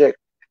মেগা প্রজেক্ট,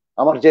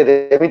 আমার যে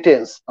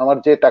রেমিটেন্স, আমার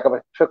যে টাকা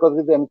পয়সা কথা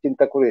যদি আমি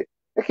চিন্তা করি,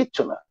 এটা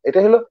কিচ্ছু না। এটা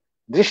হলো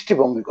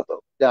দৃষ্টিভঙ্গিগত,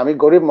 যে আমি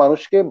গরিব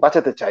মানুষকে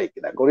বাঁচাতে চাই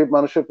কিনা, গরিব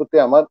মানুষের প্রতি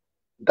আমার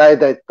দায়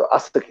দায়িত্ব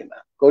আছে কিনা,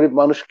 গরিব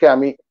মানুষকে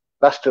আমি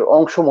রাষ্ট্রের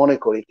অংশ মনে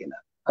করি কিনা,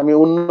 আমি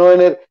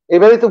উন্নয়নের,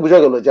 এবারই তো বোঝা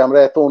গেল যে আমরা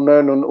এত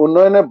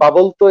উন্নয়নের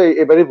বাবল তো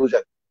এবারই বোঝা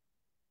গেল,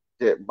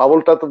 যে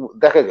বাবলটা তো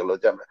দেখা গেল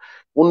যে আমরা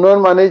উন্নয়ন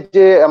মানে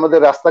যে আমাদের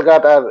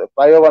রাস্তাঘাট আর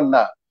ফ্লাইওভার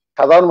না,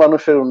 সাধারণ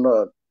মানুষের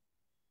উন্নয়ন।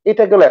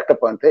 এটা গেল একটা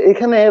পয়েন্ট।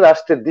 এখানে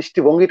রাষ্ট্রের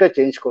দৃষ্টিভঙ্গিটা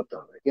চেঞ্জ করতে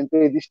হবে, কিন্তু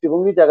এই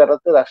দৃষ্টিভঙ্গি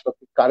জায়গাটাতে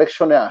রাষ্ট্রকে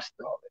কারেকশনে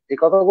আসতে হবে। এই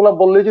কথাগুলো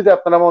বললে যদি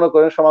আপনারা মনে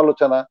করেন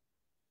সমালোচনা,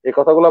 এই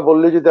কথাগুলো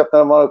বললে যদি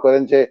আপনারা মনে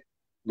করেন যে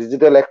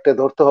ডিজিটাল অ্যাক্টে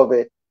ধরতে হবে,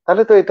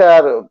 তাহলে তো এটা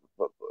আর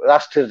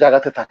রাষ্ট্রের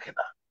জায়গাতে থাকে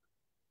না,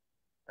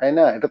 তাই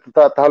না? এটা তো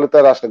তাহলে তো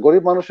রাষ্ট্র,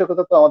 গরিব মানুষের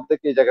কথা তো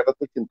আমাদেরকে এই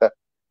জায়গাটাতে চিন্তা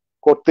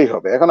করতেই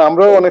হবে। এখন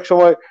আমরাও অনেক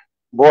সময়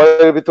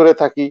ভয়ের ভিতরে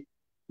থাকি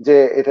যে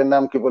এটার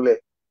নাম কি বলে,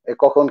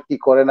 কখন কি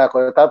করে না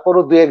করে।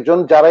 তারপরও 2-1 জন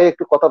যারাই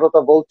একটু কথা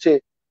টথা বলছে,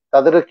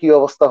 তাদেরও কি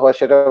অবস্থা হয়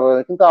সেটা,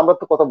 কিন্তু আমরা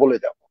তো কথা বলে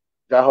যাব,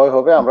 যা হয়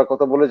হবে। আমরা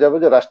কথা বলে যাবো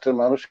যে রাষ্ট্রের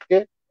মানুষকে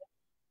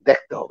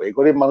দেখতে হবে, এই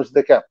গরিব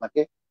মানুষদেরকে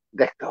আপনাকে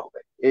দেখতে হবে।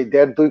 এই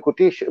 1.5-2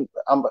 কোটি,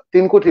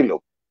 3 কোটি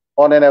লোক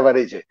অন এন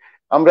অ্যাভারেজে,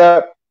 আমরা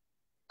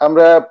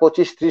আমরা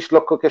 25-30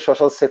 লক্ষকে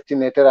সোশ্যাল সেফটি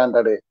নেটের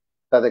আন্ডারে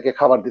তাদেরকে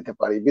খাবার দিতে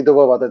পারি,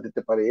 বিধবা ভাতা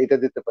দিতে পারি, এটা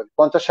দিতে পারি।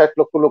 50-60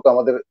 লক্ষ লোক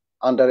আমাদের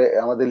আন্ডারে,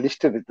 আমাদের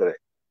লিস্টের ভিতরে।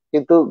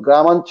 কিন্তু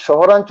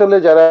শহরাঞ্চলে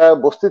যারা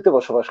বস্তিতে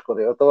বসবাস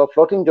করে অথবা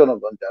ফ্লোটিং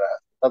জনগণ যারা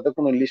আছে, তাদের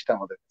কোনো লিস্ট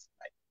আমাদের কাছে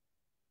নাই।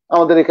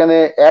 আমাদের এখানে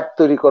অ্যাপ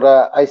তৈরি করা,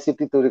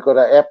 আইসিটি তৈরি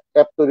করা,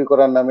 অ্যাপ তৈরি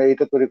করার নামে,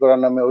 এটা তৈরি করার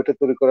নামে, ওইটা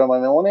তৈরি করার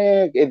মানে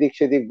অনেক এদিক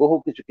সেদিক বহু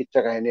কিছু কিচ্ছা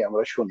কাহিনী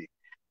আমরা শুনি।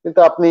 কিন্তু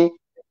আপনি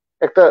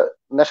একটা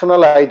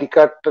ন্যাশনাল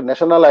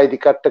আইডি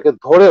কার্ডটাকে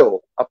ধরেও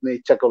আপনি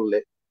ইচ্ছা করলে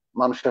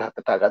মানুষের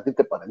হাতে টাকা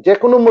দিতে পারেন, যে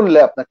কোনো মূল্যে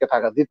আপনাকে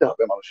টাকা দিতে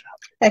হবে মানুষের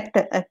হাতে।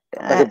 একটা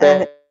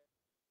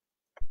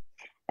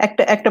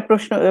একটা একটা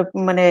প্রশ্ন,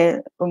 মানে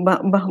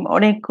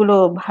অনেকগুলো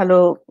ভালো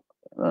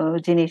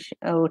জিনিস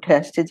উঠে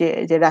আসছে,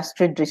 যে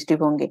রাষ্ট্রের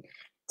দৃষ্টিভঙ্গি,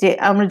 যে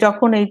আমরা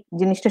যখন এই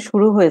জিনিসটা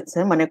শুরু হয়েছে,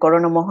 মানে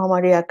করোনা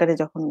মহামারী আকারে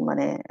যখন,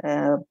 মানে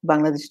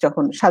বাংলাদেশ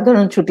যখন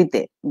সাধারণ ছুটিতে,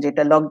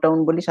 যেটা লকডাউন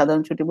বলি,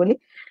 সাধারণ ছুটি বলি,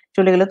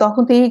 চলে গেল,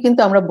 তখন থেকেই কিন্তু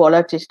আমরা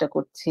বলার চেষ্টা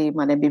করছি,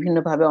 মানে বিভিন্ন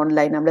ভাবে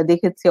অনলাইন আমরা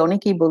দেখেছি,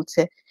 অনেকেই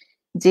বলছে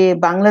যে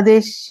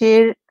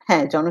বাংলাদেশের,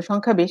 হ্যাঁ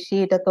জনসংখ্যা বেশি,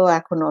 এটা তো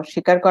এখন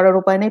অস্বীকার করার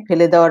উপায় নেই,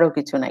 ফেলে দেওয়ারও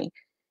কিছু নাই,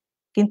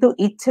 কিন্তু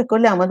ইচ্ছে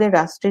করলে আমাদের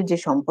রাষ্ট্রের যে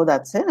সম্পদ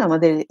আছে,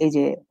 আমাদের এই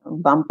যে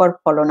বাম্পার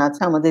ফলন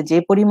আছে, আমাদের যে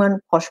পরিমাণ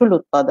ফসল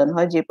উৎপাদন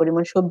হয়, যে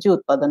পরিমাণ সবজি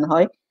উৎপাদন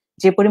হয়,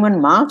 যে পরিমাণ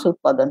মাছ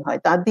উৎপাদন হয়,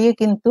 তা দিয়ে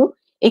কিন্তু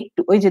একটু,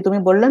 ওই যে তুমি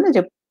বললে না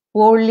যে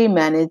পোরলি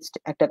ম্যানেজড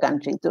একটা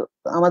কান্ট্রি, তো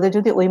আমাদের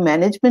যদি ওই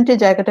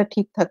ম্যানেজমেন্টের জায়গাটা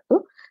ঠিক থাকতো,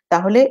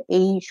 তাহলে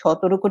এই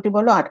 17 কোটি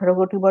বলো 18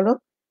 কোটি বলো,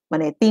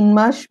 মানে 3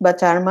 মাস বা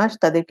 4 মাস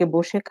তাদেরকে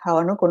বসে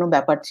খাওয়ানো কোনো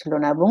ব্যাপার ছিল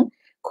না, এবং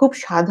খুব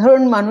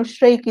সাধারণ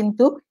মানুষরাই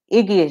কিন্তু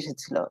এগিয়ে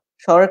এসেছিল,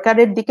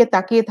 সরকারের দিকে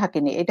তাকিয়ে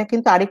থাকেনি। এটা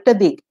কিন্তু আরেকটা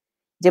দিক,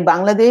 যে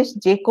বাংলাদেশ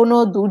যে কোনো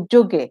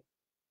দুর্যোগে,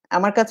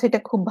 আমার কাছে এটা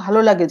খুব ভালো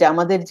লাগে যে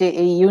আমাদের যে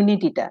এই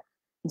ইউনিটিটা,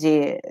 যে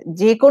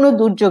যে কোনো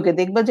দুর্যোগে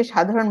দেখবা যে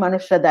সাধারণ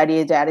মানুষরা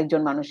দাঁড়িয়ে যায়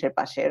আরেকজন মানুষের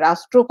পাশে,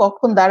 রাষ্ট্র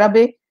কখন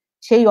দাঁড়াবে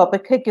সেই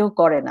অপেক্ষায় কেউ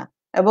করে না,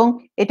 এবং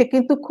এটা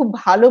কিন্তু খুব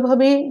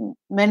ভালোভাবে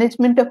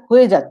ম্যানেজমেন্টটা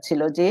হয়ে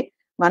যাচ্ছিল, যে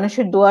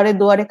মানুষের দুয়ারে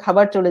দুয়ারে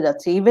খাবার চলে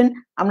যাচ্ছে। ইভেন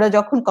আমরা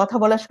যখন কথা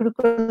বলা শুরু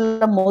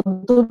করলাম,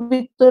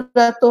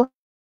 মধ্যবিত্তরা তো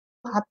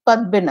হাত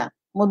পাতবে না,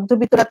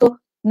 মধ্যবিত্তরা তো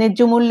ন্যায্য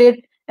মূল্যের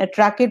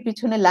ট্রাকের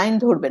পিছনে লাইন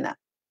ধরবে না,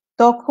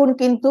 তখন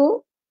কিন্তু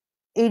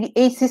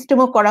এই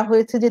সিস্টেমও করা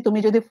হয়েছে যে তুমি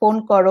যদি ফোন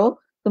করো,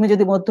 তুমি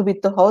যদি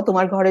মধ্যবিত্ত হও,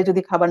 তোমার ঘরে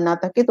যদি খাবার না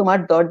থাকে, তোমার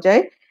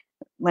দরজায়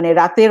মানে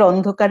রাতের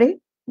অন্ধকারে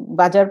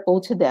বাজার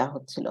পৌঁছে দেয়া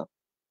হচ্ছিল।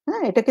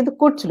 হ্যাঁ, এটা কিন্তু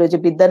করছিল, যে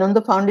বিদ্যানন্দ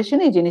ফাউন্ডেশন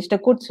এই জিনিসটা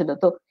করছিল।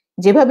 তো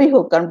যেভাবেই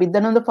হোক, কারণ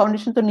বিদ্যানন্দ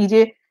ফাউন্ডেশন তো নিজে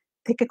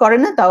থেকে করে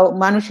না, তাও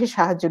মানুষের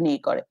সাহায্য নিয়ে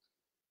করে,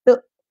 তো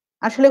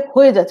আসলে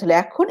হয়ে যাচ্ছিল।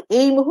 এখন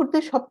এই মুহূর্তে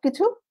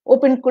সবকিছু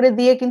ওপেন করে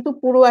দিয়ে কিন্তু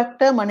পুরো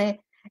একটা, মানে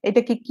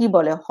এটাকে কি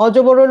বলে,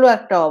 হযবরল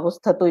একটা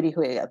অবস্থা তৈরি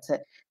হয়ে গেছে।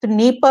 তো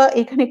নিপা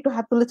এখানে একটু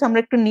হাত তুলেছে, আমরা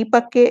একটু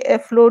নিপাকে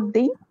ফ্লোর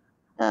দিই।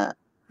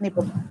 নিব।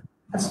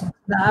 আচ্ছা,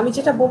 না আমি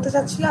যেটা বলতে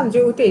চাচ্ছিলাম যে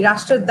ওইটাই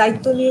রাষ্ট্রের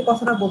দায়িত্ব নিয়ে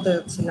কথাটা বলতে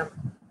চাচ্ছিলাম,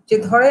 যে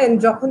ধরেন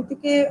যখন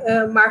থেকে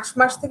মার্চ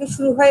মাস থেকে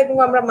শুরু হয় এবং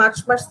আমরা মার্চ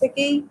মাস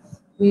থেকেই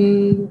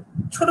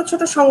ছোট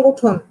ছোট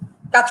সংগঠন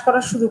কাজ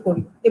করা শুরু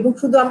করি, এবং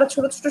শুধু আমরা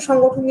ছোট ছোট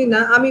সংগঠনই না,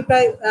 আমি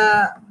প্রায়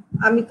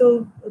আমি তো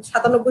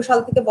 97 সাল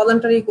থেকে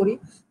ভলান্টারি করি,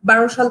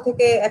 12 সাল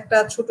থেকে একটা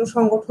ছোট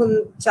সংগঠন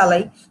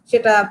চালাই,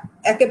 সেটা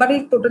একেবারেই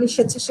টোটালি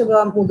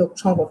স্বেচ্ছাসেবামূলক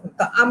সংগঠন।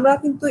 তো আমরা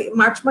কিন্তু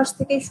মার্চ মাস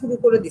থেকেই শুরু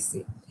করে দিছি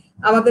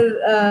আমাদের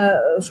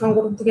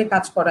সংগঠন থেকে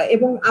কাজ করা,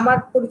 এবং আমার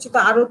পরিচিত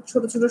আরো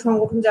ছোট ছোট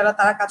সংগঠন যারা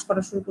তারা কাজ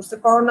করা শুরু করছে।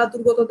 করোনা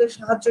দুর্গতদের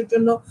সাহায্যের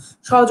জন্য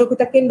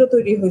সহযোগিতা কেন্দ্র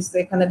তৈরি হয়েছে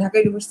এখানে, ঢাকা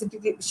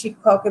ইউনিভার্সিটির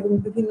শিক্ষক এবং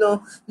বিভিন্ন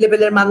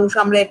লেভেলের মানুষ,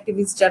 আমরা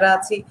অ্যাক্টিভিস্ট যারা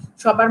আছি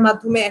সবার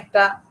মাধ্যমে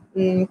একটা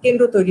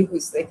কেন্দ্র তৈরি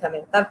হয়েছে এখানে।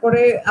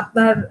 তারপরে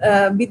আপনার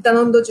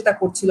বিদ্যানন্দ যেটা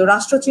করছিল,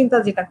 রাষ্ট্রচিন্তা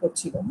যেটা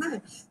করছিল, হ্যাঁ,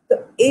 তো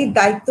এই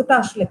দায়িত্বটা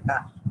আসলে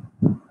কার?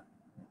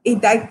 এই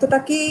দায়িত্বটা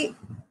কি,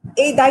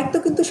 এই দায়িত্ব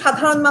কিন্তু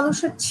সাধারণ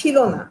মানুষের ছিল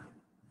না।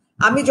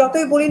 আমি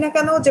যতই বলি না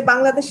কেন যে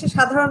বাংলাদেশের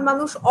সাধারণ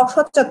মানুষ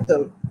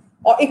অসচেতন,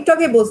 একটু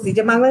আগে বলছি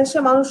যে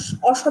বাংলাদেশের মানুষ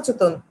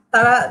অসচেতন,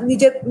 তারা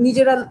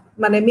নিজেরা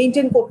মানে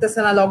মেনটেন করতেছে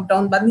না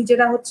লকডাউন, বা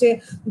নিজেরা হচ্ছে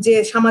যে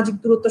সামাজিক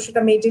দূরত্ব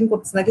সেটা মেনটেন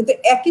করতেছে না। কিন্তু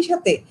একই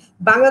সাথে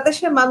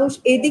বাংলাদেশের মানুষ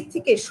এই দিক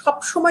থেকে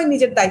সবসময়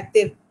নিজের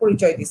দায়িত্বের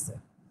পরিচয় দিচ্ছে,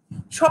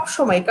 সব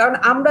সময়। কারণ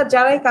আমরা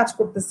যারাই কাজ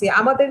করতেছি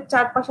আমাদের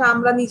চারপাশে,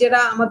 আমরা নিজেরা,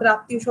 আমাদের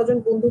আত্মীয় স্বজন,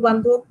 বন্ধু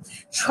বান্ধব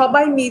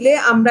সবাই মিলে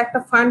আমরা একটা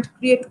ফান্ড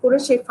ক্রিয়েট করে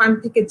সেই ফান্ড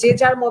থেকে যে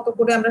যার মতো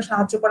করে আমরা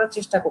সাহায্য করার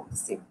চেষ্টা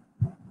করতেছি।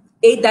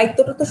 এই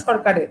দায়িত্বটা তো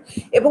সরকারের।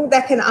 এবং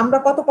দেখেন আমরা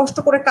কত কষ্ট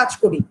করে কাজ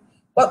করি,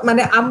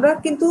 মানে আমরা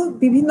কিন্তু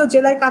বিভিন্ন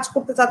জেলায় কাজ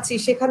করতে চাচ্ছি,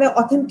 সেখানে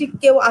অথেন্টিক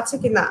কেউ আছে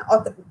কিনা,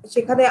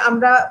 সেখানে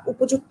আমরা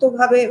উপযুক্ত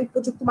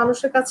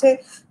মানুষের কাছে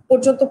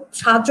পর্যন্ত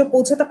সাহায্য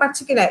পৌঁছাতে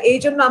পারছি কিনা, এই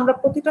জন্য আমরা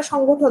প্রতিটা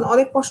সংগঠন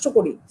অনেক কষ্ট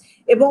করি।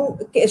 এবং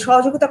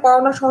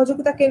করোনা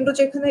সহযোগিতা কেন্দ্র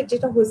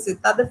যেটা হয়েছে,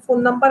 তাদের ফোন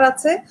নাম্বার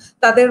আছে,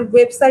 তাদের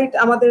ওয়েবসাইট,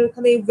 আমাদের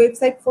এখানে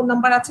ওয়েবসাইট ফোন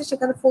নাম্বার আছে,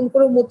 সেখানে ফোন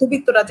করে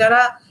মধ্যবিত্তরা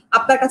যারা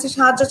আপনার কাছে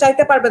সাহায্য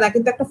চাইতে পারবে না,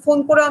 কিন্তু একটা ফোন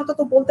করে অন্তত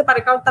বলতে পারে,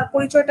 কারণ তার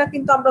পরিচয়টা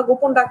কিন্তু আমরা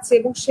গোপন রাখছি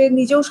এবং সে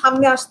নিজেও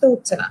সামনে আসতে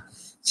হচ্ছে না,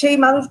 সেই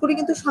মানুষগুলি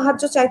কিন্তু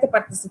সাহায্য চাইতে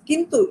পারতেছে।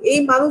 কিন্তু এই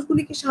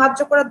মানুষগুলিকে সাহায্য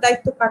করার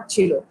দায়িত্ব কার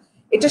ছিল?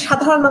 এটা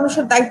সাধারণ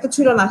মানুষের দায়িত্ব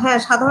ছিল না। হ্যাঁ,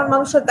 সাধারণ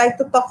মানুষের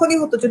দায়িত্ব তখনই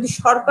হতো যদি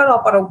সরকার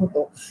অপারগ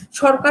হতো।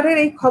 সরকারের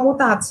এই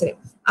ক্ষমতা আছে।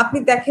 আপনি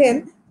দেখেন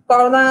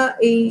করোনা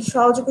এই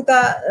সহযোগিতা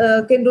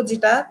কেন্দ্র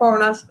যেটা,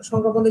 করোনা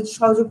সংক্রমণের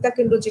সহযোগিতা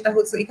কেন্দ্র যেটা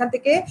হচ্ছে, এখান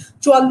থেকে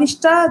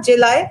 44টা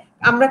জেলায়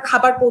আমরা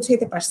খাবার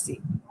পৌঁছাইতে পারছি।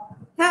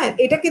 হ্যাঁ,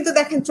 এটা কিন্তু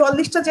দেখেন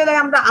 44টা জেলায়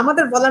আমরা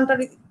আমাদের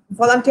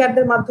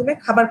ভলান্টিয়ারদের মাধ্যমে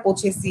খাবার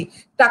পৌঁছেছি,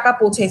 টাকা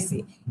পৌঁছেছি।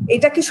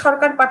 এটা কি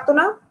সরকার পারতো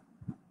না?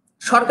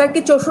 সরকার কি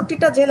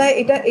 64টা জেলায়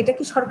এটা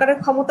কি সরকারের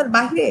ক্ষমতার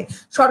বাইরে?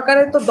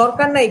 সরকারের তো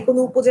দরকার নাই কোনো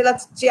উপজেলা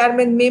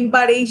চেয়ারম্যান,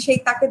 মেম্বার, এই সেই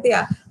তাকে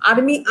দেয়া।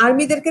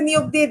 আর্মিদেরকে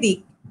নিয়োগ দিয়ে দিই।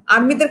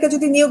 আর্মিদেরকে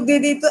যদি নিয়োগ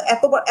দিয়ে দিই তো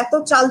এত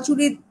চাল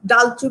চুরি,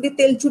 ডাল চুরি,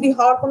 তেল চুরি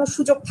হওয়ার কোনো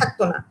সুযোগ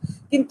থাকতো না।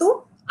 কিন্তু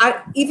আর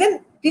ইভেন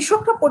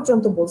কৃষকরা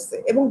পর্যন্ত বলছে,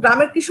 এবং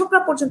গ্রামের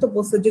কৃষকরা পর্যন্ত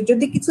বলছে যে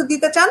যদি কিছু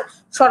দিতে চান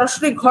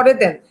সরাসরি ঘরে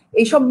দেন,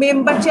 এইসব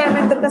মেম্বার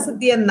চেয়ারম্যানদের কাছে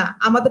দিয়েন না,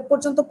 আমাদের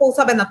পর্যন্ত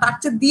পৌঁছাবে না, তার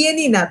চেয়ে দিয়ে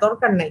নি না,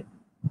 দরকার নাই।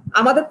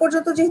 আমাদের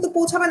পর্যন্ত যেহেতু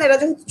পৌঁছাবে না, এরা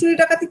যেহেতু চুরি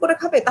ডাকাতি করে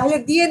খাবে, তাহলে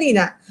দিয়ে নি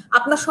না,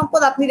 আপনার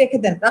সম্পদ আপনি রেখে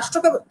দেন।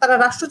 তারা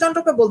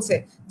রাষ্ট্রযন্ত্রকে বলছে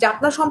যে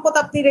আপনার সম্পদ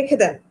আপনি রেখে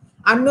দেন,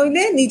 আর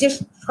নইলে নিজে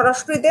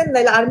সরাসরি দেন,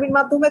 নাইলে আর্মির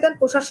মাধ্যমে দেন,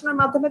 প্রশাসনের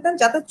মাধ্যমে দেন,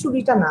 যাতে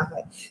চুরিটা না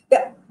হয়।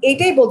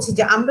 এইটাই বলছি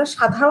যে আমরা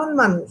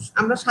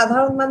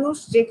সাধারণ মানুষ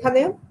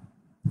যেখানে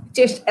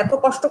এত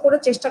কষ্ট করে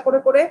চেষ্টা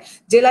করে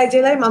জেলায়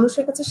জেলায়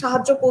মানুষের কাছে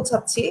সাহায্য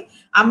পৌঁছাচ্ছি,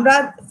 আমরা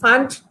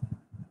ফান্ড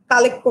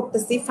কালেক্ট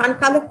করতেছি, ফান্ড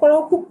কালেক্ট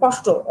করাও খুব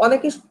কষ্ট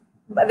অনেকে,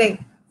 মানে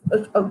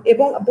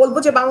এবং বলবো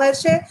যে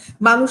বাংলাদেশে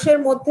মানুষের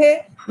মধ্যে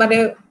মানে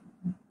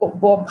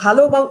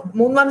ভালো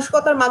মন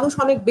মানসিকতার মানুষ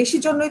অনেক বেশি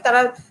জন্যই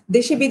তারা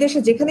দেশে বিদেশে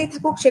যেখানেই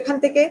থাকুক সেখান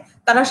থেকে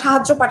তারা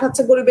সাহায্য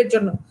পাঠাচ্ছে গরিবের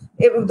জন্য,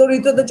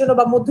 দরিদ্রদের জন্য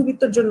বা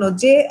মধ্যবিত্তের জন্য।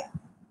 যে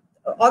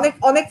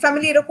অনেক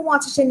ফ্যামিলি এরকমও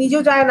আছে সে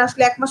নিজেও যায় না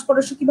আসলে 1 মাস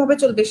পরে সে কিভাবে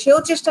চলবে, সেও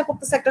চেষ্টা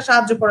করতেছে একটা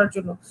সাহায্য করার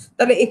জন্য।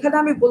 তাহলে এখানে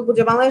আমি বলবো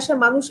যে বাংলাদেশের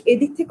মানুষ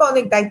এদিক থেকে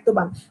অনেক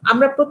দায়িত্ববান।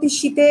 আমরা প্রতি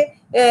শীতে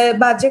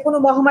বা যে কোনো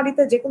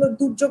মহামারীতে, যে কোনো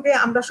দুর্যোগে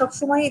আমরা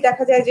সবসময়ই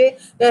দেখা যায় যে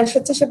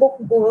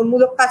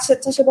স্বেচ্ছাসেবামূলক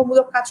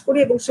কাজ করি,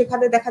 এবং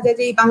সেখানে দেখা যায়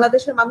যে এই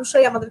বাংলাদেশের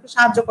মানুষরাই আমাদেরকে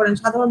সাহায্য করেন,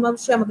 সাধারণ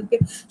মানুষরাই আমাদেরকে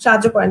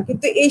সাহায্য করেন।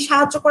 কিন্তু এই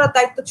সাহায্য করার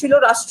দায়িত্ব ছিল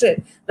রাষ্ট্রের।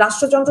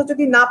 রাষ্ট্রযন্ত্র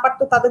যদি না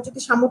পারতো, তাদের যদি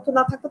সামর্থ্য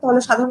না থাকতো,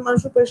 তাহলে সাধারণ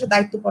মানুষের উপর এসে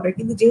দায়িত্ব পড়ে।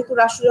 কিন্তু যেহেতু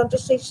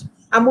রাষ্ট্রযন্ত্রের সেই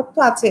সামর্থ্য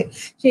আছে,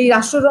 সেই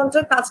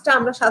রাষ্ট্রযন্ত্রের কাজটা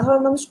আমরা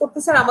সাধারণ মানুষ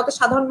করতেছি, আর আমাদের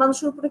সাধারণ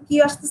মানুষের উপরে কি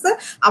আসতেছে,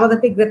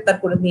 আমাদেরকে গ্রেপ্তার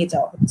করে নিয়ে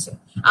যাওয়া হচ্ছে,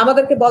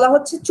 আমাদেরকে বলা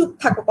হচ্ছে চুপ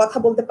থাকো, কথা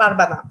বলতে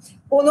পারবা না।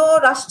 কোনো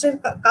রাষ্ট্রের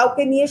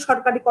কাউকে নিয়ে,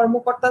 সরকারি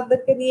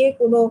কর্মকর্তাদেরকে নিয়ে,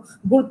 কোনো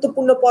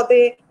গুরুত্বপূর্ণ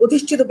পদে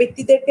অধিষ্ঠিত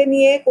ব্যক্তিদেরকে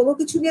নিয়ে, কোনো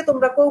কিছু নিয়ে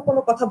তোমরা কেউ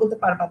কোনো কথা বলতে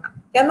পারবা না।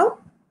 কেন?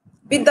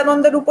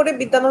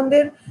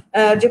 বিদ্যানন্দের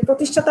যে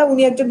প্রতিষ্ঠাতা,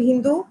 উনি একজন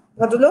হিন্দু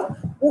ভদ্রলোক,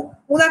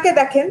 উনাকে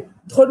দেখেন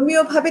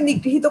ধর্মীয় ভাবে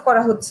নিগৃহীত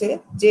করা হচ্ছে,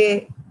 যে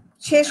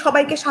সে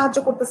সবাইকে সাহায্য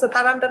করতেছে,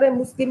 তার আন্ডারে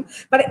মুসলিম,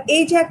 মানে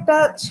এই যে একটা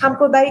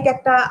সাম্প্রদায়িক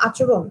একটা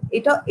আচরণ,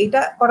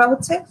 এটা করা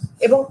হচ্ছে।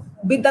 এবং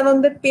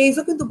বিদ্যানন্দের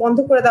পেজও কিন্তু বন্ধ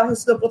করে দেওয়া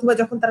হয়েছিল প্রথমে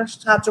যখন তারা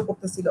সাহায্য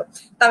করতেছিল,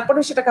 তারপরে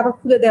সেটাকে আবার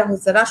খুলে দেওয়া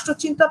হয়েছে।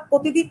 রাষ্ট্রচিন্তা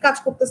প্রতিদিন কাজ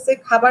করতেছে,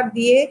 খাবার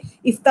দিয়ে,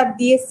 ইফতার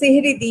দিয়ে,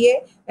 সেহরি দিয়ে,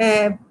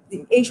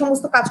 এই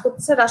সমস্ত কাজ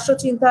করতেছে।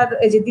 রাষ্ট্রচিন্তার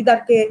এই যে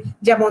দিদারকে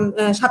যেমন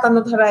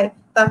 ৫৭ ধারায়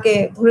তাকে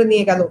ধরে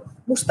নিয়ে গেল।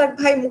 মুশতাক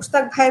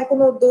ভাইয়ের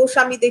কোনো দোষ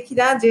আমি দেখি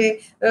না, যে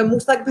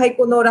মুশতাক ভাই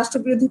কোনো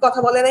রাষ্ট্রবিরোধী কথা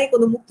বলে নাই,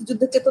 কোনো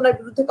মুক্তিযুদ্ধের চেতনার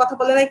বিরুদ্ধে কথা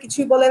বলে নাই,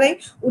 কিছুই বলে নাই।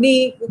 উনি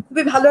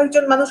খুবই ভালো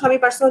একজন মানুষ, আমি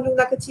পার্সোনালি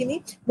উনাকে চিনি।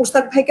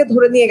 মুশতাক ভাইকে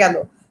ধরে নিয়ে গেল।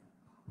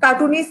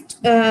 কার্টুনিস্ট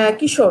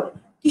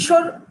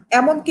কিশোর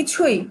এমন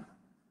কিছুই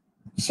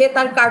সে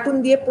তার কার্টুন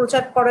দিয়ে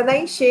প্রচার করে নাই।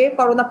 সে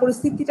করোনা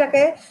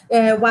পরিস্থিতিটাকে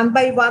ওয়ান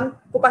বাই ওয়ান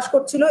প্রকাশ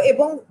করছিল,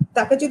 এবং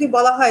তাকে যদি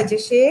বলা হয় যে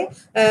সে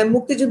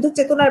মুক্তিযুদ্ধের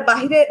চেতনার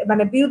বাহিরে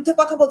মানে বিরুদ্ধে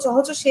কথা বলছে,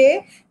 অথচ সে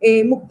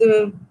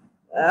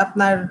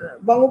আপনার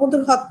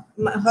বঙ্গবন্ধুর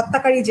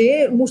হত্যাকারী যে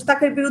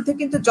মুশতাকের বিরুদ্ধে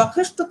কিন্তু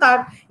যথেষ্ট তার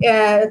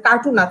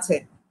কার্টুন আছে।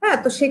 হ্যাঁ,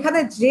 তো সেখানে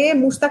যে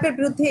মুশতাকের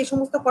বিরুদ্ধে এই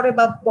সমস্ত করে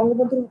বা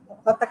বঙ্গবন্ধুর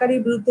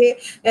হত্যাকারীর বিরুদ্ধে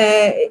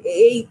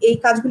এই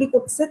কাজগুলি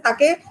করতেছে,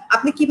 তাকে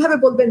আপনি কিভাবে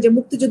বলবেন যে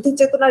মুক্তিযুদ্ধের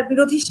চেতনার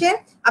বিরোধী সে?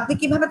 আপনি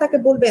কিভাবে তাকে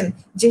বলবেন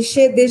যে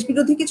সে দেশ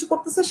বিরোধী কিছু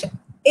করতেছে?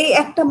 এই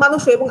একটা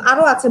মানুষ, এবং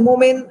আরো আছে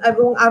মোমেন,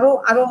 এবং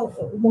আরো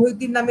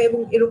মহিউদ্দিন নামে, এবং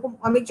এরকম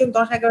অনেকজন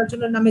 ১০-১১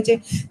 জনের নামে যে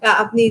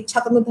আপনি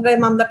 ৫৭ ধারায়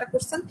মামলাটা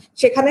করছেন,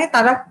 সেখানে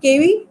তারা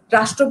কেউই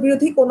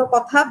রাষ্ট্রবিরোধী কোনো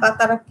কথা বা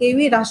তারা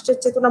কেউই রাষ্ট্রের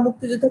চেতনা,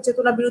 মুক্তিযুদ্ধের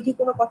চেতনা বিরোধী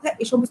কোনো কথা,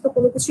 এই সমস্ত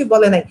কোনো কিছুই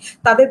বলে নাই।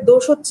 তাদের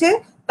দোষ হচ্ছে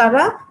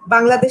তারা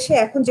বাংলাদেশে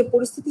এখন যে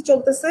পরিস্থিতি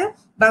চলতেছে,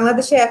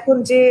 বাংলাদেশে এখন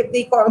যে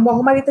এই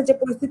মহামারীতে যে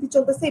পরিস্থিতি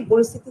চলতেছে, এই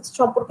পরিস্থিতি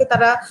সম্পর্কে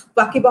তারা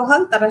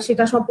ওয়াকিবহাল, তারা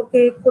সেটা সম্পর্কে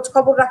খোঁজ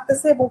খবর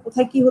রাখতেছে এবং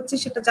কোথায় কি হচ্ছে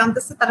সেটা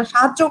জানতেছে, তারা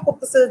সাহায্য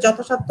করতেছে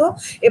যথাসাধ্য,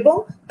 এবং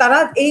তারা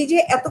এই যে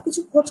এত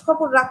কিছু খোঁজ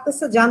খবর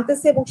রাখতেছে,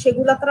 জানতেছে এবং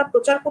সেগুলা তারা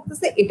প্রচার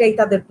করতেছে, এটাই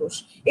তাদের দোষ।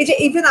 এই যে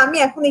ইভেন আমি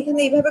এখন এখানে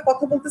এইভাবে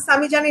কথা বলতেছি,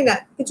 আমি জানি না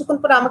কিছুক্ষণ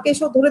পরে আমাকে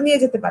এসেও ধরে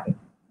নিয়ে যেতে পারে।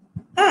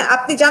 হ্যাঁ,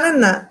 আপনি জানেন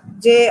না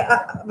যে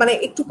মানে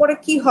একটু পরে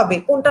কি হবে,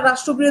 কোনটা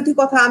রাষ্ট্রবিরোধী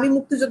কথা। আমি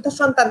মুক্তিযোদ্ধার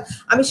সন্তান,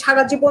 আমি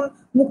সারা জীবন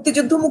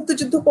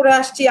মুক্তিযুদ্ধ করে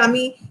আসছি,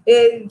 আমি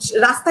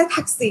রাস্তায়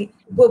থাকছি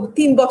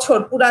 ৩ বছর,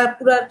 পুরা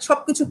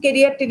সবকিছু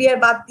টেরিয়ার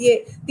বাদ দিয়ে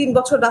 ৩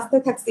 বছর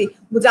রাস্তায় থাকছি।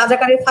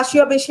 রাজাকারের ফাঁসি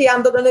হবে সেই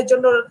আন্দোলনের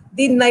জন্য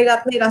দিন নাই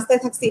রাত নেই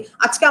রাস্তায় থাকছি।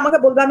 আজকে আমাকে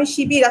বলবে আমি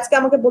শিবির, আজকে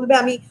আমাকে বলবে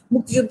আমি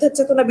মুক্তিযুদ্ধের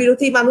চেতনা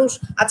বিরোধী মানুষ,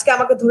 আজকে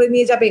আমাকে ধরে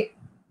নিয়ে যাবে।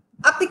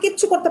 আপনি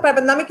কিচ্ছু করতে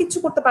পারবেন না, আমি কিচ্ছু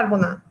করতে পারবো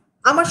না।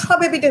 আমার সব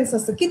এভিডেন্স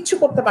আছে, কিচ্ছু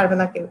করতে পারবে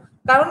না কেউ।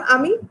 কারণ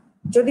আমি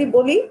যদি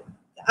বলি,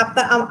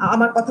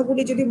 আমার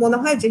কথাগুলি যদি মনে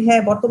হয় যে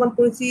হ্যাঁ বর্তমান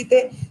পরিস্থিতিতে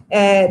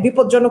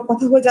বিপজ্জনক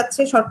কথা হয়ে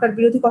যাচ্ছে, সরকার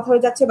বিরোধী কথা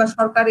হয়ে যাচ্ছে, বা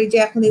সরকার এই যে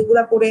এখন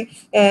এগুলা করে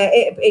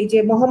এই যে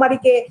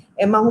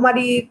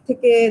মহামারী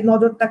থেকে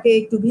নজরটাকে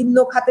একটু ভিন্ন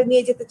খাতে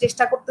নিয়ে যেতে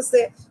চেষ্টা করতেছে,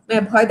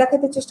 ভয়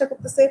দেখাতে চেষ্টা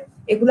করতেছে,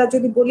 এগুলা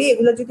যদি বলি,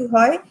 এগুলা যদি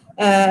হয়,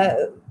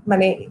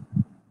 মানে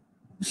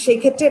সেই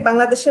ক্ষেত্রে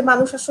বাংলাদেশের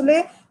মানুষ আসলে,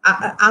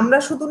 আমরা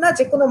শুধু না,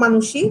 যে কোনো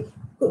মানুষই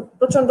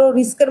প্রচন্ড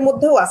রিস্কের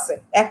মধ্যেও আছে।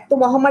 এক তো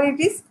মহামারীর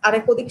রিস্ক,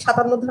 আরেক ওদিক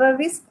 ৫৭ ধারার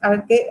রিস্ক,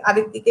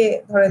 আরেকদিকে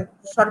ধরেন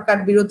সরকার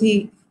বিরোধী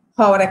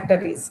হওয়ার একটা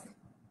রিস্ক।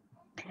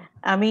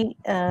 আমি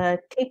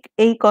ঠিক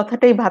এই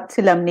কথাটাই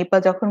ভাবছিলাম নিপা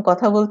যখন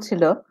কথা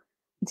বলছিল,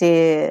 যে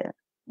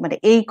মানে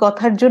এই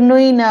কথার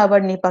জন্যই না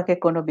আবার নিপাকে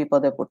কোনো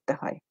বিপদে পড়তে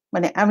হয়।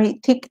 মানে আমি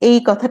ঠিক এই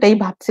কথাটাই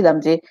ভাবছিলাম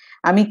যে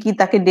আমি কি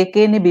তাকে ডেকে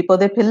এনে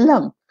বিপদে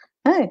ফেললাম।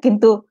 হ্যাঁ,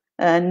 কিন্তু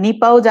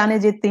নিপাও জানে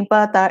যে নিপা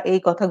তার এই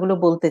কথাগুলো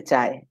বলতে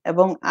চায়,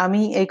 এবং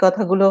আমি এই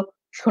কথাগুলো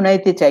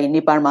শোনাইতে চাই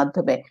নিপার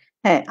মাধ্যমে।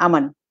 হ্যাঁ,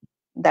 আমান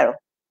দাঁড়ো,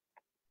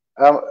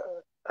 বলো।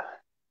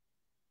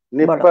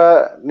 নিপা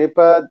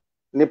নিপা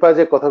নিপা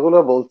যে কথাগুলো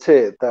বলছে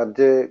তার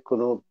যে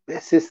কোনো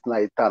বেসিস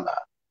নাই তা না,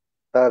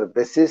 তার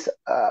বেসিস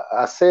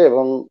আছে,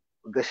 এবং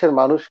দেশের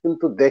মানুষ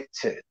কিন্তু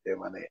দেখছে যে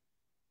মানে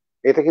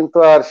এটা কিন্তু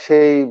আর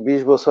সেই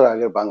 ২০ বছর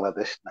আগের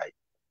বাংলাদেশ নাই,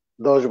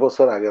 ১০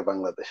 বছর আগের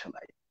বাংলাদেশে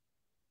নাই।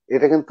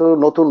 এটা কিন্তু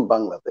নতুন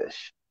বাংলাদেশ।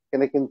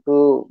 এখানে কিন্তু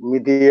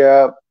মিডিয়া,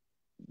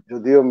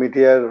 যদিও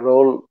মিডিয়ার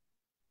রোল,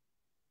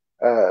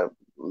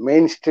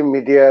 মেইন স্ট্রিম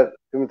মিডিয়ার,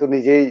 তুমি তো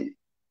নিজেই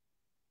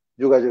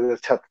যোগাযোগের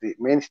ছাত্রী,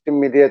 মেইন স্ট্রিম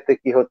মিডিয়াতে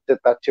কি হচ্ছে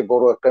তার চেয়ে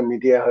বড় একটা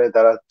মিডিয়া হয়ে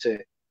দাঁড়াচ্ছে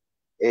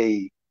এই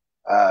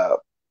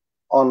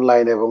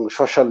অনলাইন এবং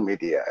সোশ্যাল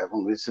মিডিয়া, এবং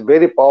ইটস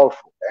ভেরি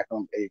পাওয়ারফুল এখন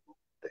এই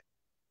মুহূর্তে।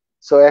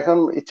 সো এখন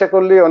ইচ্ছা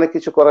করলে অনেক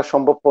কিছু করা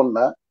সম্ভবপর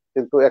না,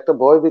 কিন্তু একটা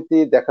ভয়ভীতি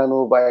দেখানো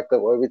বা একটা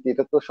ভয়ভীতি,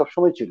 এটা তো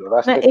সবসময় ছিল না,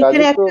 রাষ্ট্রের এখানে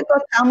কাজই তো। একটা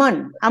কথা, আমান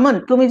আমান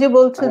তুমি যে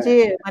বলছো হ্যাঁ, যে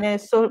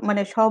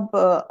মানে সব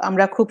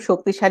আমরা খুব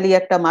শক্তিশালী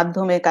একটা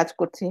মাধ্যমে কাজ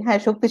করছি। হ্যাঁ,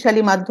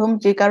 শক্তিশালী মাধ্যম,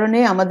 যে কারণে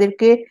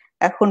আমাদেরকে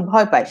এখন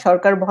ভয় পায়,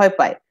 সরকার ভয়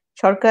পায়।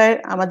 সরকার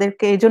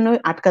আমাদেরকে এই জন্যই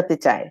আটকাতে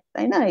চায়,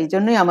 তাই না? এই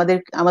জন্যই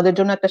আমাদের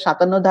জন্য একটা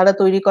 ৫৭ ধারা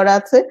তৈরি করা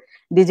আছে,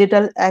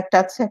 ডিজিটাল অ্যাক্ট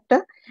আছে একটা,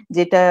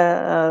 যেটা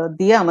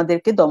দিয়ে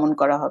আমাদেরকে দমন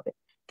করা হবে।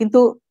 কিন্তু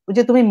ওই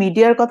যে তুমি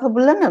মিডিয়ার কথা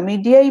বললে না,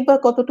 মিডিয়াই বা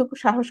কতটুকু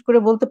সাহস করে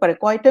বলতে পারে?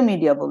 কয়টা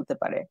মিডিয়া বলতে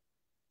পারে?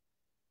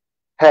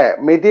 হ্যাঁ,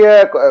 মিডিয়া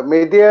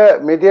মিডিয়া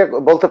মিডিয়া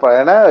বলতে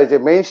পারে না, ওই যে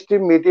মেইন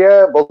স্ট্রিম মিডিয়া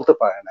বলতে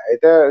পারে না।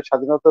 এটা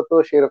স্বাধীনতা তো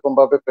সেরকম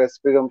ভাবে, প্রেস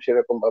ফ্রিডম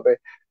সেরকম ভাবে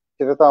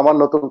সেটা তো আমার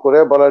নতুন করে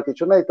বলার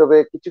কিছু নাই, তবে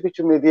কিছু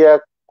কিছু মিডিয়া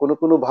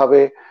কোনো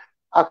ভাবে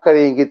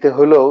আকারে ইঙ্গিতে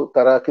হলেও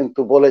তারা কিন্তু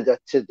বলে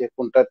যাচ্ছে যে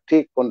কোনটা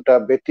ঠিক কোনটা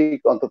বেঠিক,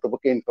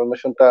 অন্ততপক্ষে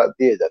ইনফরমেশনটা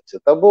দিয়ে যাচ্ছে।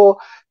 তবুও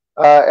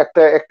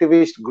একটা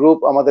অ্যাক্টিভিস্ট গ্রুপ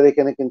আমাদের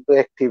এখানে কিন্তু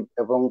অ্যাক্টিভ,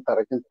 এবং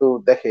তারা কিন্তু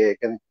দেখে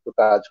এখানে কিন্তু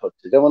কাজ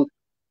হচ্ছে। যেমন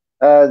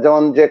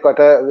যেমন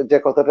যে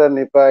কথাটা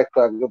নিপা একটু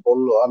আগে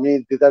বললো, আমি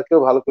দিদারকেও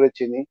ভালো করে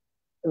চিনি।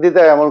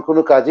 দিদা এমন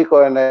কোনো কাজই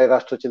করে নাই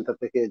রাষ্ট্রচিন্তা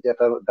থেকে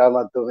যার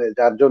মাধ্যমে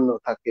যার জন্য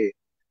তাকে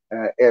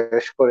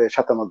অ্যারেস্ট করে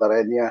 57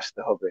 ধারায় নিয়ে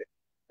আসতে হবে।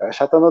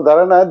 57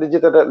 ধারা না,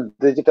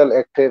 ডিজিটাল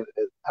অ্যাক্টের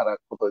ধারা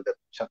কত,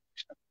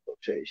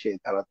 সেই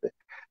ধারাতে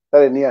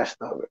তারা নিয়ে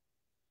আসতে হবে।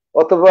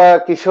 অথবা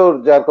কিশোর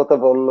যার কথা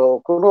বললো,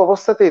 কোনো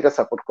অবস্থাতে এটা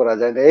সাপোর্ট করা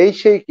যায় না। এই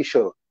সেই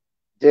কিশোর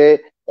যে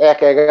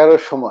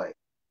 1/11 সময়,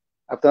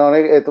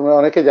 তোমরা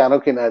অনেকে জানো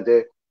কিনা যে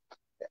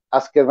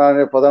আজকের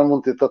মাননীয়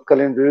প্রধানমন্ত্রী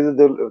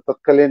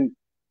তৎকালীন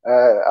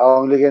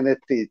আওয়ামী লীগের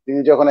নেত্রী, তিনি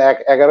যখন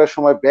 1/11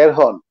 সময় বের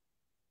হন,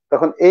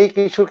 তখন এই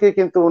কিশোরকে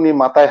কিন্তু উনি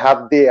মাথায় হাত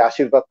দিয়ে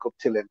আশীর্বাদ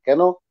করছিলেন।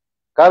 কেন?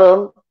 কারণ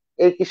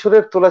এই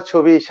কিশোরের তোলা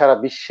ছবি সারা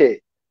বিশ্বে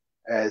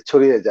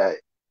ছড়িয়ে যায়,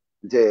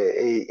 যে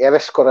এই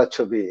অ্যারেস্ট করার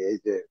ছবি, এই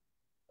যে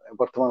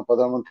বর্তমান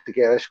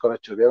প্রধানমন্ত্রীকে অ্যারেস্ট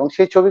করার ছবি, এবং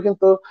সেই ছবি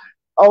কিন্তু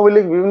আওয়ামী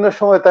লীগ বিভিন্ন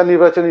সময় তার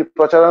নির্বাচনী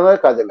প্রচারণায়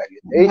কাজে লাগে।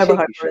 এই সেই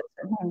কিশোর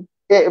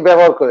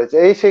ব্যবহার করেছে,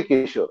 এই সেই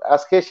কিশোর।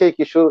 আজকে সেই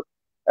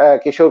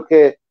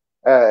কিশোরকে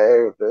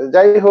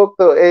যাই হোক,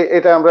 তো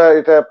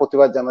এটা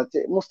প্রতিবাদ জানাচ্ছি।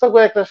 মুস্তাক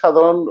ভাই একটা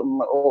সাধারণ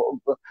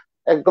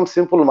একদম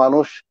সিম্পল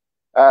মানুষ।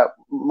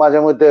 মাঝে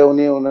মধ্যে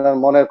উনি ওনার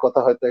মনের কথা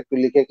হয়তো একটু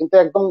লিখে, কিন্তু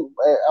একদম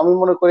আমি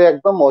মনে করি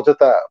একদম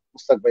অযথা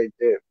মুস্তাক ভাই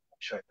যে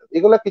বিষয়টা,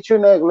 এগুলা কিছুই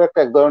না, এগুলো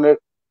এক ধরনের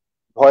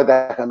ভয়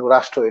দেখানো।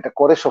 রাষ্ট্র এটা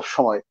করে সব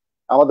সময়,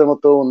 আমাদের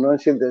মতো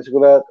উন্নয়নশীল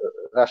দেশগুলা,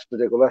 রাষ্ট্র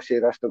যেগুলা, সেই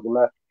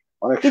রাষ্ট্রগুলা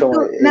অনেক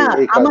সময়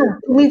এই আমার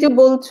তুমি যে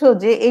বলছো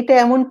যে এটা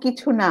এমন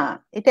কিছু না,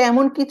 এটা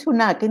এমন কিছু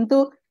না, কিন্তু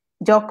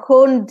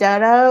যখন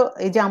যারা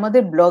এই যে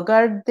আমাদের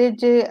ব্লগারদের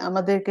যে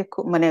আমাদেরকে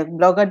মানে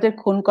ব্লগারদের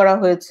খুন করা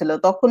হয়েছিল,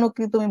 তখনও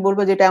কি তুমি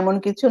বলবো যে এটা এমন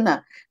কিছু না?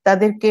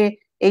 তাদেরকে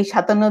এই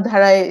 57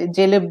 ধারায়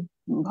জেলে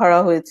ভরা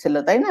হয়েছিল,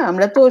 তাই না?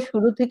 আমরা তো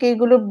শুরু থেকে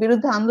এগুলোর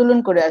বিরুদ্ধে আন্দোলন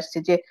করে আসছি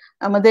যে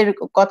আমাদের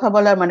কথা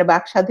বলার মানে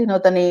বাক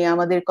স্বাধীনতা নেই,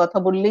 আমাদের কথা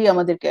বললেই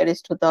আমাদেরকে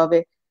অ্যারেস্ট হতে হবে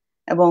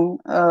এবং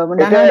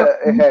নানা রকম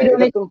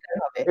নিপীড়নের শিকার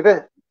হবে।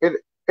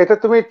 এটা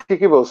তুমি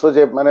ঠিকই বলছো,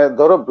 যে মানে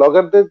ধরো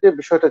ব্লগারদের যে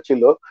বিষয়টা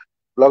ছিল,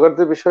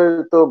 ব্লগারদের বিষয়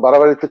তো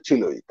বাড়াবাড়ি তো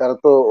ছিলই। তারা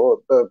তো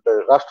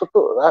রাষ্ট্র তো,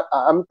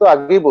 আমি তো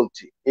আগেই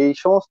বলছি, এই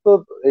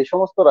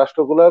সমস্ত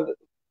রাষ্ট্রগুলার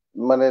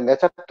মানে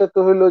নেচারটা তো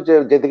হইলো যে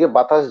যেদিকে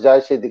বাতাস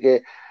যায় সেদিকে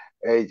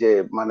এই যে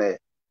মানে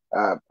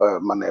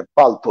মানে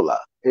পাল তোলা।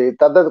 এই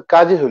তাদের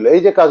কাজই হলো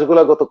এই যে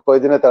কাজগুলা, গত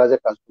কয়েকদিনে তারা যে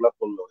কাজগুলা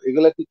করলো,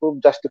 এগুলা কি খুব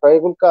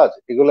জাস্টিফাইবল কাজ?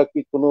 এগুলা কি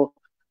কোনো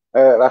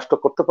রাষ্ট্র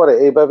করতে পারে?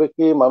 এইভাবে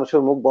কি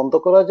মানুষের মুখ বন্ধ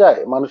করা যায়?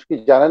 মানুষ কি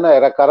জানে না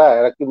এরা কারা?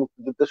 এরা কি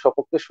মুক্তিযুদ্ধের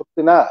সপক্ষের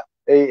শক্তি না?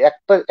 এই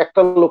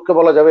একটা লোককে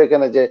বলা যাবে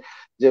এখানে যে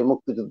যে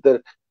মুক্তিযুদ্ধের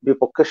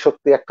বিপক্ষের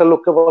শক্তি? একটা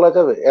লোককে বলা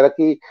যাবে? এরা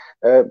কি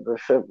আহ,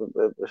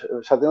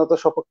 স্বাধীনতা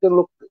সপক্ষের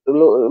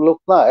লোক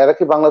না? এরা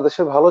কি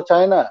বাংলাদেশের ভালো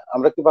চায় না?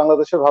 আমরা কি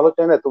বাংলাদেশের ভালো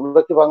চাই না?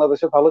 তোমরা কি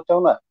বাংলাদেশের ভালো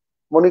চাও না?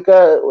 মনিকা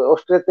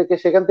অস্ট্রেলিয়া থেকে,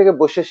 সেখান থেকে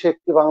বসে, সে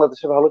কি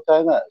বাংলাদেশের ভালো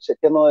চায় না? সে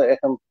কেন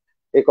এখন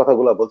এই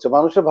কথাগুলা বলছে?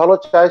 মানুষের ভালো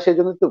চায় সেই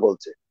জন্যই তো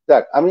বলছে।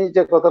 যাক, আমি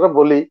যে কথাটা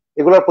বলি,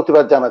 এগুলোর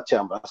প্রতিবাদ জানাচ্ছি,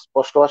 আমরা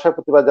স্পষ্ট ভাষায়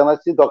প্রতিবাদ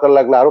জানাচ্ছি। দরকার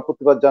লাগলে আরো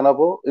প্রতিবাদ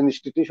জানাবো,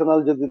 ইনস্টিটিউশনাল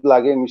যদি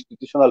লাগে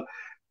ইনস্টিটিউশনাল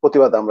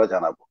প্রতিবাদ আমরা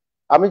জানাবো।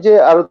 আমি যে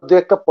আরো দু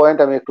একটা পয়েন্ট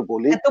আমি একটু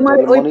বলি তোমার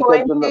ওই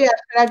মনিকার জন্য।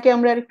 আসার আগে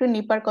আমরা একটু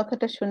নিপার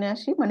কথাটা শুনে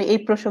আসি, মানে এই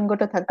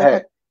প্রসঙ্গটা থাকতে হ্যাঁ,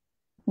 থাকতে।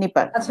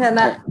 নিপার। আচ্ছা,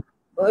 না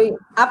ওই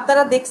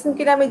আপনারা দেখছেন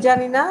কিনা আমি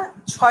জানি না,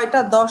 6টা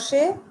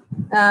 10-এ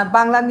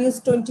বাংলা নিউজ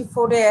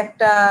 24-এ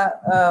একটা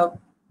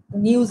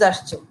নিউজ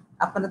আসছে,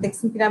 আপনারা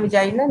দেখছেন কিনা আমি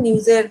জানি না।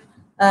 নিউজের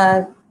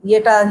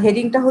ইয়েটা,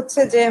 হেডিংটা হচ্ছে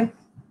যে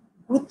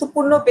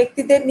গুরুত্বপূর্ণ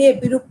ব্যক্তিদের নিয়ে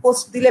বিরূপ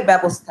পোস্ট দিলে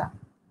ব্যবস্থা।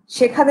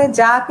 সেখানে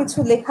যা কিছু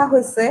লেখা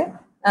হয়েছে,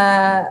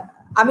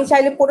 আমি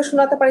চাইলে পড়ে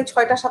শোনাতে পারি,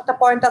 6টা 7টা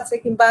পয়েন্ট আছে,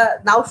 কিংবা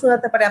নাও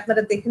শোনাতে পারি,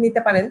 আপনারা দেখে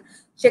নিতে পারেন।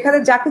 সেখানে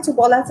যা কিছু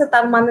বলা আছে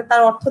তার মানে,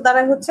 তার অর্থ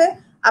দ্বারাই হচ্ছে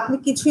আপনি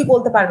কিছুই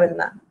বলতে পারবেন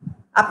না,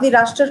 আপনি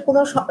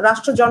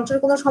রাষ্ট্রযন্ত্রের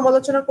কোনো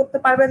সমালোচনা করতে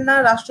পারবেন না,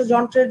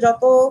 রাষ্ট্রযন্ত্রের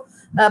যত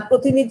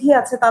প্রতিনিধি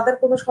আছে তাদের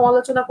কোনো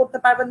সমালোচনা করতে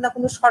পারবেন না,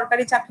 কোনো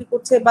সরকারি চাকরি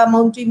করছে বা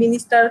মন্ত্রী,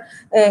 মিনিস্টার,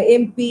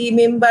 এমপি,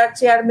 মেম্বার,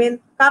 চেয়ারম্যান,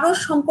 কারোর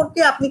সম্পর্কে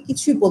আপনি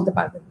কিছুই বলতে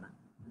পারবেন না।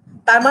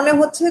 তার মানে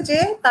হচ্ছে যে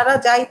তারা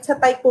যা ইচ্ছা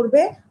তাই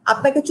করবে,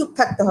 আপনাকে চুপ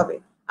থাকতে হবে।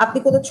 আপনি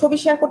কোনো ছবি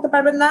শেয়ার করতে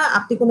পারবেন না,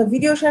 আপনি কোনো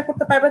ভিডিও শেয়ার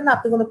করতে পারবেন না,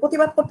 আপনি কোনো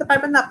প্রতিবাদ করতে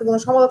পারবেন না, আপনি কোনো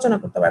সমালোচনা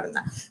করতে পারবেন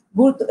না।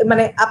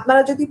 মানে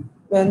আপনারা যদি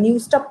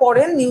নিউজটা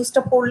পড়েন,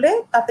 নিউজটা পড়লে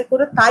তাতে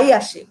করে তাই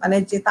আসে, মানে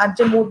যে তার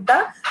যে মুদ্রা,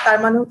 তার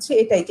মানে হচ্ছে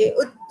এটাই, যে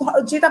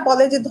যেটা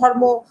বলে যে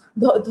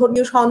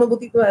ধর্মীয়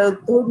সহানুভূতি,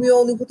 ধর্মীয়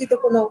অনুভূতিতে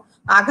কোনো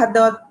আঘাত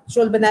দেওয়া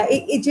চলবে না,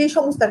 এই যে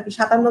সমস্ত আর কি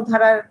 57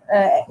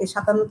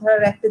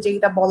 ধারার একটা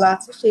যেটা বলা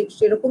আছে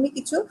সেরকমই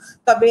কিছু।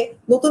 তবে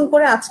নতুন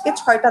করে আজকে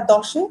 6টা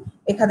 10-এ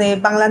এখানে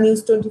বাংলা নিউজ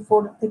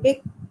 24 থেকে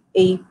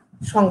এই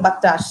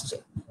সংবাদটা আসছে।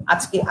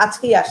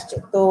 আজকেই আসছে।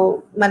 তো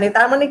মানে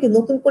তার মানে কি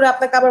নতুন করে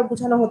আপনাকে আবার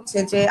বোঝানো হচ্ছে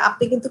যে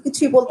আপনি কিন্তু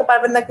কিছুই বলতে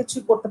পারবেন না,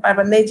 কিছুই করতে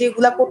পারবেন না, এই যে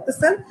এগুলা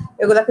করতেছেন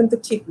এগুলা কিন্তু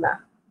ঠিক না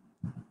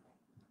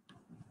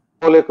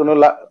বলে কোনো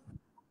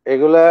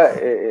এগুলা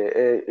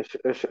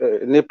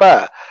নিপা,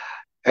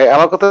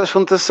 আমার কথা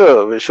শুনতেছো?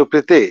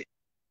 সুপ্রীতি,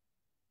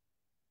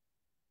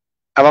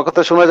 আমার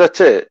কথা শোনা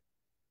যাচ্ছে?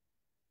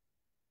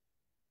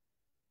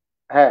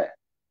 হ্যাঁ,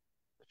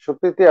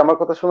 সুপ্রীতি, আমার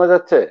কথা শোনা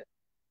যাচ্ছে?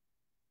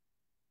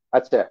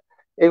 আচ্ছা,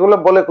 এগুলো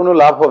বলে কোনো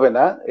লাভ হবে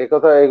না।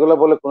 এগুলো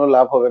বলে কোনো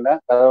লাভ হবে না,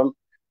 কারণ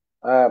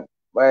আহ,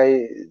 এই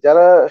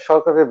যারা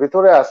সরকারের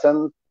ভিতরে আছেন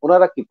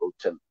ওনারা কি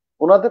বলছেন,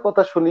 ওনাদের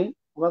কথা শুনি।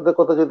 ওনাদের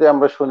কথা যদি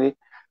আমরা শুনি,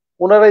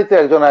 ওনারাই তো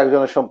একজন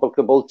আরেকজনের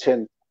সম্পর্কে বলছেন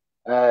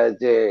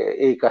যে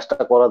এই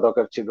কাজটা করা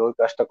দরকার ছিল, ওই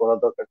কাজটা করা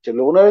দরকার ছিল।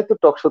 ওনারাই তো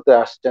টক শোতে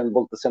আসছেন,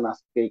 বলতেছেন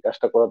আজকে এই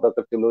কাজটা করা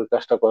দরকার ছিল, ওই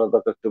কাজটা করা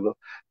দরকার ছিল,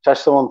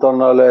 স্বাস্থ্য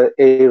মন্ত্রণালয়ের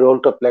এই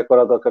রোলটা প্লে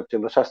করা দরকার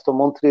ছিল,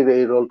 স্বাস্থ্যমন্ত্রীর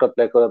এই রোলটা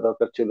প্লে করা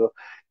দরকার ছিল,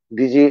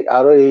 ডিজি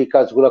আরো এই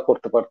কাজগুলা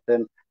করতে পারতেন।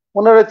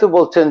 ওনারাই তো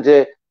বলছেন যে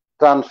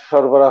ত্রাণ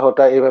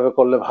সরবরাহটা এইভাবে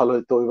করলে ভালো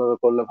হতো, ওইভাবে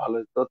করলে ভালো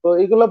হতো। তো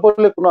এগুলা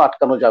বললে কোনো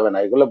আটকানো যাবে না,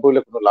 এগুলা বললে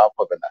কোনো লাভ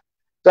হবে না।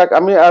 যাক,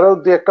 আমি আরো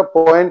দু একটা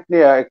পয়েন্ট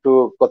নিয়ে একটু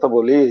কথা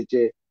বলি। এই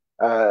যে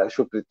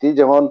সুপ্রীতি,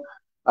 যেমন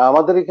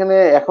আমাদের এখানে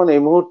এখন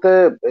এই মুহূর্তে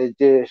এই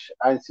যে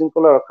আইন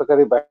শৃঙ্খলা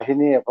রক্ষাকারী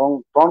বাহিনী এবং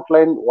ফ্রন্ট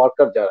লাইন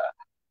ওয়ার্কার, যারা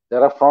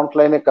যারা ফ্রন্ট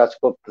লাইনে কাজ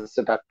করতেছে,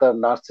 doctor,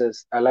 nurses,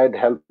 allied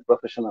health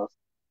professional,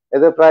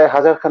 এদের প্রায়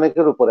হাজার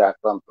খানেকের উপরে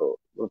আক্রান্ত।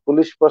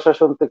 পুলিশ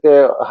প্রশাসন থেকে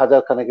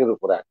হাজার খানেকের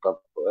উপরে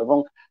আক্রান্ত। এবং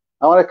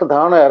আমার একটা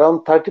ধারণা, around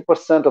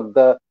 30% of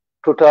the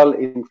total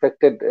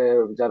infected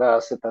যারা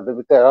আছে তাদের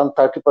ভিতরে অ্যারাউন্ড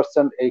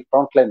 30% এই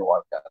ফ্রন্টলাইন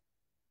ওয়ার্কার।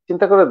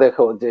 চিন্তা করে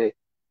দেখো যে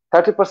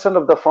 30%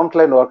 অফ দ্য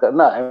ফ্রন্টলাইন ওয়ার্কার।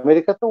 না,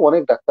 আমেরিকাতেও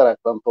অনেক ডাক্তার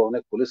আক্রান্ত,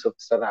 অনেক পুলিশ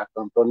অফিসার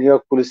আক্রান্ত, নিউ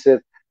ইয়র্ক পুলিশের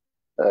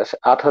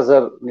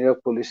 8,000 নিউ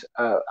ইয়র্ক পুলিশ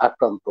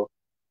আক্রান্ত।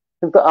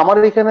 কিন্তু আমার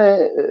এখানে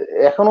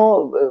এখনো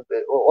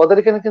ওদের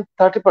এখানে কিন্তু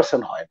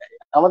 30% হয় নাই।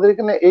 আমাদের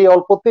এখানে এই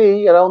অল্পতেই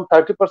অ্যারাউন্ড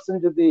 30%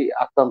 যদি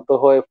আক্রান্ত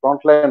হয়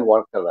ফ্রন্টলাইন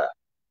ওয়ার্কাররা,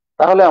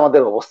 তাহলে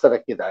আমাদের অবস্থাটা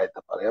কি দাঁড়াতে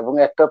পারে। এবং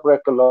একটার পর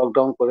একটা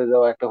লকডাউন করে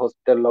দেওয়া, একটা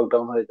হসপিটাল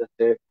লকডাউন হয়ে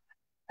যাচ্ছে,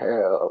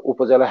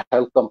 উপজেলা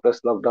হেলথ কমপ্লেক্স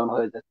লকডাউন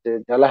হয়ে যাচ্ছে,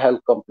 জেলা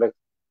হেলথ কমপ্লেক্স,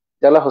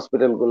 জেলা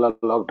হসপিটাল গুলা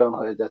লকডাউন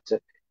হয়ে যাচ্ছে।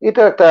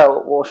 এটা একটা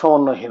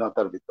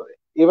সমন্বয়হীনতার ভিতরে।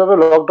 এভাবে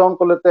লকডাউন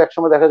করলে তো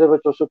একসময় দেখা যাবে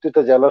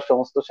 64টা জেলার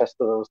সমস্ত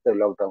স্বাস্থ্য ব্যবস্থায়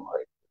লকডাউন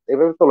হয়ে গেছে।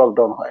 এভাবে তো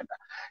লকডাউন হয় না।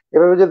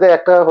 এভাবে যদি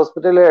একটা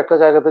হসপিটালে একটা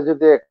জায়গাতে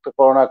যদি একটা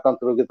করোনা আক্রান্ত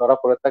রোগী ধরা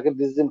পড়ে, তাকে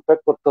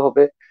ডিসইনফেক্ট করতে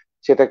হবে।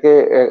 সেটাকে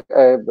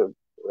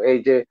এই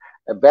যে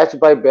ব্যাচ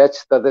বাই ব্যাচ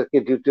তাদেরকে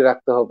ডিউটি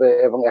রাখতে হবে,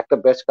 এবং একটা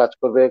ব্যাচ কাজ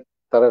করবে,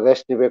 তারা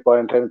রেস্ট নিবে,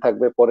 কোয়ারেন্টাইন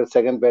থাকবে, পরে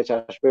সেকেন্ড ব্যাচ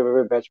আসবে,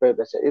 এভাবে ব্যাচ বাই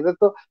ব্যাচ। এদের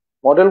তো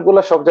মডেল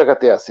গুলা সব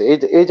জায়গাতে আছে।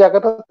 এই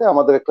জায়গাটাতে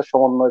আমাদের একটা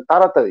সমন্বয়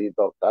তাড়াতাড়ি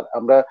দরকার।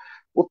 আমরা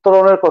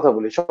উত্তরণের কথা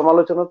বলি,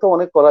 সমালোচনা তো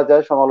অনেক করা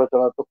যায়,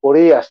 সমালোচনা তো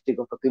করেই আসছি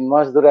গত 3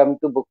 মাস ধরে। আমি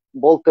তো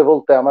বলতে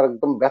বলতে আমার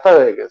একদম ব্যথা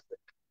হয়ে গেছে,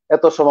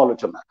 এত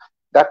সমালোচনা।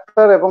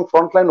 ডাক্তার এবং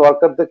ফ্রন্টলাইন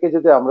ওয়ার্কারদেরকে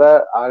যদি আমরা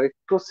আর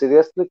একটু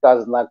সিরিয়াসলি কাজ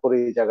না করি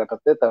এই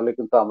জায়গাটাতে, তাহলে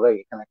কিন্তু আমরা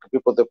এখানে একটা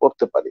বিপদে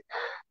পড়তে পারি।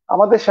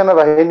 আমাদের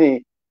সেনাবাহিনী,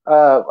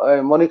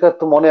 মনিকার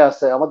তো মনে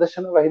আছে, আমাদের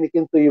সেনাবাহিনী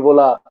কিন্তু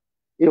ইবোলা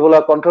ইবোলা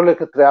কন্ট্রোলের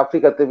ক্ষেত্রে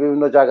আফ্রিকাতে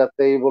বিভিন্ন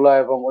জায়গাতে ইবোলা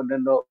এবং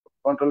অন্যান্য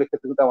কন্ট্রোলের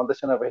ক্ষেত্রে কিন্তু আমাদের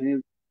সেনাবাহিনীর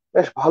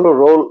বেশ ভালো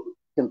রোল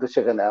কিন্তু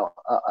সেখানে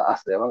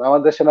আছে। এবং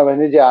আমাদের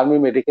সেনাবাহিনীর যে আর্মি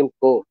মেডিকেল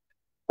কোর,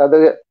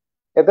 তাদের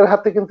এদের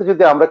হাতে কিন্তু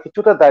যদি আমরা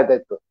কিছুটা দায়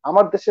দায়িত্ব,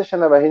 আমার দেশের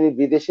সেনাবাহিনী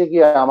বিদেশে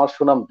গিয়ে আমার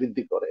সুনাম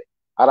বৃদ্ধি করে,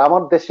 আর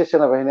আমার দেশের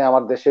সেনাবাহিনী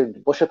আমার দেশে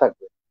বসে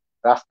থাকবে,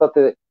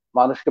 রাস্তাতে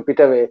মানুষকে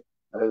পিটাবে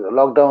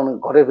লকডাউন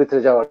ঘরের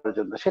ভিতরে যাওয়ার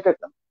জন্য, সেটা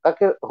কেন?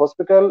 তাকে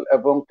হসপিটাল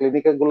এবং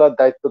ক্লিনিক গুলার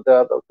দায়িত্ব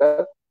দেওয়া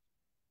দরকার,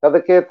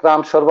 তাদেরকে ত্রাণ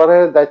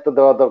সরবরাহের দায়িত্ব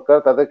দেওয়া দরকার,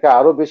 তাদেরকে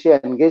আরো বেশি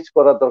এনগেজ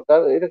করা দরকার।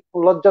 এটা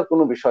লজ্জার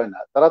কোনো বিষয় না।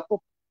 তারা তো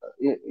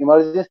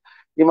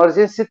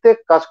ইমার্জেন্সিতে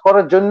কাজ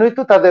করার জন্যই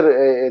তো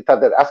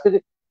তাদের আজকে যে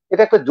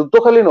এটা একটা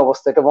যুদ্ধকালীন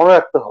অবস্থা, এটা মনে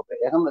রাখতে হবে।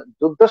 এখন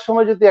যুদ্ধের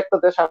সময় যদি একটা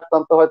দেশ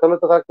আক্রান্ত হয়, তাহলে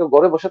তো তারা কেউ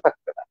ঘরে বসে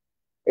থাকবে না।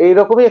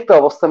 এইরকমই একটা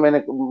অবস্থা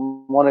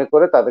মনে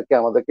করে তাদেরকে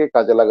আমাদেরকে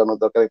কাজে লাগানো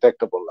দরকার। এটা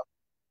একটা বললাম।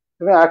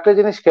 তুমি আরেকটা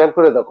জিনিস খেয়াল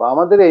করে দেখো,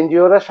 আমাদের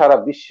এনজিওরা সারা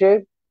বিশ্বে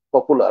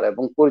পপুলার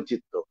এবং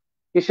পরিচিত।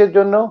 কিসের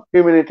জন্য?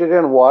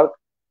 Humanitarian work,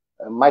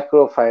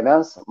 micro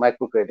finance,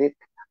 micro credit.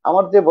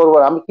 আমার যে বড়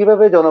বড়, আমি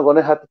কিভাবে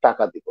জনগণের হাতে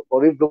টাকা দিব,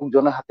 গরিব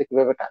লোকজনের হাতে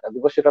কিভাবে টাকা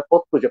দিব, সেটা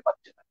পথ খুঁজে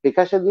পাচ্ছি না।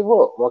 বিকাশে দিব,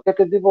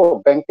 রকেটে দিব,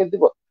 ব্যাংকে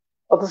দিব।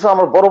 অথচ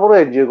আমার বড় বড়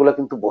এনজিও গুলো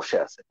কিন্তু বসে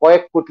আছে,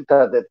 কয়েক কোটি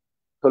তাদের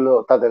হলো,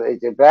 তাদের এই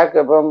যে ব্র্যাক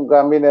এবং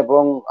গ্রামীণ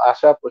এবং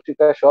আশা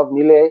পত্রিকা সব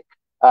মিলে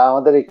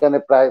আমাদের এখানে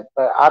প্রায়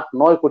প্রায়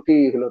 8-9 কোটি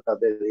হলো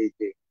তাদের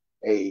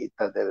এই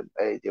তাদের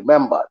এই যে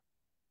মেম্বার।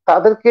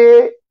 তাদেরকে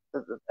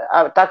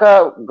আর টাকা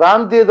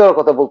গ্রান্ট দিয়ে দেওয়ার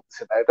কথা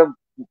বলতেছে না, এটা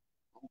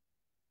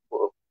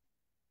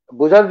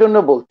বোঝার জন্য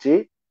বলছি।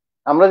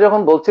 আমরা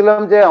যখন বলছিলাম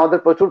যে আমাদের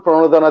প্রচুর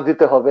প্রণোদনা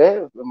দিতে হবে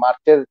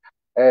মার্চের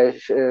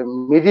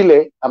মিডিলে,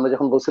 আমরা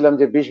যখন বলছিলাম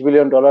যে $20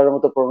 বিলিয়ন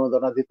মতো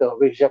প্রণোদনা দিতে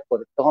হবে হিসাব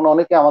করে, তখন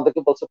অনেকে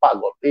আমাদেরকে বলছে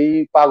পাগল, এই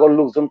পাগল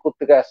লোকজন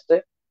কোত্থেকে আসছে,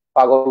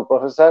 পাগল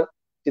প্রফেসর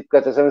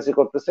চিৎকার চেঁচামেচি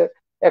করতেছে।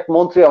 এক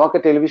মন্ত্রী আমাকে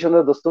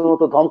টেলিভিশনের দোস্তের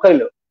মতো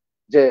ধমকাইলো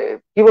যে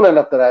কি বলেন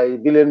আপনারা এই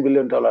বিলিয়ন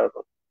বিলিয়ন ডলার।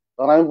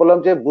 তখন আমি বললাম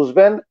যে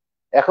বুঝবেন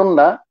এখন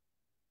না,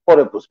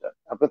 পরে বুঝবেন।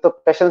 আপনি তো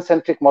পেশেন্ট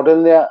সেন্ট্রিক মডেল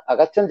নিয়ে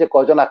আগাচ্ছেন যে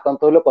কয়জন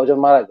আক্রান্ত হলো, কয়জন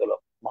মারা গেল।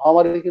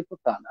 মহামারী কিন্তু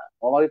তা না।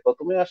 মহামারী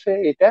প্রথমে আসে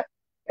এটা,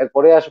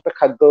 এরপরে আসবে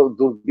খাদ্য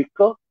দুর্ভিক্ষ,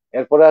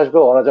 এরপরে আসবে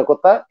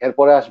অরাজকতা,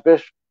 এরপরে আসবে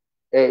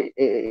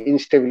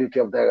ইনস্টেবিলিটি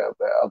অফ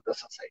দ্য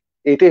সোসাইটি।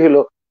 এইটাই হলো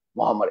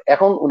মহামারী।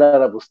 এখন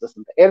উনারা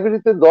বুঝতেছেন এর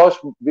বিরুদ্ধে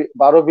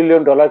 10-12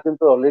 বিলিয়ন ডলার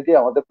কিন্তু অলরেডি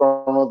আমাদের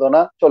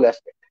প্রণোদনা চলে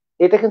আসছে।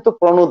 এটা কিন্তু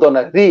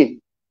প্রণোদনা, ঋণ,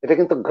 এটা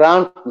কিন্তু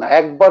গ্রান্ট না,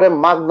 একবারে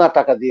মাগনা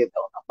টাকা দিয়ে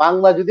দেওয়া না।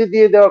 মাগনা যদি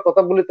দিয়ে দেওয়ার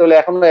কথা বলি তাহলে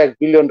এখনো $1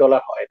 বিলিয়ন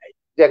হয় নাই,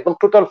 যে একদম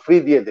টোটাল ফ্রি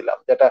দিয়ে দিলাম,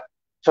 যেটা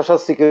সোশ্যাল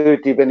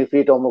সিকিউরিটি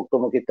বেনিফিট অমুক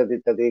তমুক ইত্যাদি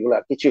ইত্যাদি, এগুলো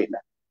কিছুই না।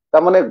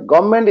 তার মানে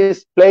government is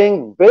playing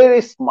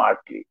very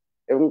smartly,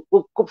 এবং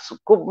খুব খুব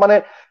খুব মানে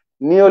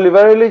নিও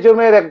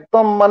লিবারালিজমের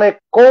একদম মানে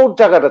কোর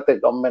জায়গাটাতে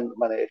গভর্নমেন্ট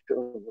মানে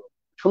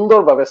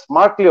সুন্দরভাবে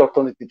স্মার্টলি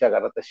অর্থনীতি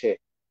জায়গাটাতে সে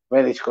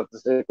ম্যানেজ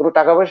করতেছে। কোনো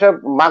টাকা পয়সা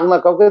মাগনা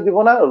কাউকে দিব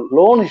না,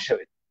 লোন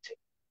হিসেবে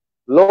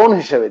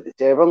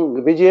দিচ্ছে। এবং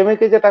বিজিএমএ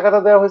কে যে টাকাটা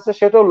দেওয়া হয়েছে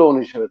সেটাও লোন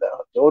হিসেবে দেওয়া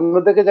হচ্ছে,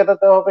 অন্যদেরকে যেটা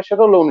দেওয়া হবে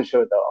সেটাও লোন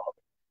হিসেবে দেওয়া হবে।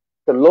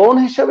 তো লোন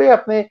হিসেবে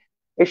আপনি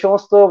এই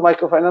সমস্ত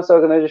মাইক্রো ফাইন্যান্স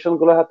অর্গানাইজেশন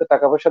গুলোর হাতে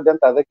টাকা পয়সা দেন,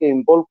 তাদেরকে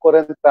ইনভলভ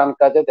করেন ত্রাণ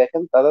কাজে,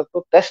 দেখেন তারা তো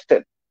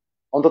টেস্টেড,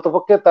 অন্তত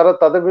পক্ষে তারা,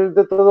 তাদের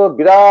বিরুদ্ধে তো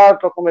বিরাট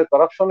রকমের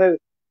করাপশনের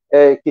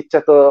কিচ্ছা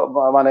তো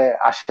মানে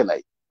আসে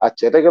নাই।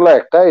 আচ্ছা, এটা গেল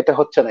একটা, এটা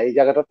হচ্ছে না, এই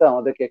জায়গাটাতে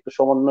আমাদেরকে একটু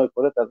সমন্বয়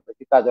করে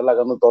তাদেরকে কাজে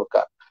লাগানো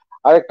দরকার।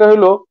 আরেকটা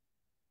হলো,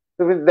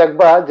 তুমি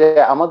দেখবা যে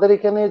আমাদের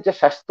এখানে যে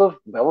স্বাস্থ্য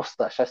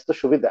ব্যবস্থা, স্বাস্থ্য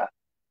সুবিধা,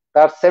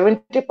 তার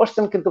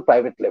 70% কিন্তু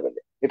প্রাইভেট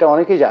লেভেলে। এটা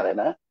অনেকেই জানে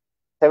না।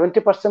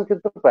 70%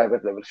 কিন্তু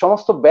প্রাইভেট লেভেল।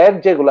 সমস্ত বেড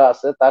যেগুলো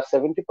আছে তার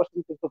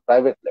 70% কিন্তু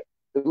প্রাইভেট লেভেল।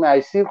 তুমি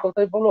আইসিইউর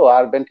কথাই বলো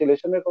আর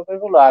ভেন্টিলেশনের কথাই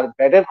বলো আর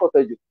বেডের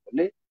কথাই যদি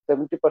বলি,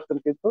 70%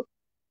 কিন্তু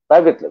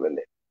প্রাইভেট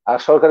লেভেলে। আর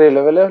সরকারি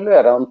লেভেলে হলে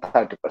অ্যারাউন্ড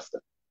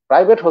 30%।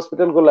 প্রাইভেট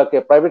হসপিটাল গুলাকে,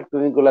 প্রাইভেট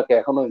ক্লিনিক গুলাকে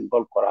এখনো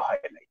ইনভলভ করা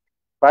হয় নাই।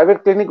 প্রাইভেট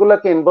ক্লিনিক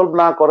গুলাকে ইনভলভ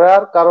না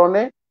করার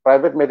কারণে,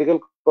 প্রাইভেট মেডিকেল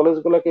কলেজ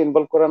গুলাকে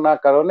ইনভলভ করা না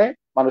কারণে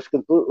মানুষ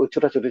কিন্তু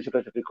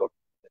ছোটাছুটি করছে।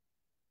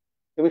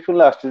 তুমি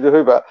শুনলে আশ্চর্য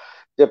হইবা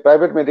যে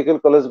প্রাইভেট মেডিকেল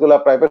কলেজ গুলা,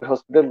 প্রাইভেট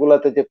হসপিটাল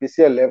গুলাতে যে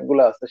পিসিআর ল্যাব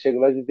গুলো আছে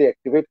সেগুলো যদি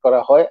অ্যাক্টিভেট করা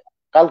হয়,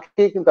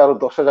 কালকেই কিন্তু আরো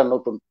 10,000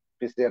 নতুন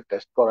পিসিআর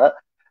টেস্ট করা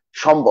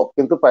সম্ভব।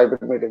 কিন্তু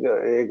প্রাইভেট মেডিকেল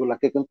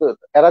এগুলাকে কিন্তু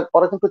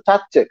ওরা কিন্তু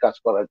চাচ্ছে কাজ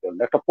করার জন্য,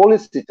 একটা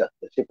পলিসি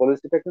চাচ্ছে, সেই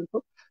পলিসিটা কিন্তু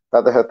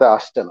তাদের হাতে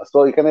আসছে না। তো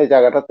এখানে এই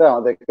জায়গাটাতে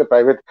আমাদেরকে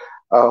প্রাইভেট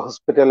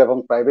হসপিটাল এবং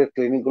প্রাইভেট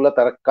ক্লিনিক গুলা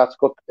তারা কাজ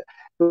করতে।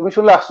 তুমি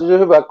শুনলে আশ্চর্য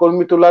হইবা,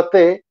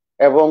 কর্মীটোলাতে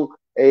এবং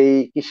এই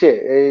কিসে,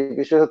 এই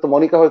বিশেষত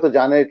মনিকা হয়তো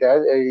জানে এটা,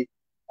 এই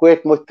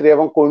কুয়েত মৈত্রী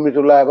এবং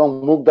কর্মীটোলা এবং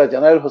মুগদা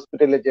জেনারেল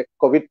হসপিটালে যে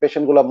কোভিড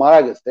পেশেন্ট গুলা মারা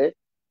গেছে,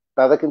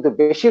 তাদের কিন্তু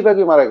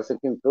বেশিরভাগই মারা গেছে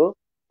কিন্তু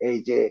এই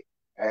যে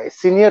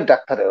সিনিয়র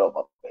ডাক্তারের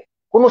অভাবে।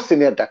 কোন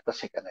সিনিয়র ডাক্তার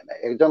সেখানে নাই।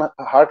 একজন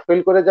হার্ট ফেল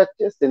করে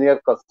যাচ্ছে, সিনিয়র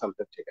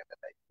কনসালটেন্ট সেখানে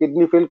নাই।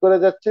 কিডনি ফেল করে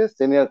যাচ্ছে,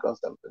 সিনিয়র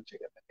কনসালটেন্ট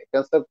সেখানে নাই।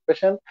 ক্যান্সার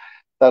পেশেন্ট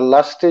তার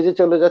লাস্ট স্টেজে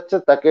চলে যাচ্ছে,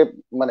 তাকে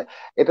মানে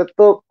এটা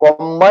তো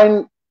কম্বাইন্ড,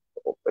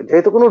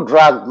 যেহেতু কোনো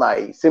ড্রাগ নাই,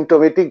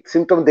 সিমটোমেটিক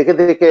সিমটম দেখে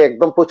দেখে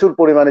একদম প্রচুর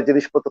পরিমাণে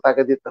জিনিসপত্র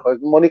তাকে দিতে হয়।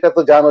 মনিকা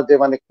তো জানো যে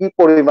মানে কি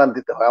পরিমাণ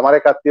দিতে হয়। আমার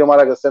এক আত্মীয়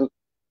মারা গেছেন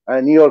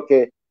নিউ ইয়র্কে,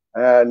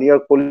 নিউ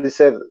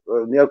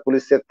ইয়র্ক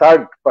পুলিশের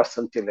 3rd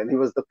পার্সন ছিলেন, হি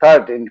was the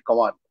 3rd in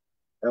command.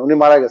 উনি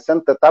মারা গেছেন।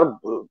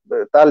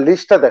 তার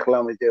লিস্টটা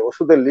দেখলাম, এই যে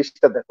ওষুধের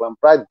লিস্টটা দেখলাম,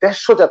 প্রায়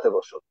 150 জাতের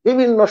ওষুধ,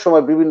 বিভিন্ন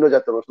সময় বিভিন্ন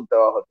জাতের ওষুধ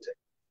দেওয়া হচ্ছে।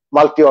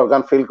 মাল্টি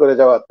অর্গান ফেল করে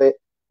যাওয়াতে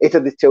এটা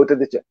দিচ্ছে ওটা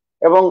দিচ্ছে।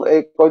 এবং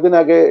এই কয়দিন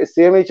আগে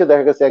সিএমএইচ এ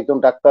দেখা গেছে একজন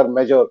ডাক্তার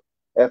মেজর,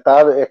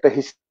 তার একটা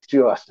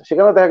হিস্ট্রিও আসছে,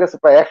 সেখানে দেখা গেছে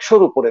প্রায়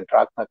 100-র উপরে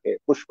ড্রাগ তাকে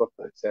পুশ করতে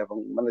হয়েছে এবং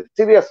মানে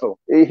সিরিয়াস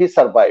হি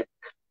সারভাইভ।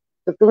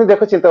 তুমি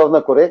দেখো, চিন্তা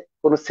ভাবনা করে,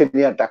 কোন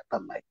সিনিয়র ডাক্তার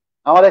নাই।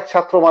 আমার এক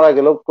ছাত্র মারা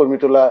গেল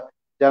কর্মীটোলা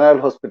জেনারেল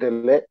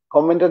হসপিটালে,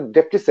 গভর্নমেন্টের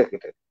ডেপুটি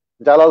সেক্রেটারি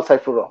জালাল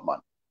সাইফুর রহমান,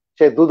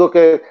 সে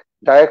দুদকের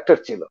ডাইরেক্টর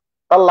ছিল।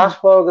 তার লাশ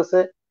পাওয়া গেছে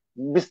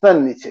বিছনার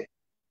নিচে,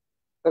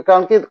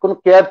 কারণ কি কোনো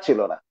কেয়ার ছিল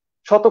না।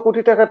 100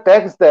 কোটি টাকা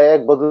ট্যাক্স দেয়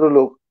এক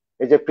ভদ্রলোক,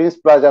 এই যে প্রিন্স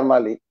প্লাজার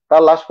মালিক,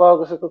 তার লাশ পাওয়া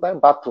গেছে তো তাই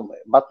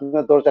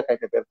বাথরুমের দরজা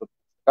কাটে বের করতে,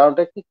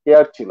 কারণটা কি,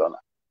 কেয়ার ছিল না।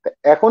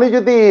 এখনই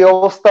যদি এই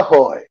অবস্থা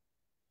হয়,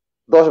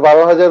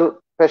 10-12 হাজার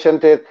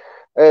পেশেন্টের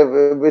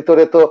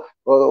ভিতরে তো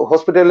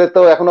হসপিটালে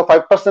তো এখনো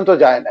 5%ও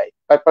যায় নাই,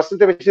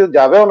 5%-এর বেশি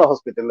যাবেও না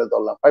হসপিটালে,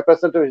 ধরলাম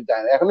 5%-এর বেশি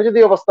যায় না। এখনো যদি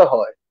অবস্থা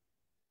হয়,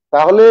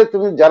 তাহলে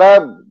তুমি যারা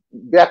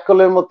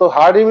ব্যাককলের মতো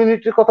হার্ড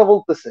ইমিউনিটির কথা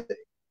বলতেছে,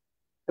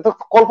 এটা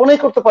কল্পনাই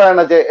করতে পারে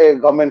না যে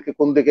গভর্নমেন্টকে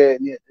কোন দিকে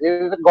নিয়ে,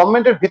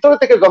 গভর্নমেন্টের ভিতরে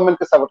থেকে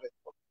গভর্নমেন্টকে সাপোর্ট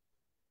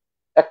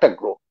একটা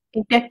গ্রুপ।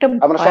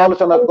 আমরা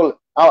সমালোচনা করলে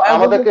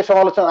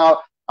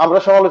আমরা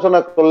সমালোচনা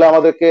করলে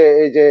আমাদেরকে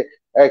এই যে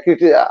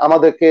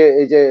আমাদেরকে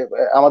এই যে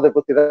আমাদের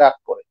প্রতি রাগ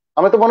করে,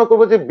 আমি তো মনে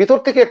করবো যে ভিতর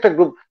থেকে একটা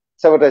গ্রুপ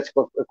স্যাবোটাইজ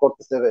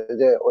করতেছে,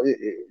 যে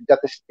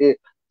যাতে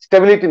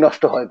স্টেবিলিটি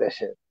নষ্ট হয়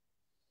দেশে।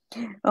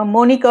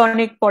 মনিকা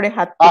অনেক পরে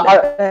হাত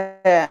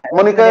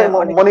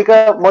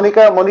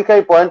মনিকা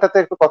এই পয়েন্টটাতে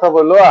একটু কথা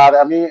বললো, আর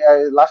আমি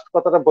লাস্ট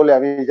কথাটা বলে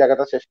আমি এই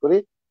জায়গাটা শেষ করি।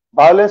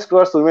 Violence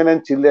towards women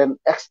and children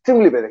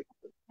extremely বেড়ে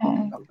গেছে,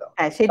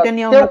 সেটা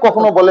নিয়ে কেউ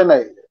কখনো বলে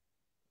নাই।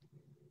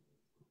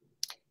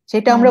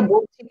 সেটা আমরা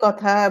বলছি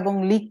কথা এবং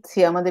লিখছি,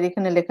 আমাদের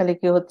এখানে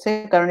লেখালেখি হচ্ছে,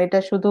 কারণ এটা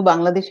শুধু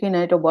বাংলাদেশই না,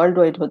 এটা ওয়ার্ল্ড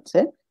ওয়াইড হচ্ছে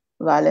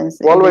ভায়োলেন্স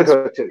ওয়ার্ল্ড ওয়াইড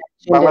এগেইনস্ট হচ্ছে,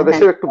 চিলড্রেন।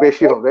 বাংলাদেশেও একটু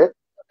বেশি হবে।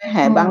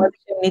 হ্যাঁ,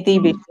 বাংলাদেশে এমনিতেই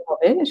বেশি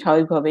হবে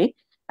স্বাভাবিকভাবেই।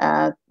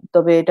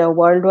 তবে এটা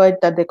ওয়ার্ল্ড ওয়াইড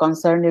তাদের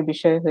কনসার্নের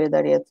বিষয় হয়ে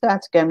দাঁড়িয়েছে।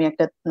 আজকে আমি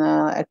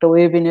একটা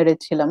ওয়েবিনারে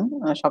ছিলাম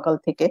সকাল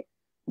থেকে,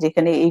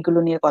 যেখানে এইগুলো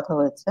নিয়ে কথা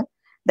হয়েছে।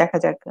 দেখা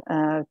যাক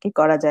কি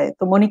করা যায়।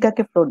 তো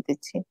মনিকাকে ফ্লোর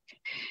দিচ্ছি।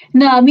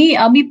 না, আমি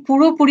আমি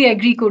পুরোপুরি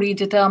এগ্রি করি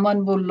যেটা আমান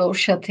বলল ওর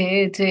সাথে,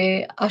 যে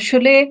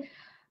আসলে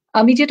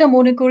আমি যেটা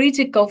মনে করি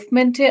যে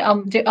গভর্নমেন্টে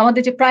যে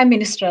আমাদের যে প্রাইম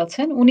মিনিস্টার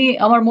আছেন, উনি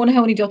আমার মনে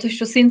হয় উনি যথেষ্ট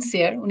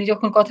সিনসিয়ার। উনি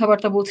যখন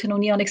কথাবার্তা বলছেন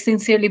উনি অনেক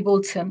সিনসিয়ারলি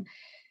বলছেন।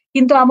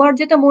 কিন্তু আমার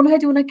যেটা মনে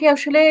হয় যে উনাকে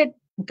আসলে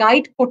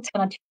গাইড করছে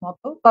না ঠিক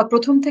মতো, বা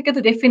প্রথম থেকে তো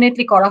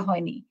ডেফিনেটলি করা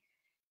হয়নি,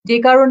 যে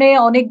কারণে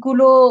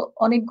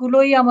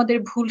অনেকগুলোই আমাদের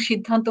ভুল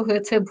সিদ্ধান্ত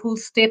হয়েছে, ভুল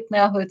স্টেপ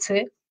নেওয়া হয়েছে,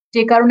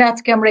 যে কারণে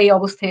আজকে আমরা এই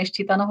অবস্থায়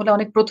এসেছি। তা না হলে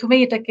অনেক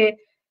প্রথমেই এটাকে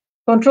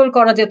কন্ট্রোল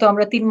করা যেত,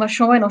 আমরা 3 মাস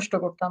সময় নষ্ট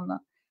করতাম না।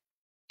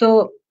 তো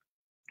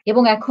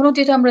এবং এখনো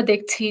যেটা আমরা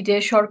দেখছি যে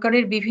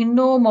সরকারের বিভিন্ন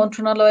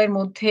মন্ত্রণালয়ের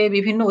মধ্যে,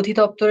 বিভিন্ন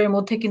অধিদপ্তরের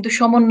মধ্যে কিন্তু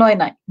সমন্বয়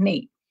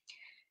নেই।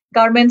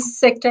 গার্মেন্টস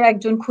সেক্টর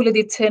একজন খুলে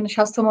দিচ্ছেন,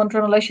 স্বাস্থ্য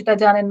মন্ত্রণালয় সেটা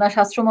জানেন না,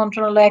 স্বাস্থ্য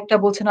মন্ত্রণালয় একটা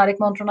বলছেন, আরেক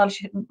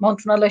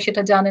মন্ত্রণালয়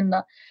সেটা জানেন না।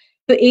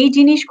 তো এই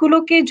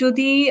জিনিসগুলোকে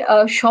যদি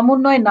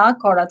সমন্বয় না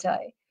করা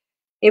যায়,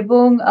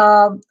 এবং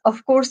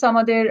অফকোর্স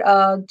আমাদের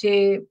যে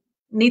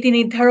নীতি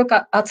নির্ধারক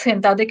আছেন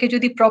তাদেরকে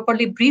যদি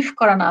প্রপারলি ব্রিফ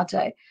করা না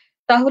যায়,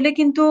 তাহলে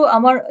কিন্তু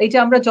এই যে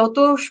আমরা যত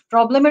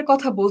প্রবলেমের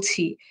কথা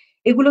বলছি,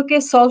 এগুলোকে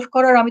সলভ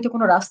করার আমি তো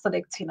কোনো রাস্তা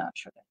দেখছি না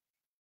আসলে।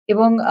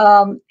 এবং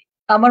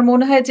আমার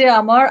মনে হয় যে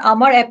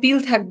আমার অ্যাপিল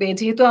থাকবে,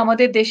 যেহেতু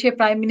আমাদের দেশে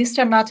প্রাইম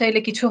মিনিস্টার না চাইলে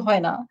কিছু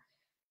হয় না,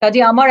 কাজে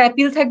আমার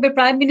অ্যাপিল থাকবে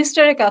প্রাইম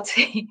মিনিস্টারের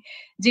কাছে,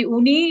 যে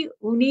উনি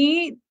উনি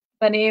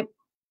মানে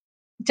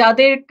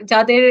যাদের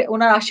যাদের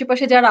ওনার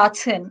আশেপাশে যারা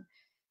আছেন,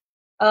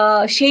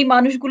 সেই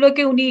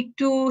মানুষগুলোকে উনি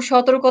একটু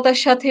সতর্কতার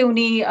সাথে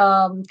উনি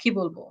কি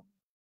বলবো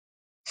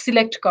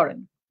সিলেক্ট করেন,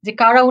 যে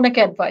কারা উনাকে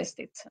অ্যাডভাইস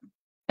দিচ্ছেন।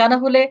 তা না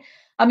হলে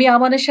আমি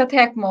আমানের সাথে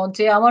একমত,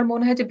 যে আমার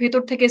মনে হয় যে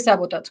ভেতর থেকে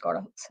স্যাবোটাজ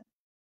করা হচ্ছে।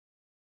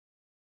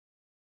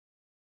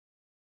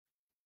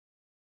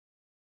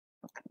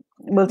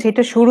 বলছি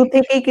এটা শুরু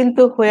থেকেই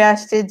কিন্তু হয়ে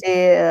আসছে যে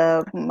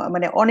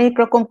মানে অনেক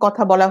রকম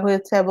কথা বলা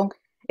হয়েছে, এবং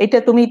এটা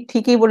তুমি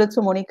ঠিকই বলেছো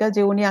মনিকা,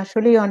 যে উনি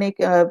আসলেই অনেক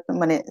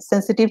মানে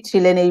সেন্সিটিভ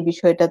ছিলেন এই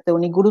বিষয়টাতে,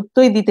 উনি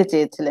গুরুত্বই দিতে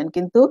চেয়েছিলেন,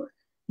 কিন্তু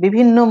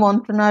বিভিন্ন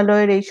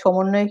মন্ত্রণালয়ের এই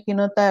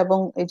সমন্বয়হীনতা এবং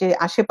এই যে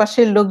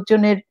আশেপাশের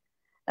লোকজনের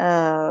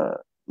আহ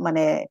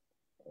মানে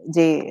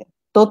যে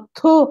তথ্য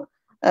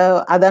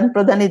আদান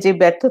প্রদানে যে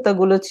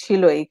ব্যর্থতাগুলো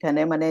ছিল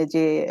এইখানে, মানে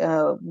যে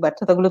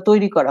ব্যর্থতাগুলো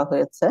তৈরি করা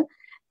হয়েছে,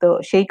 তো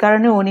সেই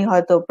কারণে উনি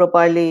হয়তো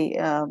প্রপারলি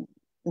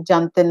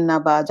জানতেন না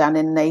বা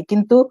জানেন নাই।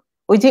 কিন্তু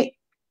ওই যে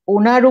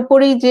ওনার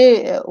উপরেই যে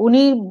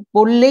উনি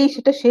বললেই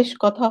সেটা শেষ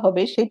কথা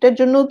হবে, সেটার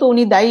জন্য তো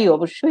উনি দায়ী,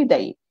 অবশ্যই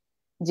দায়ী,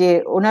 যে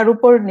ওনার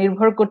উপর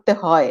নির্ভর করতে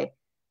হয়,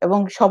 এবং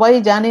সবাই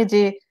জানে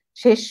যে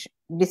শেষ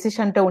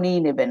ডিসিশনটা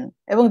উনিই নেবেন,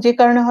 এবং যে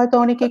কারণে হয়তো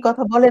অনেকেই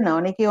কথা বলে না,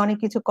 অনেকেই অনেক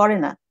কিছু করে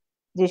না,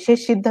 যে শেষ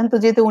সিদ্ধান্ত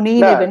যেহেতু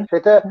উনিই না, নেবেন।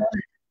 সেটা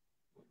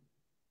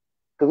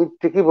তুমি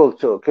ঠিকই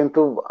বলছো,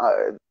 কিন্তু আহ,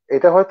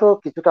 এটা হয়তো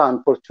কিছুটা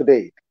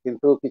আনফরচুনেট,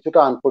 কিন্তু কিছুটা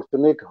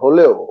আনফরচুনেট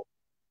হলেও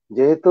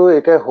যেহেতু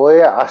এটা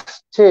হয়ে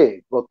আসছে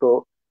গত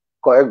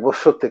কয়েক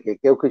বছর থেকে,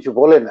 কেউ কিছু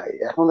বলে নাই,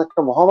 এখন একটা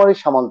মহামারী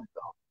সামাল দিতে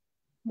হবে।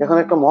 এখন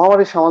একটা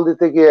মহামারী সামাল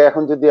দিতে গিয়ে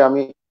এখন যদি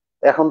আমি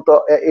এখন তো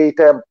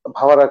এইটা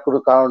ভাবার আর কোনো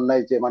কারণ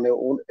নাই যে মানে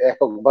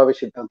এককভাবে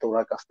সিদ্ধান্ত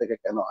ওনার কাছ থেকে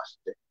কেন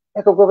আসছে।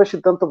 এককভাবে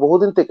সিদ্ধান্ত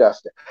বহুদিন থেকে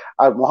আসছে।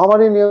 আর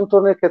মহামারী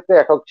নিয়ন্ত্রণের ক্ষেত্রে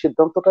একক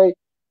সিদ্ধান্তটাই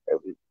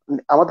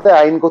আমাদের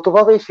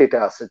আইনগতভাবেই সেটা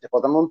আছে, যে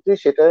প্রধানমন্ত্রী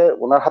সেটা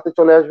ওনার হাতে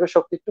চলে আসবে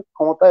সবকিছু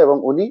ক্ষমতা, এবং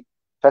উনি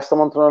স্বাস্থ্য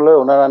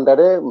মন্ত্রণালয়ে ওনার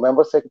আন্ডারে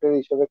মেম্বার সেক্রেটারি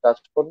হিসেবে কাজ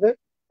করবে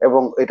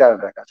এবং এটার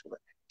আন্ডারে কাজ করবে।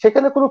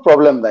 সেখানে কোনো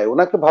প্রবলেম নাই,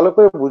 ওনাকে ভালো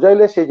করে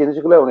বুঝাইলে সেই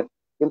জিনিসগুলো উনি,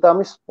 কিন্তু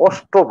আমি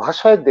স্পষ্ট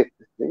ভাষায়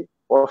দেখতেছি,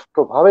 স্পষ্ট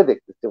ভাবে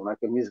দেখতেছি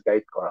ওনাকে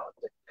মিসগাইড করা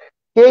হচ্ছে।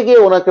 কে গিয়ে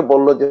ওনাকে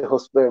বললো যে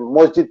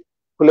মসজিদ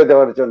খুলে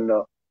দেওয়ার জন্য,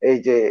 এই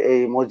যে এই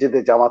মসজিদে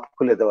জামাত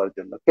খুলে দেওয়ার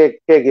জন্য কে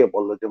কে গিয়ে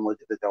বললো যে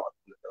মসজিদে জামাত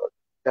খুলে দেওয়ার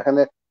জন্য,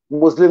 যেখানে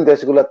মুসলিম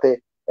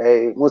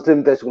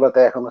দেশগুলোতে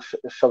এখনো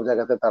সব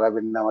জায়গাতে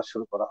তারাবির নামাজ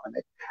শুরু করা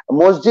হয়নি।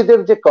 মসজিদের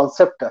যে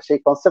কনসেপ্টটা, সেই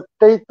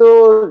কনসেপ্টটাই তো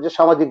যে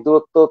সামাজিক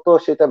দূরত্ব, তো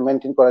সেটা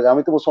মেনটেন করা যায়।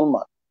 আমি তো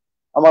মুসলমান,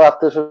 আমার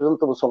আত্মীয় স্বজন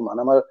তো মুসলমান,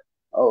 আমার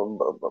আহ,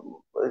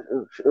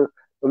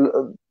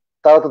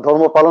 তারা তো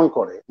ধর্ম পালন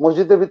করে।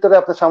 মসজিদের ভিতরে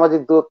আপনার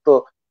সামাজিক দূরত্ব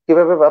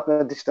কিভাবে আপনি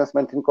ডিস্টেন্স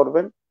মেনটেন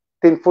করবেন?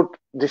 3 ফুট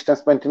ডিস্টেন্স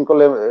মেনটেন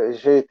করলে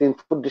সেই 3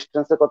 ফুট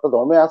ডিস্টেন্সের কথা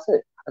ধর্মে আছে?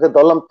 আচ্ছা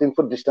ধরলাম 3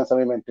 ফুট ডিস্টেন্স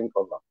আমি মেনটেন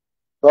করলাম,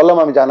 ধরলাম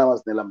আমি জানামাজ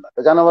নিলাম না, তো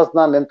জানামাজ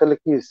না নেন তাহলে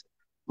কি হয়েছে?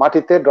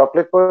 মাটিতে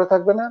ড্রপলেট পড়ে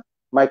থাকবে না?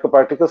 মাইক্রো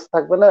পার্টিকেলস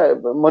থাকবে না?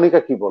 মনিকা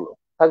কি বলো,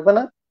 থাকবে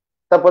না?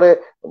 তারপরে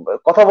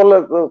কথা বলে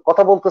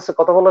কথা বলতেছে,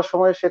 কথা বলার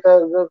সময় সেটা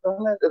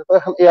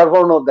এখন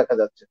এয়ারবর্ন দেখা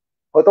যাচ্ছে,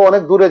 হয়তো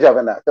অনেক দূরে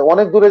যাবে না, তো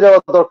অনেক দূরে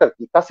যাওয়ার দরকার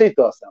কি, কাছেই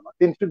তো আছে, আমার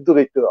 3 ফিট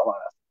দূরে একটু আমার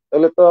আছে,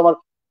 তাহলে তো আমার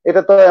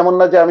এটা তো এমন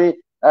না যে আমি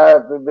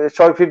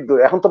 6 ফিট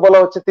দূরে। এখন তো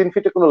বলা হচ্ছে 3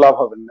 ফিটে কোনো লাভ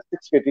হবে না,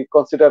 6 ফিট,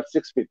 কনসিডার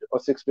 6 ফিট ও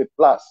 6 ফিট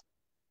প্লাস।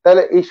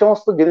 তাহলে এই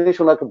সমস্ত জিনিস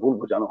ওনাকে ভুল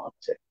বোঝানো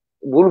হচ্ছে।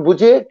 ভুল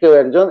বুঝিয়ে কেউ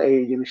একজন এই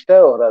জিনিসটা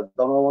ওরা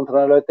ধর্ম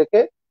মন্ত্রণালয় থেকে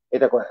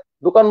এটা করে।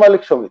 দোকান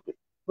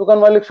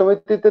মালিক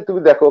সমিতিতে তুমি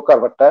দেখো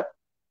কারবারটা,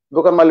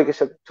 দোকান মালিকের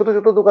সাথে ছোট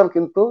ছোট দোকান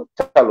কিন্তু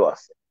চালু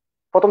আছে,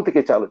 প্রথম থেকে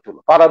চালু ছিল।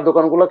 পাড়ার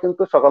দোকানগুলো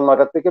কিন্তু সকাল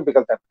 9টা থেকে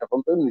বিকাল 4টা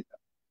পর্যন্ত নিতাম,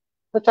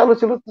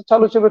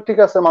 চালু ছিল ঠিক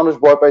আছে, মানুষ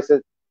ভয় পাইছে,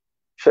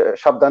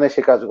 সাবধানে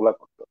সে কাজগুলা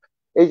করতো।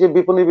 এই যে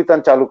বিপণী বিতান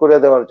চালু করে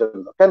দেওয়ার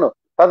জন্য কেন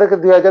তাদেরকে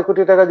 2,000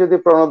 কোটি টাকা যদি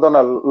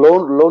প্রণোদনা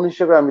লোন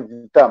হিসেবে আমি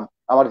দিতাম,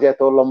 আমার যে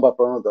এত লম্বা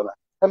প্রণোদনা,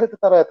 তাহলে তো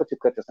তারা এত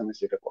চিৎকার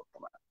চেঁচামেচি এটা করতো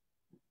না,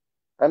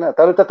 তাই না?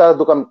 তাহলে তো তারা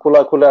দোকান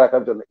খোলা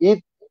রাখার জন্য ঈদ,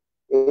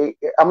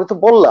 আমি তো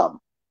বললাম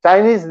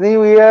চাইনিজ নিউ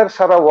ইয়ার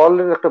সারা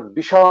ওয়ার্ল্ডের একটা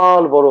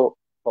বিশাল বড়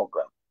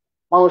প্রোগ্রাম।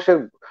 মানুষের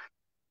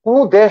কোন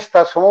দেশ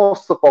তার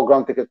সমস্ত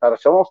প্রোগ্রাম থেকে তারা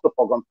সমস্ত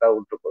প্রোগ্রামটা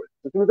উল্টো করে।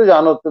 তুমি তো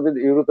জানো, তুমি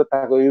ইউরোপে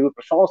থাকো,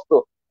 ইউরোপের সমস্ত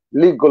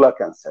লিগ গুলা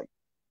ক্যান্সেল,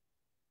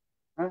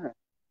 হ্যাঁ,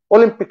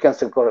 অলিম্পিক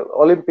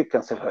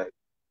ক্যান্সেল হয়,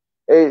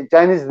 এই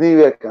চাইনিজ নিউ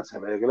ইয়ার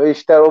ক্যান্সেল হয়ে গেল,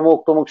 ইস্টার অমুক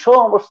তমুক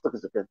সমস্ত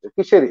কিছু ক্যান্সেল।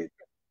 কিসের ঈদ?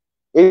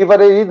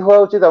 এইবারে ঈদ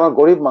হওয়া উচিত আমার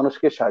গরিব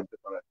মানুষকে সাহায্য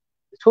করার।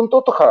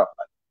 শুনতেও তো খারাপ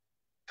লাগে,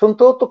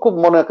 শুনতেও তো খুব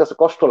মনের কাছে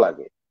কষ্ট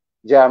লাগে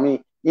যে আমি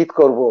ঈদ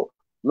করব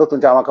নতুন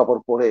জামা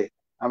কাপড় পরে,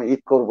 আমি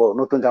ঈদ করব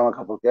নতুন জামা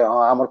কাপড়কে,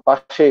 আমার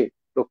পাশে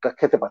লোকটা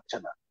খেতে পাচ্ছে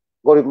না,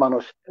 গরিব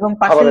মানুষ এবং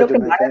পাশের খাবারের লোকে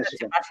জন্য মারা এখানে যাচ্ছে,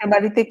 সেখানে, পাশের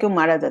বাড়িতে কেউ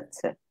মারা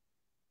যাচ্ছে,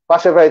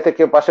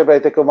 পাশের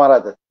বাড়িতে কেউ মারা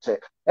যাচ্ছে।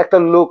 একটা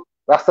লোক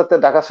রাস্তাতে,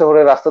 ঢাকা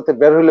শহরে রাস্তাতে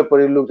বের হইলে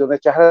পরে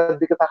লোকজনের চেহারার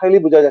দিকে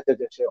তাকাইলেই বোঝা যাচ্ছে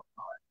যে সে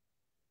অসহায়,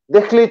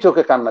 দেখলেই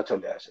চোখে কান্না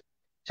চলে আসে।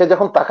 সে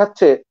যখন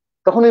তাকাচ্ছে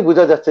তখনই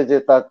বোঝা যাচ্ছে যে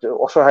তার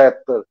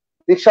অসহায়ত্ব।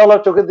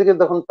 রিক্সাওয়ালার চোখের দিকে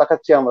যখন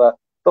তাকাচ্ছি আমরা,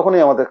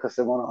 তখনই আমাদের কাছে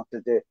মনে হচ্ছে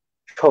যে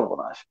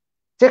সর্বনাশ।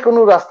 যে কোনো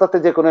রাস্তাতে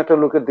যে কোনো একটা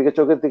লোকের দিকে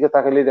চোখের দিকে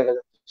তাকালেই দেখা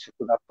যাচ্ছে সে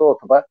ক্ষুধার্ত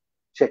অথবা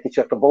সে কিছু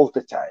একটা বলতে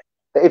চায়।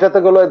 এটাতে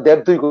গেল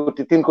 1.5-2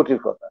 কোটি 3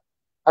 কোটির কথা,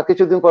 আর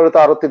কিছুদিন পরে তো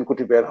আরো 3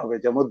 কোটি বের হবে,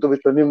 যে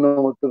মধ্যবিত্ত নিম্ন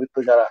মধ্যবিত্ত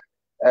যারা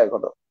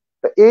এগুলো।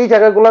 এই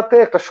জায়গাগুলোতে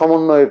একটা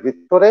সমন্বয়ের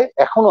ভিতরে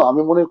এখনো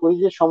আমি মনে করি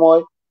যে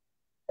সময়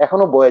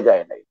এখনো বয়ে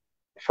যায় নাই,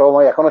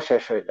 সময় এখনো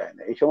শেষ হয়ে যায়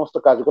না। এই সমস্ত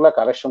কাজগুলা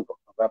কারেকশন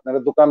করতে হবে। আপনারা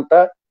দোকানটা,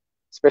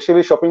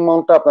 স্পেশালি শপিং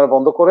মলটা আপনারা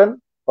বন্ধ করেন,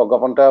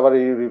 প্রজ্ঞাপনটা আবার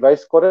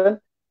রিভাইজ করেন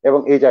এবং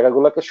এই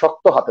জায়গাগুলোকে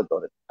শক্ত হাতে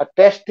ধরেন। আর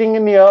টেস্টিং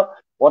নিয়ে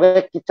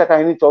অনেক কিচ্ছা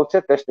কাহিনী চলছে।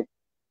 টেস্টিং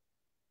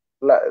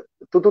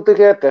তুতু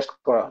থেকে টেস্ট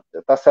করা হচ্ছে,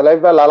 তার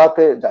স্যালাইভা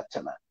লালাতে যাচ্ছে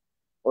না।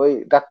 ওই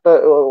ডাক্তার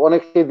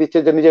অনেকেই দিচ্ছে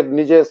যে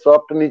নিজে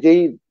সফট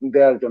নিজেই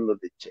দেওয়ার জন্য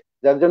দিচ্ছে,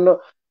 যার জন্য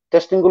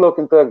টেস্টিং গুলো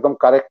কিন্তু একদম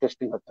কারেক্ট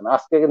টেস্টিং হচ্ছে না।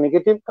 আজকে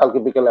নেগেটিভ, কালকে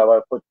বিকেলে আবার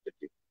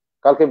পজিটিভ,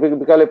 কালকে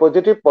বিকালে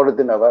পজিটিভ, পরের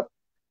দিন আবার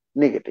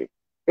নেগেটিভ।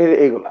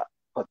 এইগুলা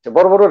হচ্ছে।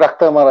 বড় বড়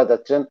ডাক্তার মারা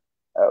যাচ্ছেন,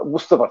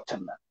 বুঝতে পারছেন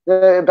না।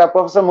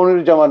 প্রফেসর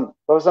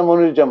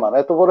মনিরুজ্জামান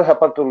এত বড়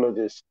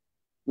হেপাটোলজিস্ট,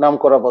 নাম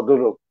করা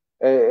ভদ্রলোক,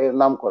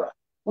 নাম করা,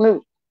 উনি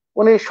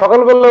উনি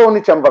সকালবেলা উনি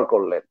চেম্বার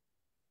করলেন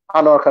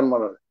আনোয়ার খান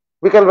মনোর,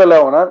 বিকালবেলা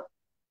ওনার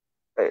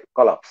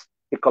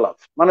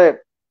কলাপস, মানে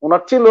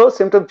ওনার ছিল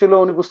সিমটম ছিল,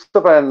 উনি বুঝতে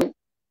পারেননি।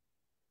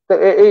 তো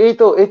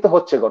এই তো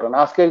হচ্ছে ঘটনা।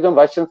 আজকে একজন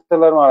ভাইস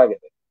চ্যান্সেলর মারা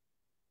গেছে,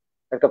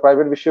 একটা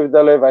প্রাইভেট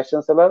বিশ্ববিদ্যালয়ের ভাইস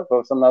চ্যান্সেলর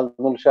প্রফেসর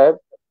নাজমুল সাহেব,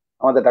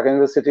 আমাদের ঢাকা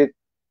ইউনিভার্সিটির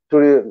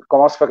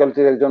কমার্স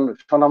ফ্যাকাল্টির একজন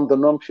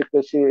স্বনামধন্য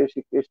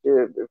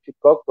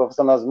শিক্ষক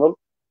প্রফেসর নাজমুল।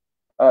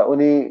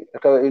 উনি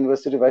একটা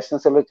ইউনিভার্সিটি ভাইস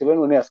চ্যান্সেলর ছিলেন,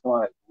 উনি আজকে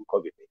মারা গেছেন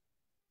কোভিড।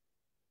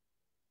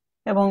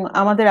 এবং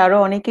আমাদের আরো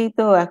অনেকেই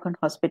তো এখন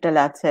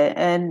হসপিটালে আছে।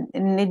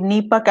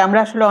 নিপাকে আমরা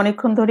আসলে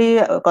অনেকক্ষণ ধরে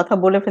কথা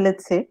বলে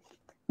ফেলেছি,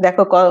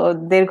 দেখো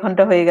 1.5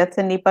 ঘন্টা হয়ে গেছে।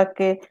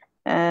 নিপাকে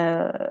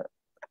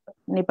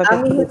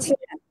আমি হচ্ছে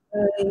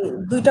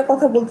দুইটা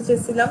কথা বলতে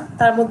চাইছিলাম,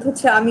 তার মধ্যে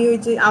হচ্ছে আমি ওই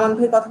যে আমান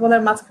ভাই কথা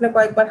বলার মাঝখানে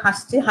কয়েকবার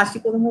হাসি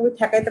কোনোভাবে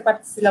ঠেকাইতে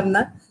পারছিলাম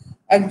না।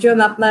 একজন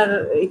আপনার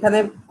এখানে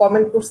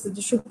কমেন্ট করছে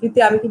যে সুপ্রীতি,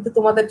 আমি কিন্তু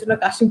তোমাদের জন্য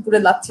কাশিমপুরে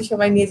লাচ্ছি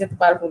সবাই নিয়ে যেতে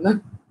পারবো না।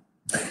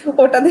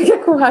 ওটা দেখে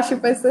খুব হাসি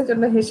পাইছে,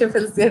 জন্য হেসে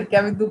ফেলছি আর কি।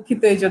 আমি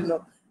দুঃখিত এই জন্য,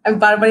 আমি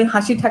বারবারই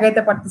হাসি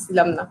ঠেকাইতে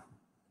পারতেছিলাম না।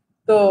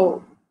 তো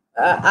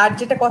আর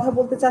যেটা কথা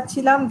বলতে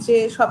চাচ্ছিলাম যে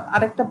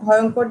আরেকটা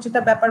ভয়ঙ্কর যেটা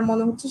ব্যাপার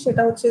মনে হচ্ছে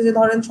সেটা হচ্ছে যে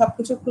ধরেন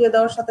সবকিছু খুলে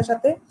দেওয়ার সাথে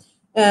সাথে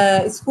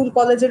স্কুল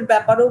কলেজের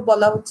ব্যাপারেও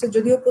বলা হচ্ছে,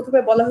 যদিও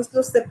প্রথমে বলা হয়েছিল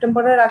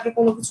সেপ্টেম্বরের আগে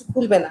কোনো কিছু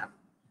খুলবে না,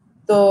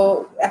 তো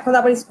এখন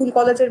আবার স্কুল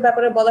কলেজের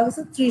ব্যাপারে বলা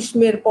হয়েছে 30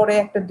 মের পরে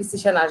একটা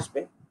ডিসিশন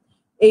আসবে।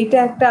 এইটা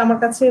একটা আমার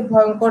কাছে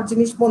ভয়ঙ্কর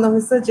জিনিস মনে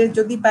হয়েছে, যে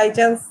যদি বাই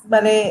চান্স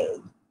মানে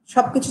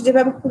সবকিছু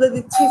যেভাবে খুলে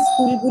দিচ্ছি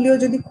স্কুলগুলিও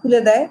যদি খুলে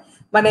দেয়,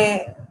 মানে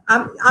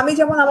আমি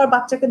যেমন আমার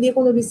বাচ্চাকে নিয়ে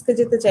কোনো রিস্কে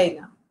যেতে চাই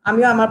না,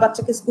 আমিও আমার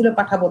বাচ্চাকে স্কুলে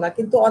পাঠাবো না,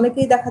 কিন্তু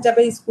অনেকেই দেখা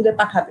যাবে স্কুলে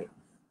পাঠাবে।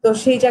 তো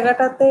সেই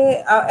জায়গাটাতে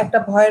একটা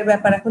ভয়ের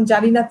ব্যাপার। এখন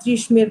জানি না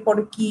 30 মের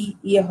পরে কি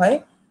ইয়ে হয়।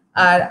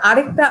 আর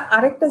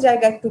আরেকটা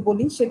জায়গা একটু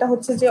বলি, সেটা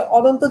হচ্ছে যে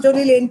অনন্ত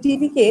জলিল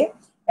এনটিভি কে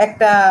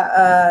একটা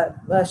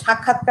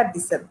সাক্ষাৎকার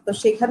দিচ্ছেন, তো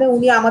সেখানে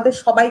উনি আমাদের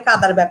সবাইকে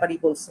আদার ব্যাপারই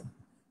বলছেন।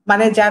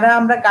 মানে যারা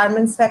আমরা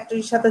গার্মেন্টস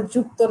ফ্যাক্টরির সাথে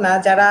যুক্ত না,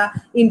 যারা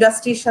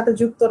ইন্ডাস্ট্রির সাথে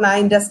যুক্ত না,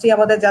 ইন্ডাস্ট্রি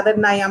আমাদের যাদের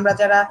নাই, আমরা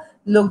যারা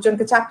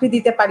লোকজনকে চাকরি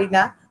দিতে পারি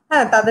না,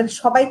 হ্যাঁ, তাদের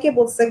সবাইকে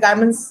বলছে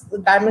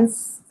গার্মেন্টস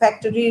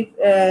ফ্যাক্টরির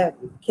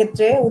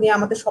ক্ষেত্রে উনি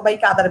আমাদের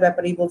সবাইকে আদার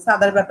ব্যাপারেই বলছে,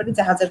 আদার ব্যাপারে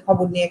জাহাজের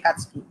খবর নিয়ে কাজ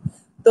কি।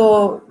 তো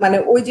মানে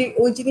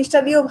ওই জিনিসটা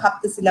নিয়েও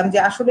ভাবতেছিলাম যে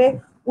আসলে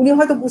উনি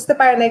হয়তো বুঝতে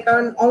পারে নাই,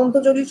 কারণ অনন্ত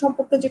জলিল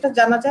সম্পর্কে যেটা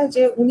জানা যায়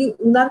যে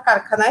উনার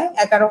কারখানায়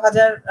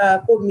 11,000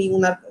 কর্মী,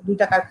 উনার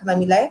 2টা কারখানা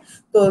মিলায়।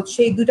 তো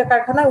সেই 2টা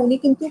কারখানায় উনি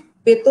কিন্তু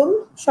বেতন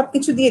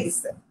সবকিছু দিয়ে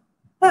দিচ্ছে।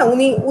 হ্যাঁ,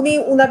 উনি উনি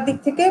উনার দিক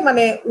থেকে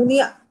মানে উনি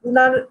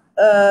উনার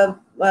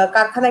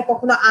কারখানায়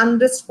কখনো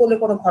আনরেস্ট বলে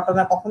কোনো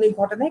ঘটনা কখনোই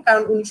ঘটে নাই,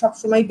 কারণ উনি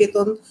সবসময়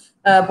বেতন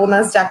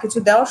বোনাস যা কিছু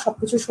দেওয়া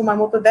সবকিছু সময়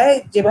মতো দেয়,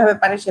 যেভাবে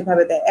পারে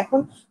সেভাবে দেয়। এখন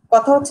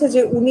কথা হচ্ছে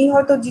যে উনি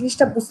হয়তো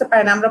জিনিসটা বুঝতে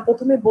পারেন। আমরা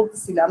প্রথমে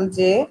বলতেছিলাম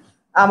যে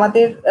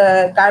আমাদের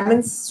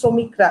গার্মেন্টস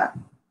শ্রমিকরা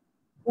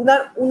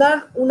উনার উনার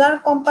উনার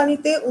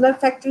কোম্পানিতে, উনার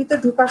ফ্যাক্টরিতে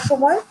ঢোকার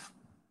সময়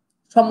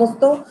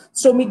সমস্ত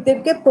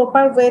শ্রমিকদেরকে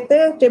প্রপার ওয়েতে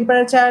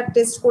টেম্পারেচার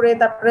টেস্ট করে,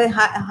 তারপরে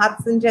হাত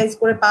স্যানিটাইজ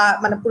করে, পা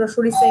মানে পুরো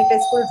শরীর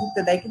স্যানিটাইজ করে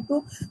ঢুকতে দেয়। কিন্তু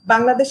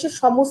বাংলাদেশের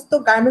সমস্ত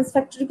গার্মেন্টস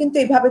ফ্যাক্টরি কিন্তু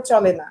এইভাবে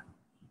চলে না।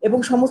 এবং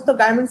সমস্ত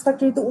গার্মেন্টস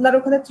ফ্যাক্টরিতে উনার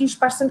ওখানে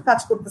 30% কাজ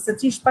করতেছে,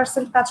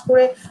 30% কাজ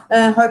করে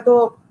হয়তো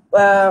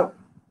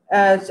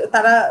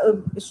তারা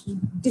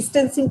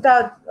ডিস্টেন্সিংটা,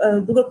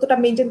 দূরত্বটা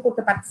মেনটেন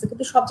করতে পারতেছে,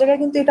 কিন্তু সব জায়গায়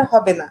কিন্তু এটা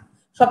হবে না,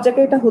 সব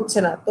জায়গায় এটা হচ্ছে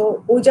না। তো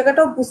ওই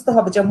জায়গাটাও বুঝতে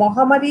হবে যে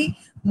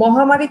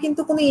মহামারী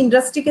কিন্তু কোনো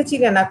ইন্ডাস্ট্রিকে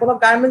চিনে না, কোনো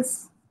গার্মেন্টস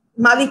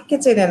মালিককে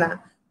চেনে না,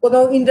 কোনো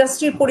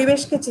ইন্ডাস্ট্রির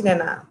পরিবেশকে চিনে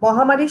না।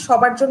 মহামারী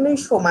সবার জন্যই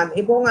সমান,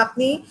 এবং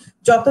আপনি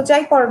যত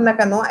যাই করেন না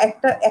কেন,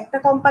 একটা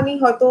কোম্পানি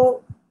হয়তো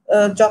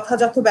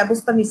যথাযথ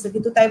ব্যবস্থা নিচ্ছে,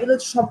 কিন্তু তাই বলে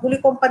সবগুলি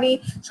কোম্পানি,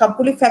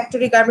 সবগুলি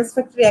ফ্যাক্টরি, গার্মেন্টস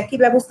ফ্যাক্টরি একই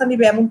ব্যবস্থা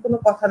নিবে এমন কোনো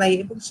কথা নাই।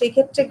 এবং সেই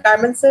ক্ষেত্রে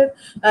গার্মেন্টস এর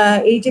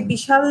এই যে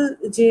বিশাল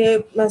যে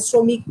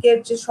শ্রমিকের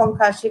যে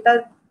সংখ্যা, সেটা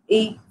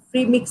এই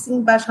ফ্রি মিক্সিং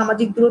বা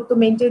সামাজিক দূরত্ব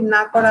মেনটেন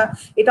না করা,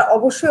 এটা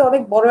অবশ্যই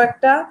অনেক বড়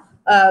একটা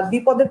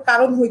বিপদের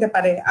কারণ হইতে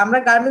পারে। আমরা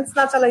গার্মেন্টস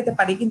না চালাইতে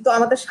পারি, কিন্তু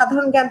আমাদের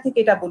সাধারণ জ্ঞান থেকে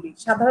এটা বলি,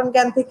 সাধারণ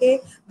জ্ঞান থেকে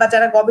বা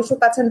যারা গবেষক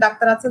আছেন,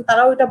 ডাক্তার আছেন,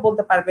 তারাও এটা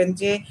বলতে পারবেন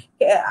যে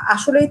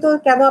আসলেই তো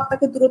কেন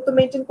আপনাকে দূরত্ব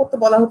মেনটেন করতে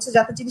বলা হচ্ছে,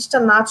 যাতে জিনিসটা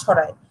না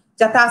ছড়ায়,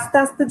 যাতে আস্তে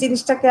আস্তে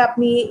জিনিসটাকে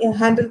আপনি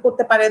হ্যান্ডেল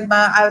করতে পারেন বা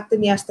আয়ত্তে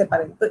নিয়ে আসতে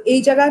পারেন। তো এই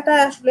জায়গাটা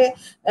আসলে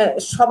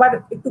সবার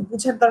একটু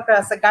বুঝার দরকার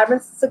আছে।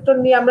 গার্মেন্টস সেক্টর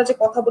নিয়ে আমরা যে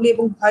কথা বলি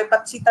এবং ভয়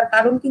পাচ্ছি, তার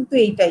কারণ কিন্তু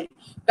এইটাই।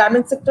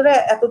 গার্মেন্টস সেক্টরে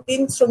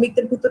এতদিন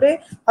শ্রমিকদের ভিতরে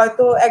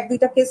হয়তো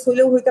 1-2টা কেস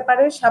হইলেও হইতে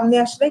পারে সামনে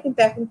আসলে, কিন্তু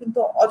এখন কিন্তু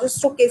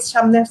অজস্র কেস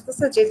সামনে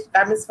আসতেছে যে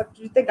গার্মেন্টস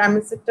ফ্যাক্টরিতে,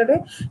 গার্মেন্টস সেক্টরে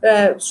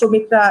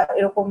শ্রমিকরা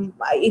এরকম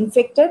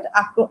ইনফেক্টেড,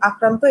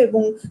 আক্রান্ত,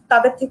 এবং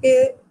তাদের থেকে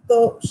তো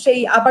সেই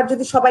আবার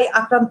যদি সবাই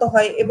আক্রান্ত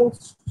হয় এবং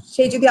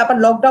সেই যদি আবার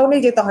লকডাউনে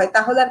যেতে হয়,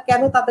 তাহলে আর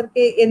কেন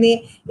তাদেরকে এনে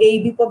এই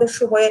বিপদের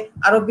সময়ে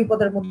আরো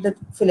বিপদের মধ্যে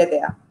ফেলে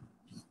দেয়া।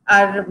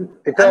 আর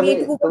এটা আমি আমি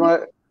এটুকু তোমার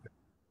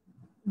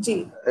জি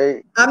এই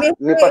আমি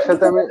নিপার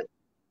সাথে এটুকু আমি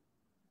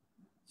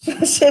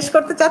শেষ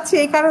করতে চাচ্ছি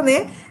এই কারণে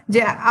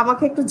যে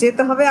আমাকে একটু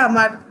যেতে হবে,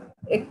 আমার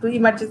একটু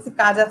ইমার্জেন্সি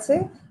কাজ আছে।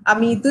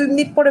 আমি 2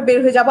 মিনিট পরে বের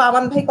হয়ে যাব।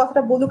 আমান ভাই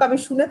কথাটা বলুক, আমি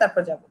শুনে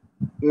তারপর যাব।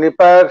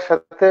 নিপার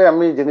সাথে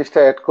আমি জিনিসটা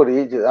অ্যাড করি,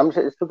 যে আমি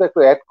শুধু একটু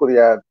অ্যাড করি।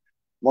 আর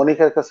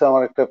মনিকার কাছে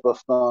আমার একটা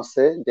প্রশ্ন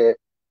আছে যে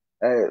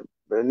আহ,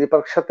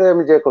 নিপার সাথে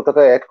আমি যে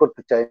কথাটা অ্যাড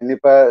করতে চাই,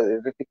 নিপা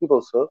এটা ঠিকই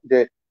বলছো যে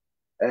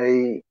এই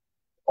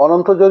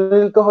অনন্ত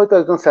জলিল তো হয়তো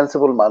একজন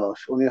সেন্সিবল মানুষ,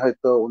 উনি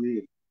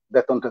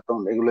বেতন টেতন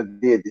এগুলো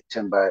দিয়ে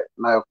দিচ্ছেন, বা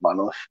নায়ক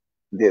মানুষ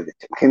দিয়ে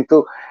দিচ্ছেন, কিন্তু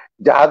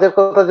জাহাজের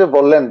কথা যে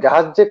বললেন,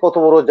 জাহাজ যে কত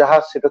বড়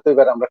জাহাজ সেটা তো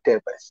এবার আমরা টের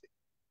পাইছি।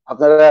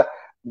 আপনারা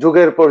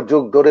যুগের পর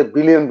যুগ ধরে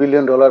বিলিয়ন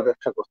বিলিয়ন ডলার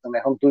ব্যবসা করছেন,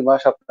 এখন 2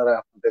 মাস আপনারা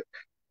আপনাদের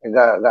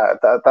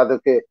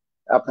তাদেরকে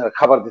আপনারা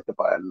খাবার দিতে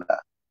পারেন না,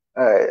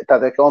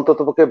 তাদেরকে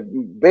অন্ততপক্ষে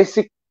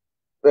বেসিক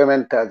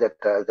পেমেন্টটা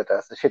যেটা যেটা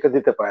আছে সেটা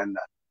দিতে পারেন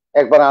না।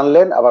 একবার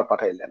আনলেন আবার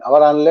পাঠাইলেন,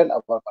 আবার আনলেন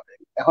আবার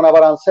পাঠাইলেন, এখন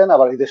আবার আনছেন,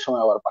 আবার ঈদের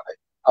সময় আবার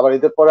পাঠাইলেন, আবার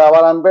ঈদের পরে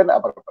আবার আনবেন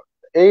আবার পাঠাইলেন।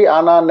 এই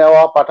আনা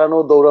নেওয়া পাঠানো,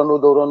 দৌড়ানো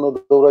দৌড়ানো,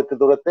 দৌড়াতে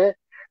দৌড়াতে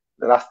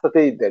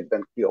রাস্তাতেই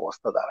দেখবেন কি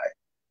অবস্থা দাঁড়ায়।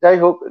 যাই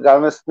হোক,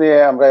 গার্মেন্টস নিয়ে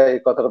আমরা এই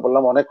কথাটা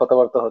বললাম, অনেক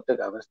কথাবার্তা হচ্ছে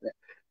গার্মেন্টস নিয়ে।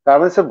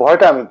 গার্মেন্টস এর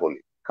ভয়টা আমি বলি,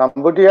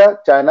 কাম্বোডিয়া,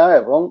 চায়না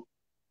এবং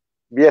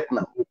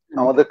ভিয়েতনাম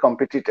আমাদের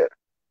কম্পিটিটর।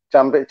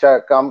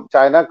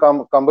 চায়না,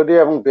 কাম্বোডিয়া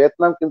এবং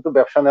ভিয়েতনাম কিন্তু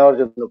ব্যবসা নেওয়ার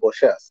জন্য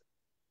বসে আছে।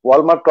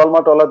 ওয়ালমার্ট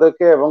টলমার্ট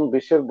ওলাদেরকে এবং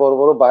বিশ্বের বড়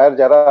বড় বায়ার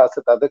যারা আছে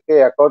তাদেরকে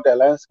অ্যাকর্ড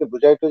অ্যালায়েন্স কে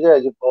বুঝাই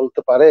টুঝাই যে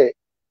বলতে পারে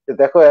যে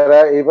দেখো, এরা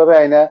এইভাবে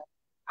আইনা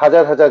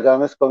হাজার হাজার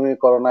গার্মেন্টস কর্মী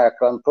করোনা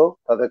আক্রান্ত,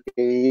 তাদেরকে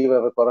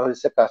এইভাবে করা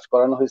হয়েছে, কাজ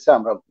করানো হয়েছে,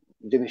 আমরা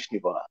জিনিস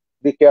নিব না,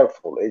 বি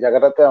কেয়ারফুল। এই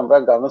জায়গাটাতে আমরা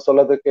গার্মেন্টস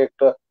ওলাদেরকে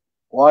একটা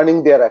ওয়ার্নিং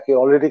দিয়ে রাখি।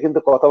 অলরেডি কিন্তু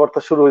কথাবার্তা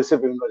শুরু হয়েছে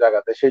বিভিন্ন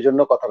জায়গাতে, সেই জন্য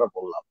কথাটা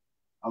বললাম।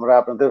 আমরা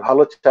আপনাদের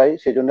ভালো চাই,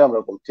 সেই জন্য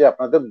আমরা বলছি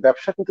আপনাদের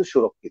ব্যবসা কিন্তু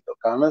সুরক্ষিত।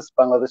 গার্মেন্টস,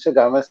 বাংলাদেশে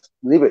গার্মেন্টস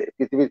নিবে,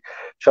 পৃথিবীর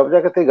সব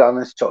জায়গাতেই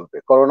গার্মেন্টস চলবে।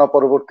 করোনা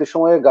পরবর্তী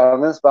সময়ে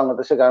গার্মেন্টস,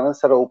 বাংলাদেশে গার্মেন্টস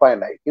ছাড়া উপায়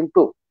নাই।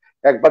 কিন্তু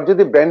একবার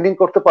যদি ব্র্যান্ডিং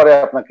করতে পারে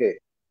আপনাকে,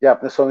 যে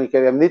আপনি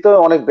শ্রমিকের,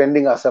 এমনিতেও অনেক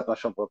ব্র্যান্ডিং আছে আপনার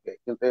সম্পর্কে,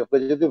 কিন্তু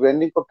যদি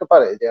ব্র্যান্ডিং করতে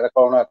পারে যে এরা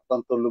করোনা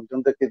আক্রান্ত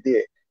লোকজনদেরকে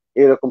দিয়ে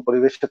এরকম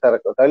পরিবেশে তারা,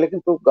 তাহলে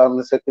কিন্তু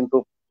গার্মেন্টস এর কিন্তু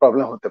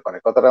প্রবলেম হতে পারে।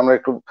 কথাটা আমরা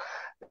একটু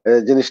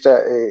জিনিসটা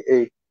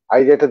এই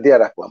আইডিয়াটা দিয়ে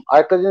রাখলাম।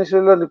 আরেকটা জিনিস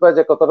হলো নিপা,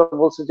 যে কথাটা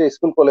বলছে যে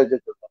স্কুল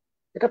কলেজের জন্য,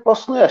 এটা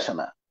প্রশ্নই আসে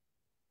না।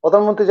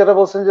 প্রধানমন্ত্রী যেটা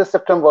বলছেন যে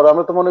সেপ্টেম্বর,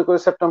 আমরা তো মনে করি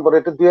সেপ্টেম্বর,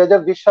 এটা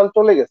 2020 সাল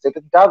চলে গেছে,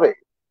 এটা যাবে।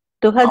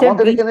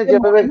 আমাদের 2020 এখানে এ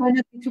যেভাবে মনে হয়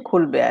না কিছু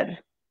খুলবে আর।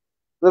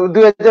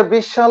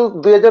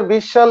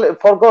 2020 সাল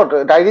ফরগট,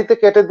 ডায়েরিতে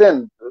কেটে দেন,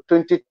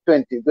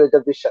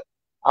 2020 সাল,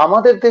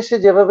 আমাদের দেশে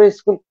যেভাবে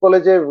স্কুল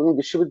কলেজে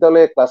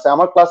বিশ্ববিদ্যালয়ে ক্লাসে,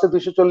 আমার ক্লাসে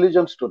 240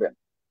 জন স্টুডেন্ট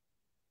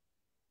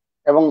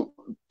এবং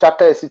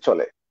 4টা এসি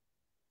চলে,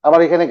 আমার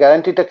এখানে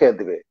গ্যারান্টিটা কে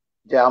দিবে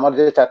যে আমার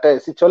যে 4টা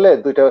এসি চলে,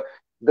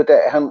 দুইটা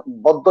এখন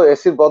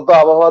এসির বদ্ধ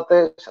আবহাওয়াতে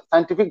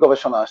সাইন্টিফিক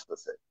গবেষণা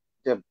আসতেছে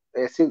যে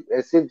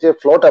এসির যে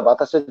ফ্লোটা,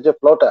 বাতাসের যে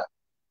ফ্লোটা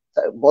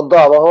বদ্ধ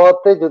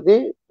আবহাওয়াতে, যদি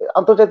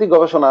আন্তর্জাতিক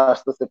গবেষণা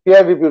আসতেছে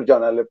পিয়ার রিভিউ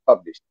জার্নালে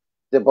পাবলিশ,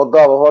 যে বদ্ধ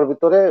আবহাওয়ার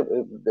ভিতরে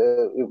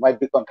মাইট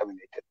বি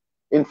কন্টামিনেটেড,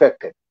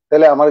 ইনফেক্টেড,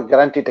 তাহলে আমার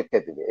গ্যারান্টিটা কে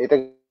দিবে? এটা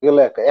গেল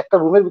একটা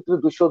রুমের ভিতরে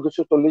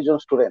 240 জন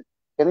স্টুডেন্ট,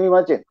 ক্যান ইউ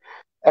ইমাজিন?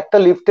 একটা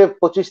লিফটে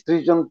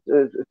 25-30 জন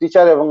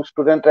টিচার এবং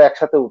স্টুডেন্টরা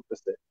একসাথে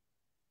উঠতেছে,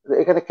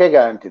 এখানে কে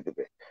গ্যারান্টি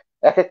দিবে?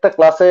 এক একটা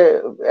ক্লাসে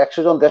 100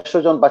 জন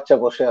 150 জন বাচ্চা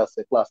বসে আছে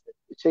ক্লাসে,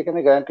 সেখানে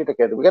গ্যারান্টিটা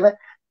কে দেবে? এখানে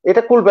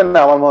এটা খুলবেন না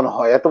আমার মনে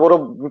হয়, এত বড়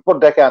বিপদ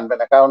ডেকে আনবে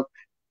না, কারণ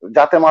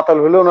যাতে মাতাল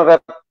হলে ওনারা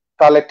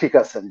তাহলে ঠিক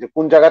আছেন যে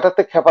কোন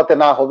জায়গাটাতে খেপাতে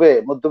না হবে,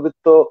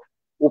 মধ্যবিত্ত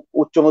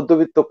উচ্চ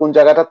মধ্যবিত্ত কোন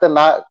জায়গাটাতে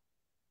না,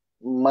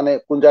 মানে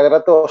কোন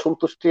জায়গাটাতে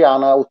অসন্তুষ্টি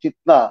আনা উচিত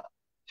না,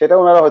 সেটা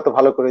ওনারা হয়তো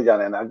ভালো করে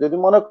জানেন। আর যদি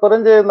মনে করেন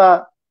যে না,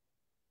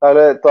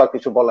 তাহলে তো আর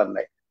কিছু বলার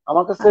নাই।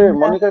 আমার কাছে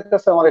মনিকার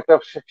কাছে আমার একটা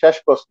শেষ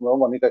প্রশ্ন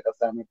মনিকার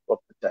কাছে আমি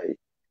করতে চাই,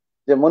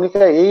 যে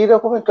মনিকা,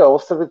 এইরকম একটা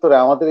অবস্থার ভিতরে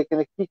আমাদের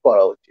এখানে কি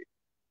করা উচিত?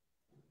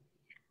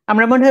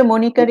 আমরা মনে হয়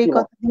মনিকার এই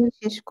কথা দিয়ে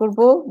শেষ করব,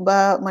 বা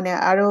মানে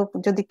আরো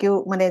যদি কেউ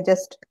মানে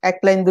জাস্ট 1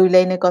 লাইন 2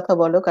 লাইনে কথা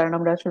বলো, কারণ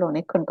আমরা আসলে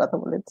অনেকক্ষণ কথা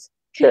বলেছি।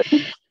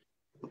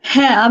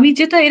 হ্যাঁ, আমি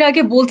যেটা এর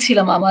আগে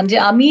বলছিলাম আমান, যে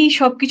আমি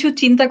সবকিছু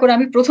চিন্তা করে,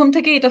 আমি প্রথম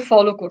থেকে এটা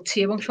ফলো করছি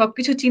এবং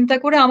সবকিছু চিন্তা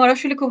করে আমার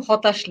আসলে খুব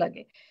হতাশ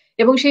লাগে,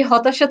 এবং সেই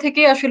হতাশা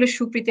থেকে আসলে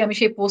সুপ্রীতি আমি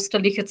সেই পোস্টটা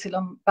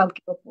লিখেছিলাম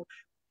কালকে বা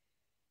পরশু।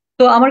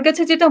 তো আমার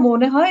কাছে যেটা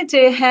মনে হয়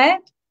যে হ্যাঁ,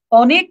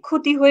 অনেক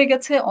ক্ষতি হয়ে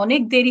গেছে,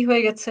 অনেক দেরি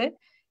হয়ে গেছে,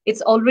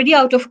 it's already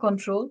out of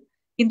control,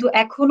 কিন্তু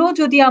এখনো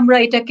যদি আমরা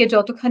এটাকে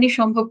যতখানি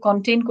সম্ভব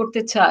কন্টেইন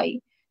করতে চাই,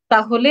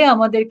 তাহলে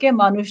আমাদেরকে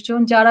মানুষজন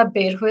যারা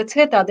বের হয়েছে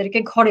তাদেরকে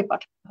ঘরে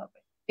পাঠাতে হবে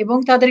এবং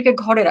তাদেরকে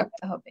ঘরে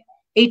রাখতে হবে।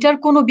 এইটার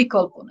কোনো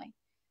বিকল্প নাই,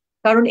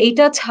 কারণ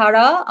এইটা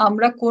ছাড়া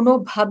আমরা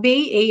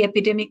কোনোভাবেই এই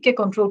এপিডেমিককে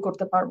কন্ট্রোল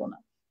করতে পারবো না।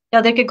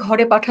 তাদেরকে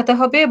ঘরে পাঠাতে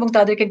হবে এবং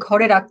তাদেরকে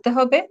ঘরে রাখতে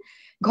হবে।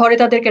 ঘরে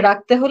তাদেরকে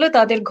রাখতে হলে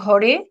তাদের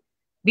ঘরে,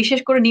 বিশেষ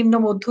করে নিম্ন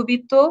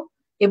মধ্যবিত্ত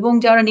এবং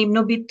যারা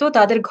নিম্নবিত্ত,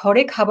 তাদের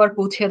ঘরে খাবার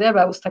পৌঁছে দেওয়ার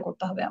ব্যবস্থা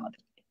করতে হবে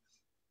আমাদের।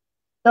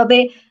 তবে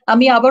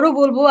আমি আবারও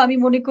বলবো, আমি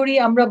মনে করি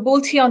আমরা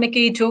বলছি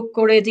অনেকেই যোগ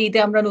করে যে ঈদে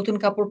আমরা নতুন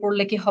কাপড়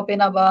পরলে কি হবে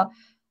না, বা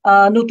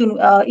নতুন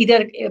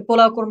ঈদের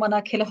পোলাও কোরমা না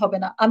খেলে হবে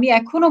না। আমি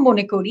এখনো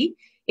মনে করি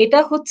এটা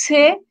হচ্ছে,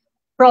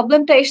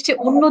 প্রবলেমটা এসছে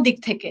অন্য দিক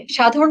থেকে।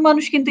 সাধারণ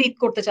মানুষ কিন্তু ঈদ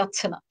করতে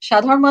চাচ্ছে না,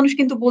 সাধারণ মানুষ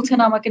কিন্তু বলছে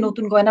না আমাকে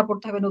নতুন গয়না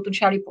পড়তে হবে, নতুন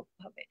শাড়ি পরতে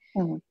হবে।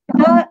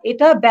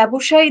 এটা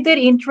ব্যবসায়ীদের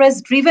ইন্টারেস্ট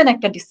ড্রিভেন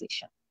একটা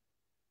ডিসিশন।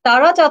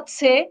 তারা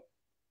চাচ্ছে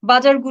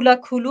বাজারগুলা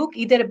খুলুক,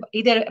 ঈদের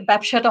ঈদের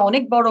ব্যবসাটা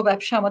অনেক বড়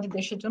ব্যবসা আমাদের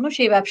দেশের জন্য,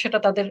 সেই ব্যবসাটা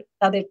তাদের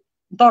তাদের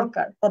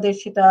দরকার, তাদের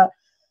সেটা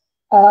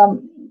আহ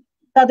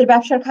তাদের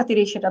ব্যবসার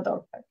খাতিরেই সেটা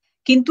দরকার।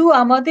 কিন্তু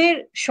আমাদের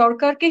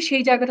সরকারকে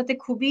সেই জায়গাটাতে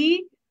খুবই,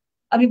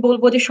 আমি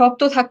বলবো যে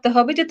শক্ত থাকতে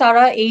হবে, যে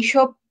তারা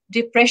এইসব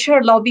যে প্রেশার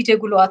লবি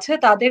যেগুলো আছে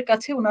তাদের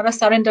কাছে ওনারা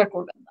সারেন্ডার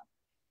করবেন না।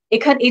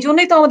 এই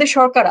জন্যই তো আমাদের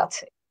সরকার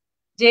আছে,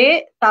 যে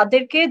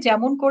তাদেরকে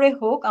যেমন করে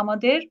হোক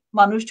আমাদের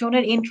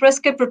মানুষজনের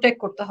ইন্টারেস্টকে প্রোটেক্ট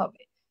করতে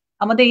হবে।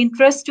 আমাদের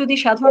ইন্টারেস্ট যদি,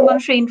 সাধারণ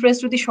মানুষের ইন্টারেস্ট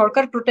যদি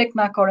সরকার প্রোটেক্ট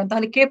না করেন,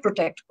 তাহলে কে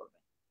প্রোটেক্ট করবে?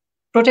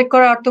 প্রোটেক্ট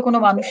করার আর তো কোনো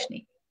মানুষ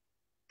নেই,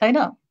 তাই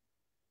না?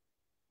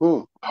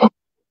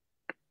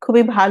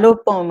 খুবই ভালো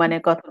মানে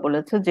কথা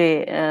বলেছো যে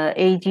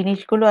এই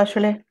জিনিসগুলো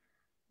আসলে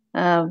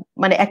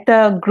মানে একটা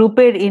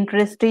গ্রুপের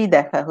ইন্টারেস্টেই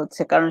দেখা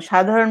হচ্ছে, কারণ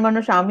সাধারণ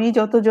মানুষ, আমি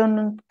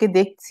যতজনকে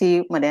দেখছি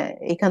মানে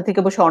এখান থেকে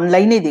বসে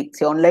অনলাইনে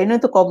দেখছি, অনলাইনে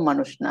তো কম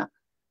মানুষ না,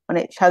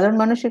 মানে সাধারণ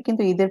মানুষের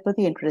কিন্তু ঈদের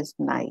প্রতি ইন্টারেস্ট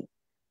নাই,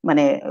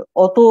 মানে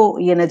অত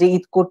ইয়ে না যে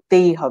ঈদ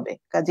করতেই হবে।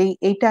 কাজেই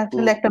এইটা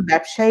আসলে একটা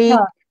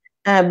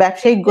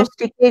ব্যবসায়িক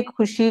গোষ্ঠীকে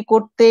খুশি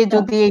করতে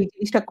যদি এই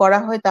জিনিসটা করা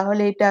হয়,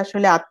 তাহলে এটা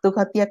আসলে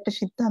আত্মঘাতী একটা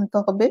সিদ্ধান্ত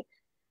হবে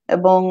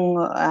এবং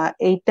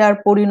এইটার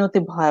পরিণতি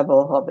ভয়াবহ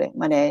হবে।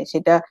 মানে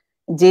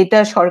যেটা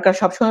সরকার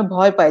সবসময়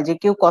ভয় পায়, যে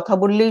কেউ কথা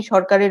বললেই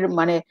সরকারের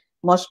মানে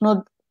মসনদ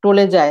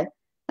টলে যায়,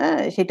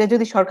 সেটা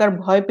যদি সরকার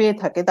ভয় পেয়ে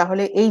থাকে,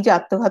 তাহলে এই যে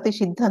আত্মঘাতী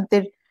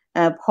সিদ্ধান্তের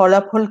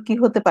ফলাফল কি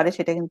হতে পারে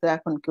সেটা কিন্তু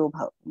এখন কেউ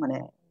মানে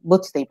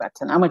বুঝতেই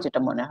পারছে না, আমার যেটা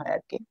মনে হয়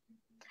আর কি।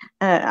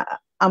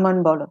 আমান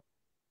বলো,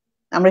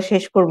 আমরা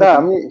শেষ করবো। না,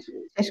 আমি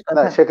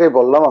সেটাই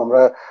বললাম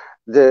আমরা,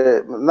 যে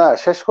না,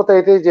 শেষ কথা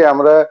এটাই যে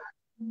আমরা,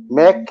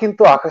 মেঘ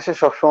কিন্তু আকাশে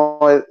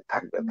সবসময়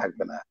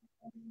থাকবে না,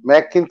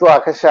 মেঘ কিন্তু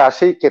আকাশে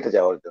আসেই কেটে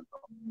যাওয়ার জন্য।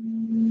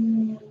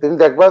 তুমি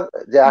দেখবা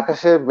যে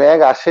আকাশে মেঘ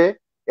আসে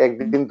 1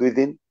 দিন 2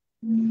 দিন,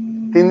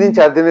 3 দিন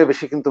 4 দিনের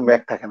বেশি কিন্তু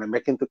মেঘ থাকে না,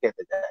 মেঘ কিন্তু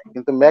কেটে যায়।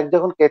 কিন্তু মেঘ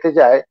যখন কেটে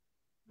যায়,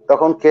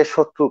 তখন কে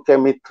শত্রু কে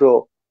মিত্র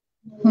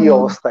কি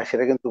অবস্থা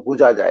সেটা কিন্তু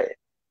বোঝা যায়।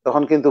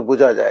 তখন কিন্তু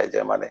বোঝা যায় যে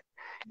মানে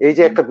এই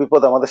যে একটা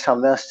বিপদ আমাদের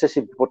সামনে আসছে,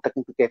 সেই বিপদটা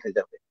কিন্তু কেটে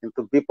যাবে। কিন্তু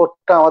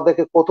বিপদটা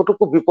আমাদেরকে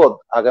কতটুকু বিপদ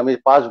আগামী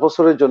 5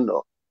 বছরের জন্য,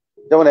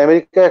 যেমন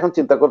আমেরিকা এখন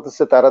চিন্তা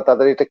করতেছে তারা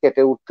তাদের এটা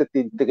কেটে উঠতে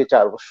 3 থেকে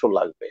 4 বছর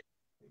লাগবে।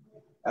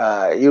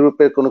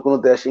 ইউরোপের কোন কোন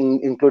দেশ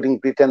ইনক্লুডিং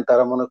ব্রিটেন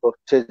তারা মনে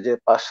করছে যে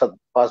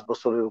 5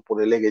 বছরের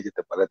উপরে লেগে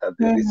যেতে পারে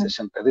তাদের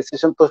রিসেশন।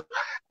 তো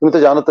তুমি তো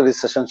জানো তো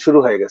রিসেশন শুরু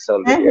হয়ে গেছে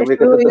অলরেডি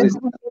আমেরিকাতে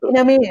তো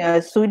আমি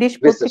সুইডিশ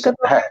রিসেশন।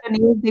 পত্রিকাতে একটা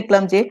নিউজ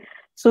দেখলাম যে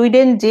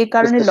সুইডেন যে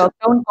কারণে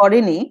লকডাউন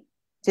করেনি,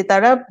 যে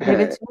তারা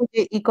ভেবেছিল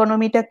যে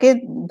ইকোনমিটাকে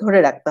ধরে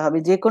রাখতে হবে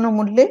যে কোনো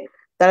মূল্যে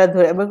তারা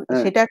ধরে, এবং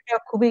সেটা একটা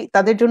খুবই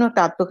তাদের জন্য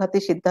একটা আত্মঘাতী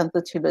সিদ্ধান্ত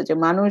ছিল যে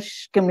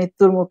মানুষকে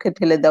মৃত্যুর মুখে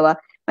ঠেলে দেওয়া।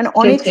 মানে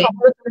অনেক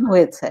সমালোচনা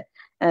হয়েছে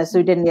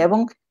সুইডেন নিয়ে, এবং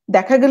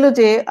দেখা গেল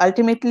যে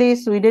আলটিমেটলি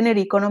সুইডেনের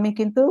ইকোনমি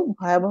কিন্তু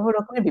ভয়াবহ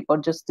রকমের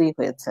বিপর্যস্তই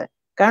হয়েছে।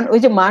 কারণ ওই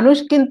যে মানুষ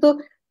কিন্তু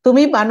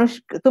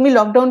তুমি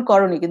লকডাউন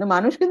করোনি, কিন্তু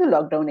মানুষ কিন্তু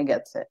লকডাউনে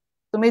গেছে।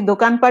 তুমি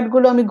দোকানপাট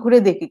গুলো আমি ঘুরে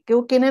দেখি, কেউ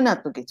কেনে না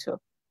তো কিছু।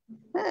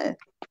 হ্যাঁ,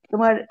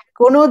 তোমার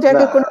কোনো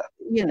জায়গায় কোনো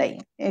ইয়ে নাই,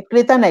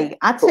 ক্রেতা নাই,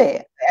 আছে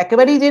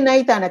একেবারেই যে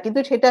নাই তা না, কিন্তু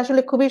সেটা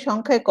আসলে খুবই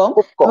সংখ্যায় কম,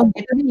 এবং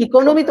যেটা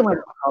ইকোনমি তোমার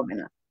হবে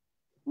না।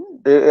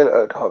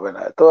 হবে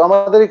না। তো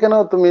আমাদের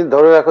এখানেও তুমি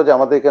ধরে রাখো যে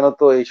আমাদের এখানে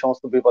তো এই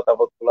সমস্ত বিপদ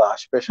আপদ গুলো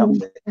আসবে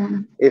সামনে,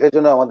 এটার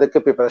জন্য আমাদেরকে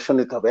প্রিপারেশন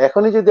নিতে হবে।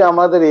 এখনই যদি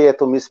আমাদের এই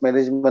এত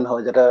মিসম্যানেজমেন্ট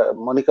হয়, যেটা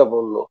মনিকা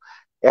বললো,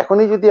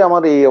 এখনই যদি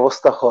আমার এই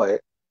অবস্থা হয়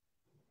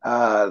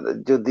আর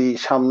যদি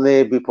সামনে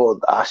বিপদ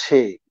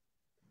আসে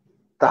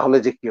তাহলে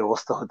যে কি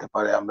অবস্থা হতে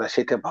পারে আমরা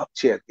সেটা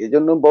ভাবছি আর কি। এই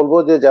জন্য বলবো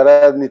যে যারা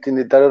নীতি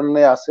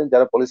নির্ধারণে আছেন,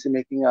 যারা পলিসি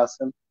মেকিং এ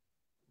আছেন,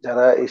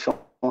 যারা এই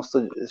সমস্ত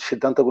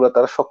সিদ্ধান্তগুলো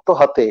তারা শক্ত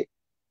হাতে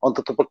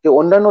অন্ততপক্ষে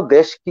অন্যান্য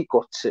দেশ কি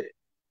করছে,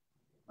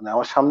 মানে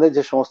আমার সামনে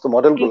যে সমস্ত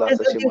মডেল গুলো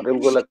আছে সেই মডেল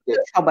গুলোকে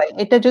সবাই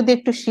এটা যদি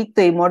একটু শিখতো,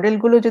 এই মডেল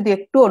গুলো যদি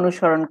একটু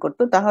অনুসরণ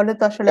করতো, তাহলে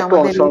তো আসলে একটু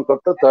অনুসরণ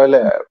করতো, তাহলে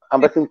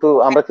আমরা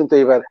কিন্তু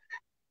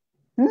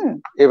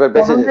এবার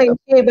বেঁচে যেতাম।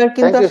 এবার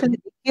কিন্তু আসলে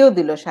দেখিয়েও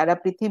দিল সারা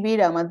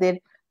পৃথিবীর আমাদের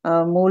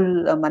মূল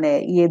মানে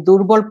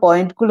দুর্বল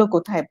পয়েন্ট গুলো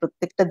কোথায়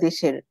প্রত্যেকটা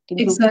দেশের,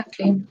 কিন্তু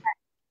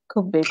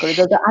খুব বের করে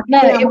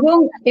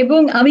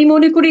এবং আমি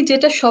মনে করি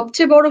যেটা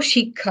সবচেয়ে বড়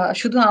শিক্ষা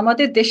শুধু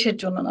আমাদের দেশের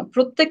জন্য না,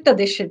 প্রত্যেকটা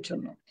দেশের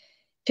জন্য,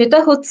 সেটা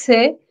হচ্ছে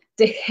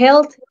যে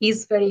হেলথ ইজ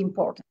ভেরি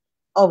ইম্পর্টেন্ট।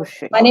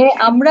 অবশ্যই, মানে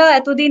আমরা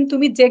এতদিন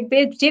তুমি দেখবে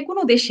যে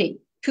কোনো দেশেই,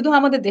 শুধু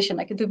আমাদের দেশে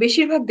না কিন্তু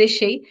বেশিরভাগ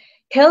দেশেই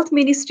হেলথ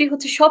মিনিস্ট্রি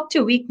হচ্ছে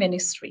সবচেয়ে উইক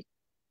মিনিস্ট্রি,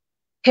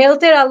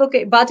 হেলথের আলোকে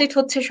বাজেট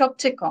হচ্ছে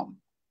সবচেয়ে কম,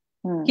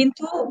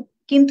 কিন্তু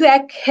কিন্তু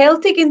এক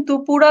হেলথে কিন্তু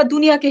পুরা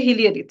দুনিয়াকে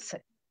হিলিয়ে দিচ্ছে,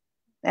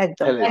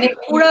 মানে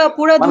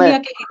পুরা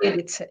দুনিয়াকে হিলিয়ে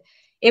দিচ্ছে।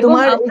 এবং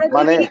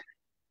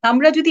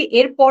আমরা যদি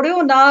এর পরেও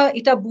না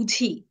এটা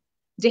বুঝি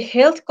যে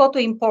হেলথ কত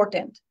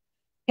ইম্পর্টেন্ট,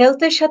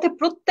 হেলথের সাথে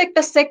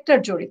প্রত্যেকটা সেক্টর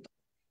জড়িত,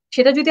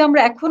 সেটা যদি আমরা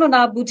এখনো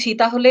না বুঝি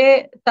তাহলে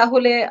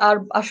আর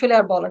আসলে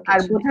আর বলার আর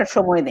বোঝার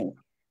সময় নেই।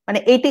 মানে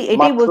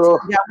এটাই বলছি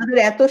যে আমাদের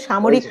এত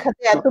সামরিক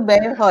খাতে এত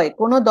ব্যয় হয়,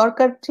 কোনো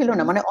দরকার ছিল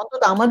না। মানে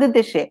অন্তত আমাদের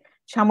দেশে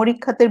সামরিক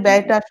খাতের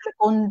ব্যয়টা আসলে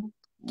কোন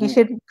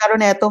কিসের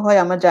কারণে এত হয়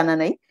আমার জানা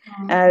নাই।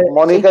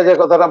 মনিকা যে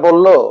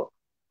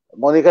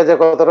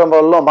কথাটা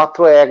বললো মাত্র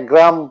 1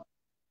 গ্রাম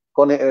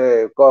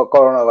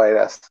করোনা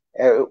ভাইরাস,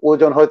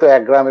 ওজন হয়তো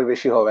 1 গ্রামের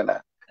বেশি হবে না,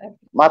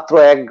 মাত্র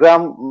 1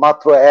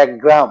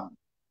 গ্রাম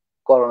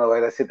করোনা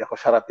ভাইরাসই দেখো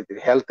সারা পৃথিবী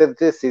হেলথের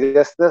যে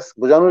সিরিয়াসনেস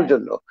বোঝানোর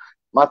জন্য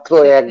মাত্র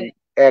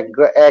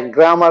এক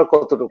গ্রাম, আর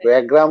কতটুকু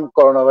 1 গ্রাম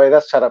করোনা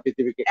ভাইরাস সারা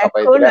পৃথিবীকে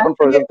কাঁপাই দিল। এখন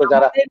পর্যন্ত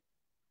যারা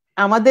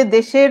আমাদের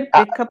দেশের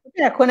প্রেক্ষাপটে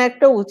এখন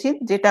একটা উচিত,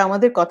 যেটা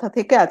আমাদের কথা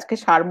থেকে আজকে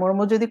সারমর্ম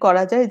যদি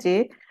করা যায়, যে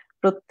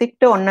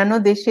প্রত্যেকটা অন্যান্য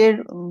দেশের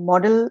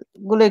মডেল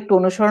গুলো একটু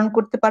অনুসরণ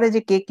করতে পারে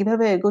যে কে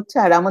কিভাবে এগোচ্ছে,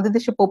 আর আমাদের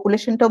দেশের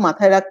পপুলেশনটাও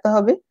মাথায় রাখতে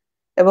হবে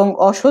এবং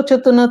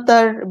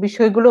অসচেতনতার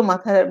বিষয়গুলো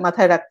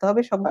মাথায় রাখতে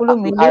হবে, সবগুলো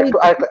মিলে।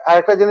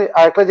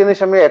 আরেকটা জিনিস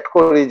আমি অ্যাড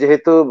করি,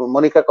 যেহেতু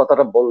মনিকা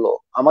কথাটা বললো,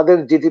 আমাদের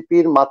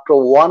জিডিপির মাত্র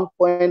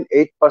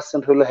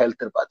 1.8% হলো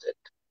হেলথের budget.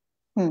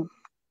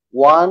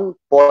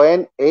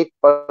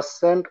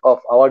 1.8% of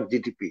our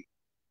GDP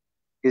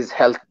is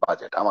health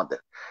budget আমাদের।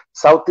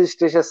 সাউথ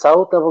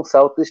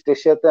ইস্ট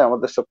এশিয়াতে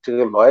আমাদের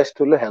সবচেয়ে লয়েস্ট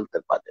হলো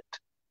হেলথের বাজেট।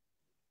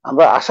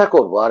 আমরা আশা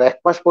করব আর 1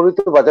 মাস পরেই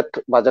তো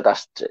বাজেট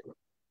আসছে,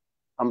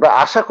 আমরা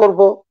আশা করব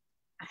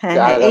যে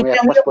আগামী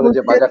 1 মাস পরে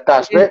যে বাজেটটা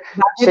আসবে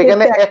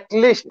সেখানে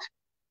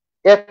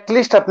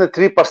অ্যাটলিস্ট আপনি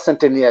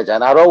 3% নিয়ে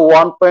যান, আরো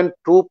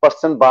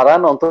 1.2%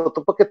 বাড়ান, অন্তত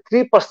পক্ষে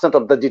 3%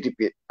 অফ দ্য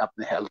জিডিপি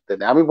আপনি হেলথে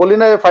দেন। আমি বলি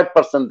না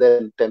 5%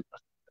 দেন,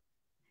 10%।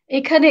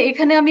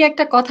 এখানে আমি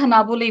একটা কথা না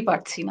বলেই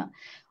পারছি না।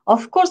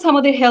 অফকোর্স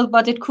আমাদের হেলথ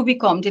বাজেট খুবই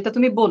কম, যেটা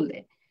তুমি বললে,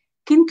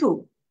 কিন্তু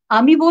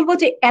আমি বলবো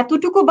যে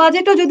এতটুকু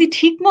বাজেটও যদি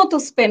ঠিক মতো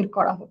স্পেন্ড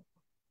করা হতো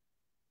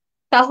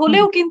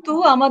তাহলেও কিন্তু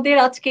আমাদের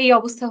আজকে এই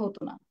অবস্থা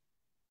হতো না।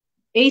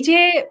 এই যে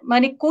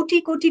মানে কোটি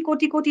কোটি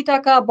কোটি কোটি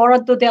টাকা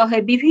বরাদ্দ দেওয়া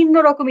হয় বিভিন্ন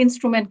রকম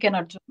ইনস্ট্রুমেন্ট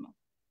কেনার জন্য,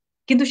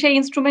 কিন্তু সেই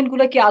ইনস্ট্রুমেন্ট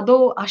গুলো কি আদৌ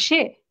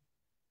আসে?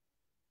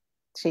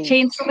 সেই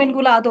ইনস্ট্রুমেন্ট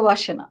গুলো আদৌ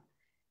আসে না।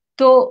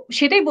 তো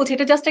সেটাই বলছি,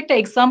 এটা জাস্ট একটা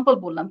এক্সাম্পল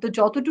বললাম। তো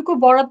যতটুকু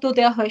বরাদ্দ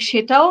দেওয়া হয়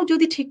সেটাও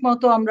যদি ঠিক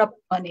মতো আমরা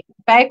মানে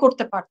ব্যয়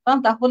করতে পারতাম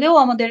তাহলেও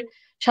আমাদের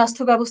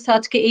স্বাস্থ্য ব্যবস্থা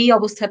আজকে এই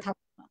অবস্থায়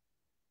থাকতো না।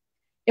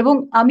 এবং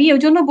আমি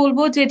ওই জন্য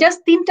বলবো যে জাস্ট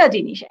 3টা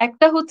জিনিস।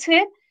 একটা হচ্ছে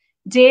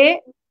যে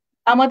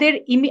আমাদের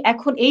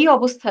এখন এই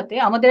অবস্থাতে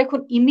আমাদের এখন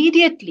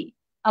ইমিডিয়েটলি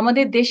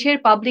আমাদের দেশের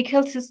পাবলিক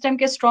হেলথ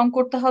সিস্টেমকে স্ট্রং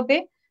করতে হবে,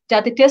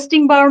 যাতে টেস্টিং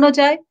বাড়ানো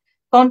যায়,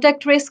 কন্ট্যাক্ট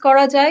ট্রেস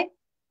করা যায়,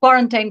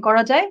 কোয়ারেন্টাইন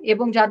করা যায়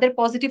এবং যাদের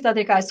পজিটিভ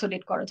তাদেরকে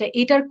আইসোলেট করা যায়,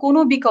 এটার কোনো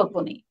বিকল্প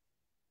নেই।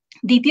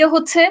 দ্বিতীয়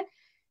হচ্ছে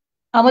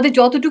আমাদের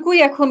যতটুকুই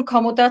এখন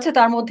ক্ষমতা আছে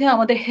তার মধ্যে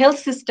আমাদের হেলথ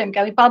সিস্টেমকে,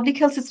 আমি পাবলিক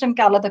হেলথ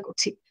সিস্টেমকে আলাদা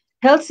করছি,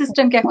 হেলথ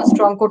সিস্টেমকে এখন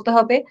স্ট্রং করতে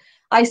হবে,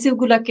 আইসিইউ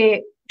গুলাকে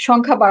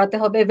সংখ্যা বাড়াতে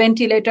হবে,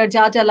 ভেন্টিলেটর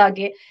যা যা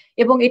লাগে,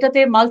 এবং এটাতে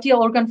মাল্টি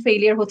অর্গান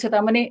ফেলিয়ার হচ্ছে,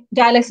 তার মানে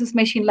ডায়ালাইসিস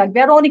মেশিন লাগবে,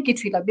 আরো অনেক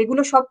কিছুই লাগবে।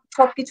 এগুলো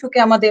সবকিছুকে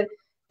আমাদের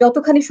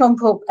যতখানি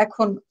সম্ভব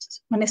এখন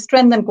মানে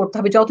স্ট্রেনথেন করতে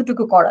হবে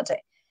যতটুকু করা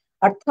যায়।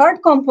 আর থার্ড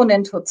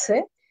কম্পোনেন্ট হচ্ছে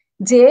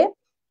যে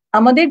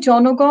আমাদের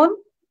জনগণ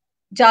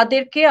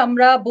যাদেরকে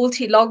আমরা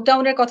বলছি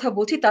লকডাউনের কথা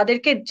বলছি,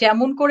 তাদেরকে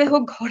যেমন করে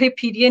হোক ঘরে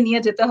ফিরিয়ে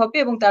নিয়ে যেতে হবে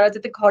এবং তারা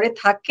যাতে ঘরে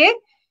থাকে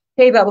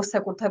সেই ব্যবস্থা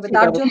করতে হবে।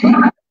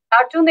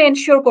 তার জন্য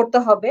এনশিওর করতে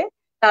হবে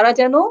তারা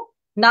যেন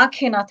না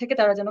খেয়ে না থেকে,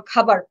 তারা যেন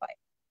খাবার পায়।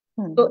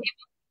 তো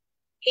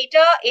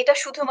এটা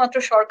শুধুমাত্র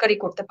সরকারি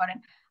করতে পারেন।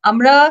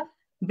 আমরা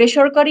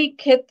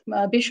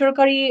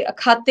বেসরকারি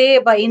খাতে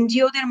বা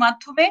এনজিওদের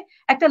মাধ্যমে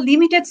একটা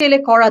লিমিটেড সেলে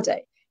করা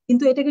যায়,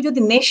 কিন্তু এটাকে যদি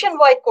নেশন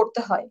ওয়াইড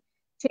করতে হয়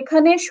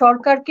সেখানে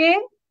সরকারকে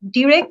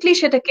ডিরেক্টলি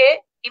সেটাকে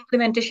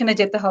ইমপ্লিমেন্টেশনে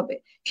যেতে হবে।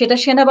 সেটা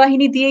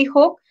সেনাবাহিনী দিয়েই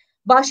হোক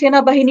বা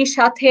সেনাবাহিনীর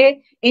সাথে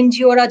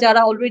এনজিওরা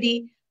যারা অলরেডি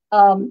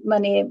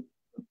মানে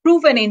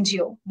প্রুভেন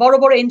এনজিও, বড়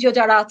বড় এনজিও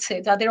যারা আছে,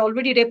 যাদের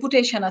অলরেডি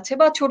রেপুটেশন আছে,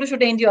 বা ছোট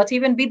ছোট এনজিও আছে,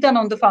 ইভেন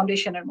বিদ্যানন্দ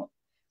ফাউন্ডেশনের মতো,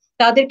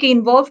 তাদেরকে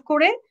ইনভলভ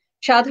করে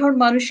সাধারণ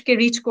মানুষকে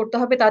রিচ করতে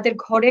হবে, তাদের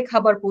ঘরে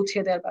খাবার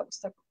পৌঁছে দেওয়ার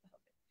ব্যবস্থা করতে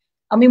হবে।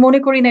 আমি মনে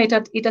করি না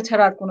এটা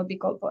ছাড়া আর কোনো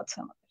বিকল্প আছে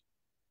আমাদের।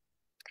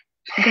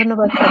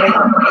 ধন্যবাদ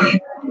সবাইকে।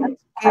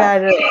 আজকে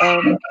আর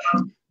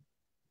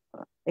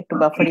একটু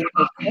বাফারিং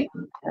হচ্ছে,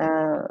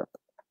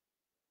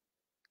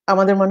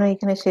 আমাদের মনে হয়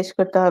এখানে শেষ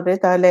করতে হবে।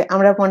 তাহলে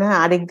আমরা মনে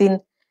হয় আরেকদিন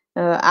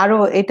আরো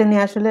এটা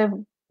নিয়ে আসলে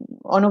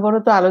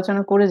অনবরত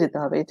আলোচনা করে যেতে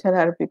হবে, এছাড়া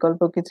আর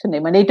বিকল্প কিছু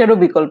নেই, মানে এটারও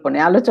বিকল্প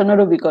নেই,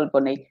 আলোচনারও বিকল্প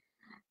নেই।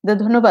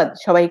 ধন্যবাদ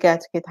সবাইকে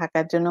আজকে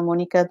থাকার জন্য।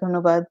 মনিকা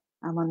ধন্যবাদ,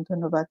 আমান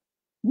ধন্যবাদ।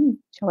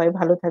 সবাই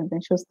ভালো থাকবেন,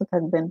 সুস্থ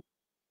থাকবেন।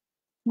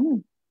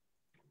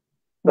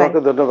 তোমাকে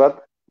ধন্যবাদ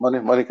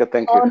মনিকা,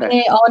 থ্যাংক ইউ।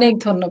 অনেক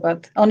ধন্যবাদ,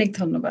 অনেক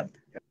ধন্যবাদ।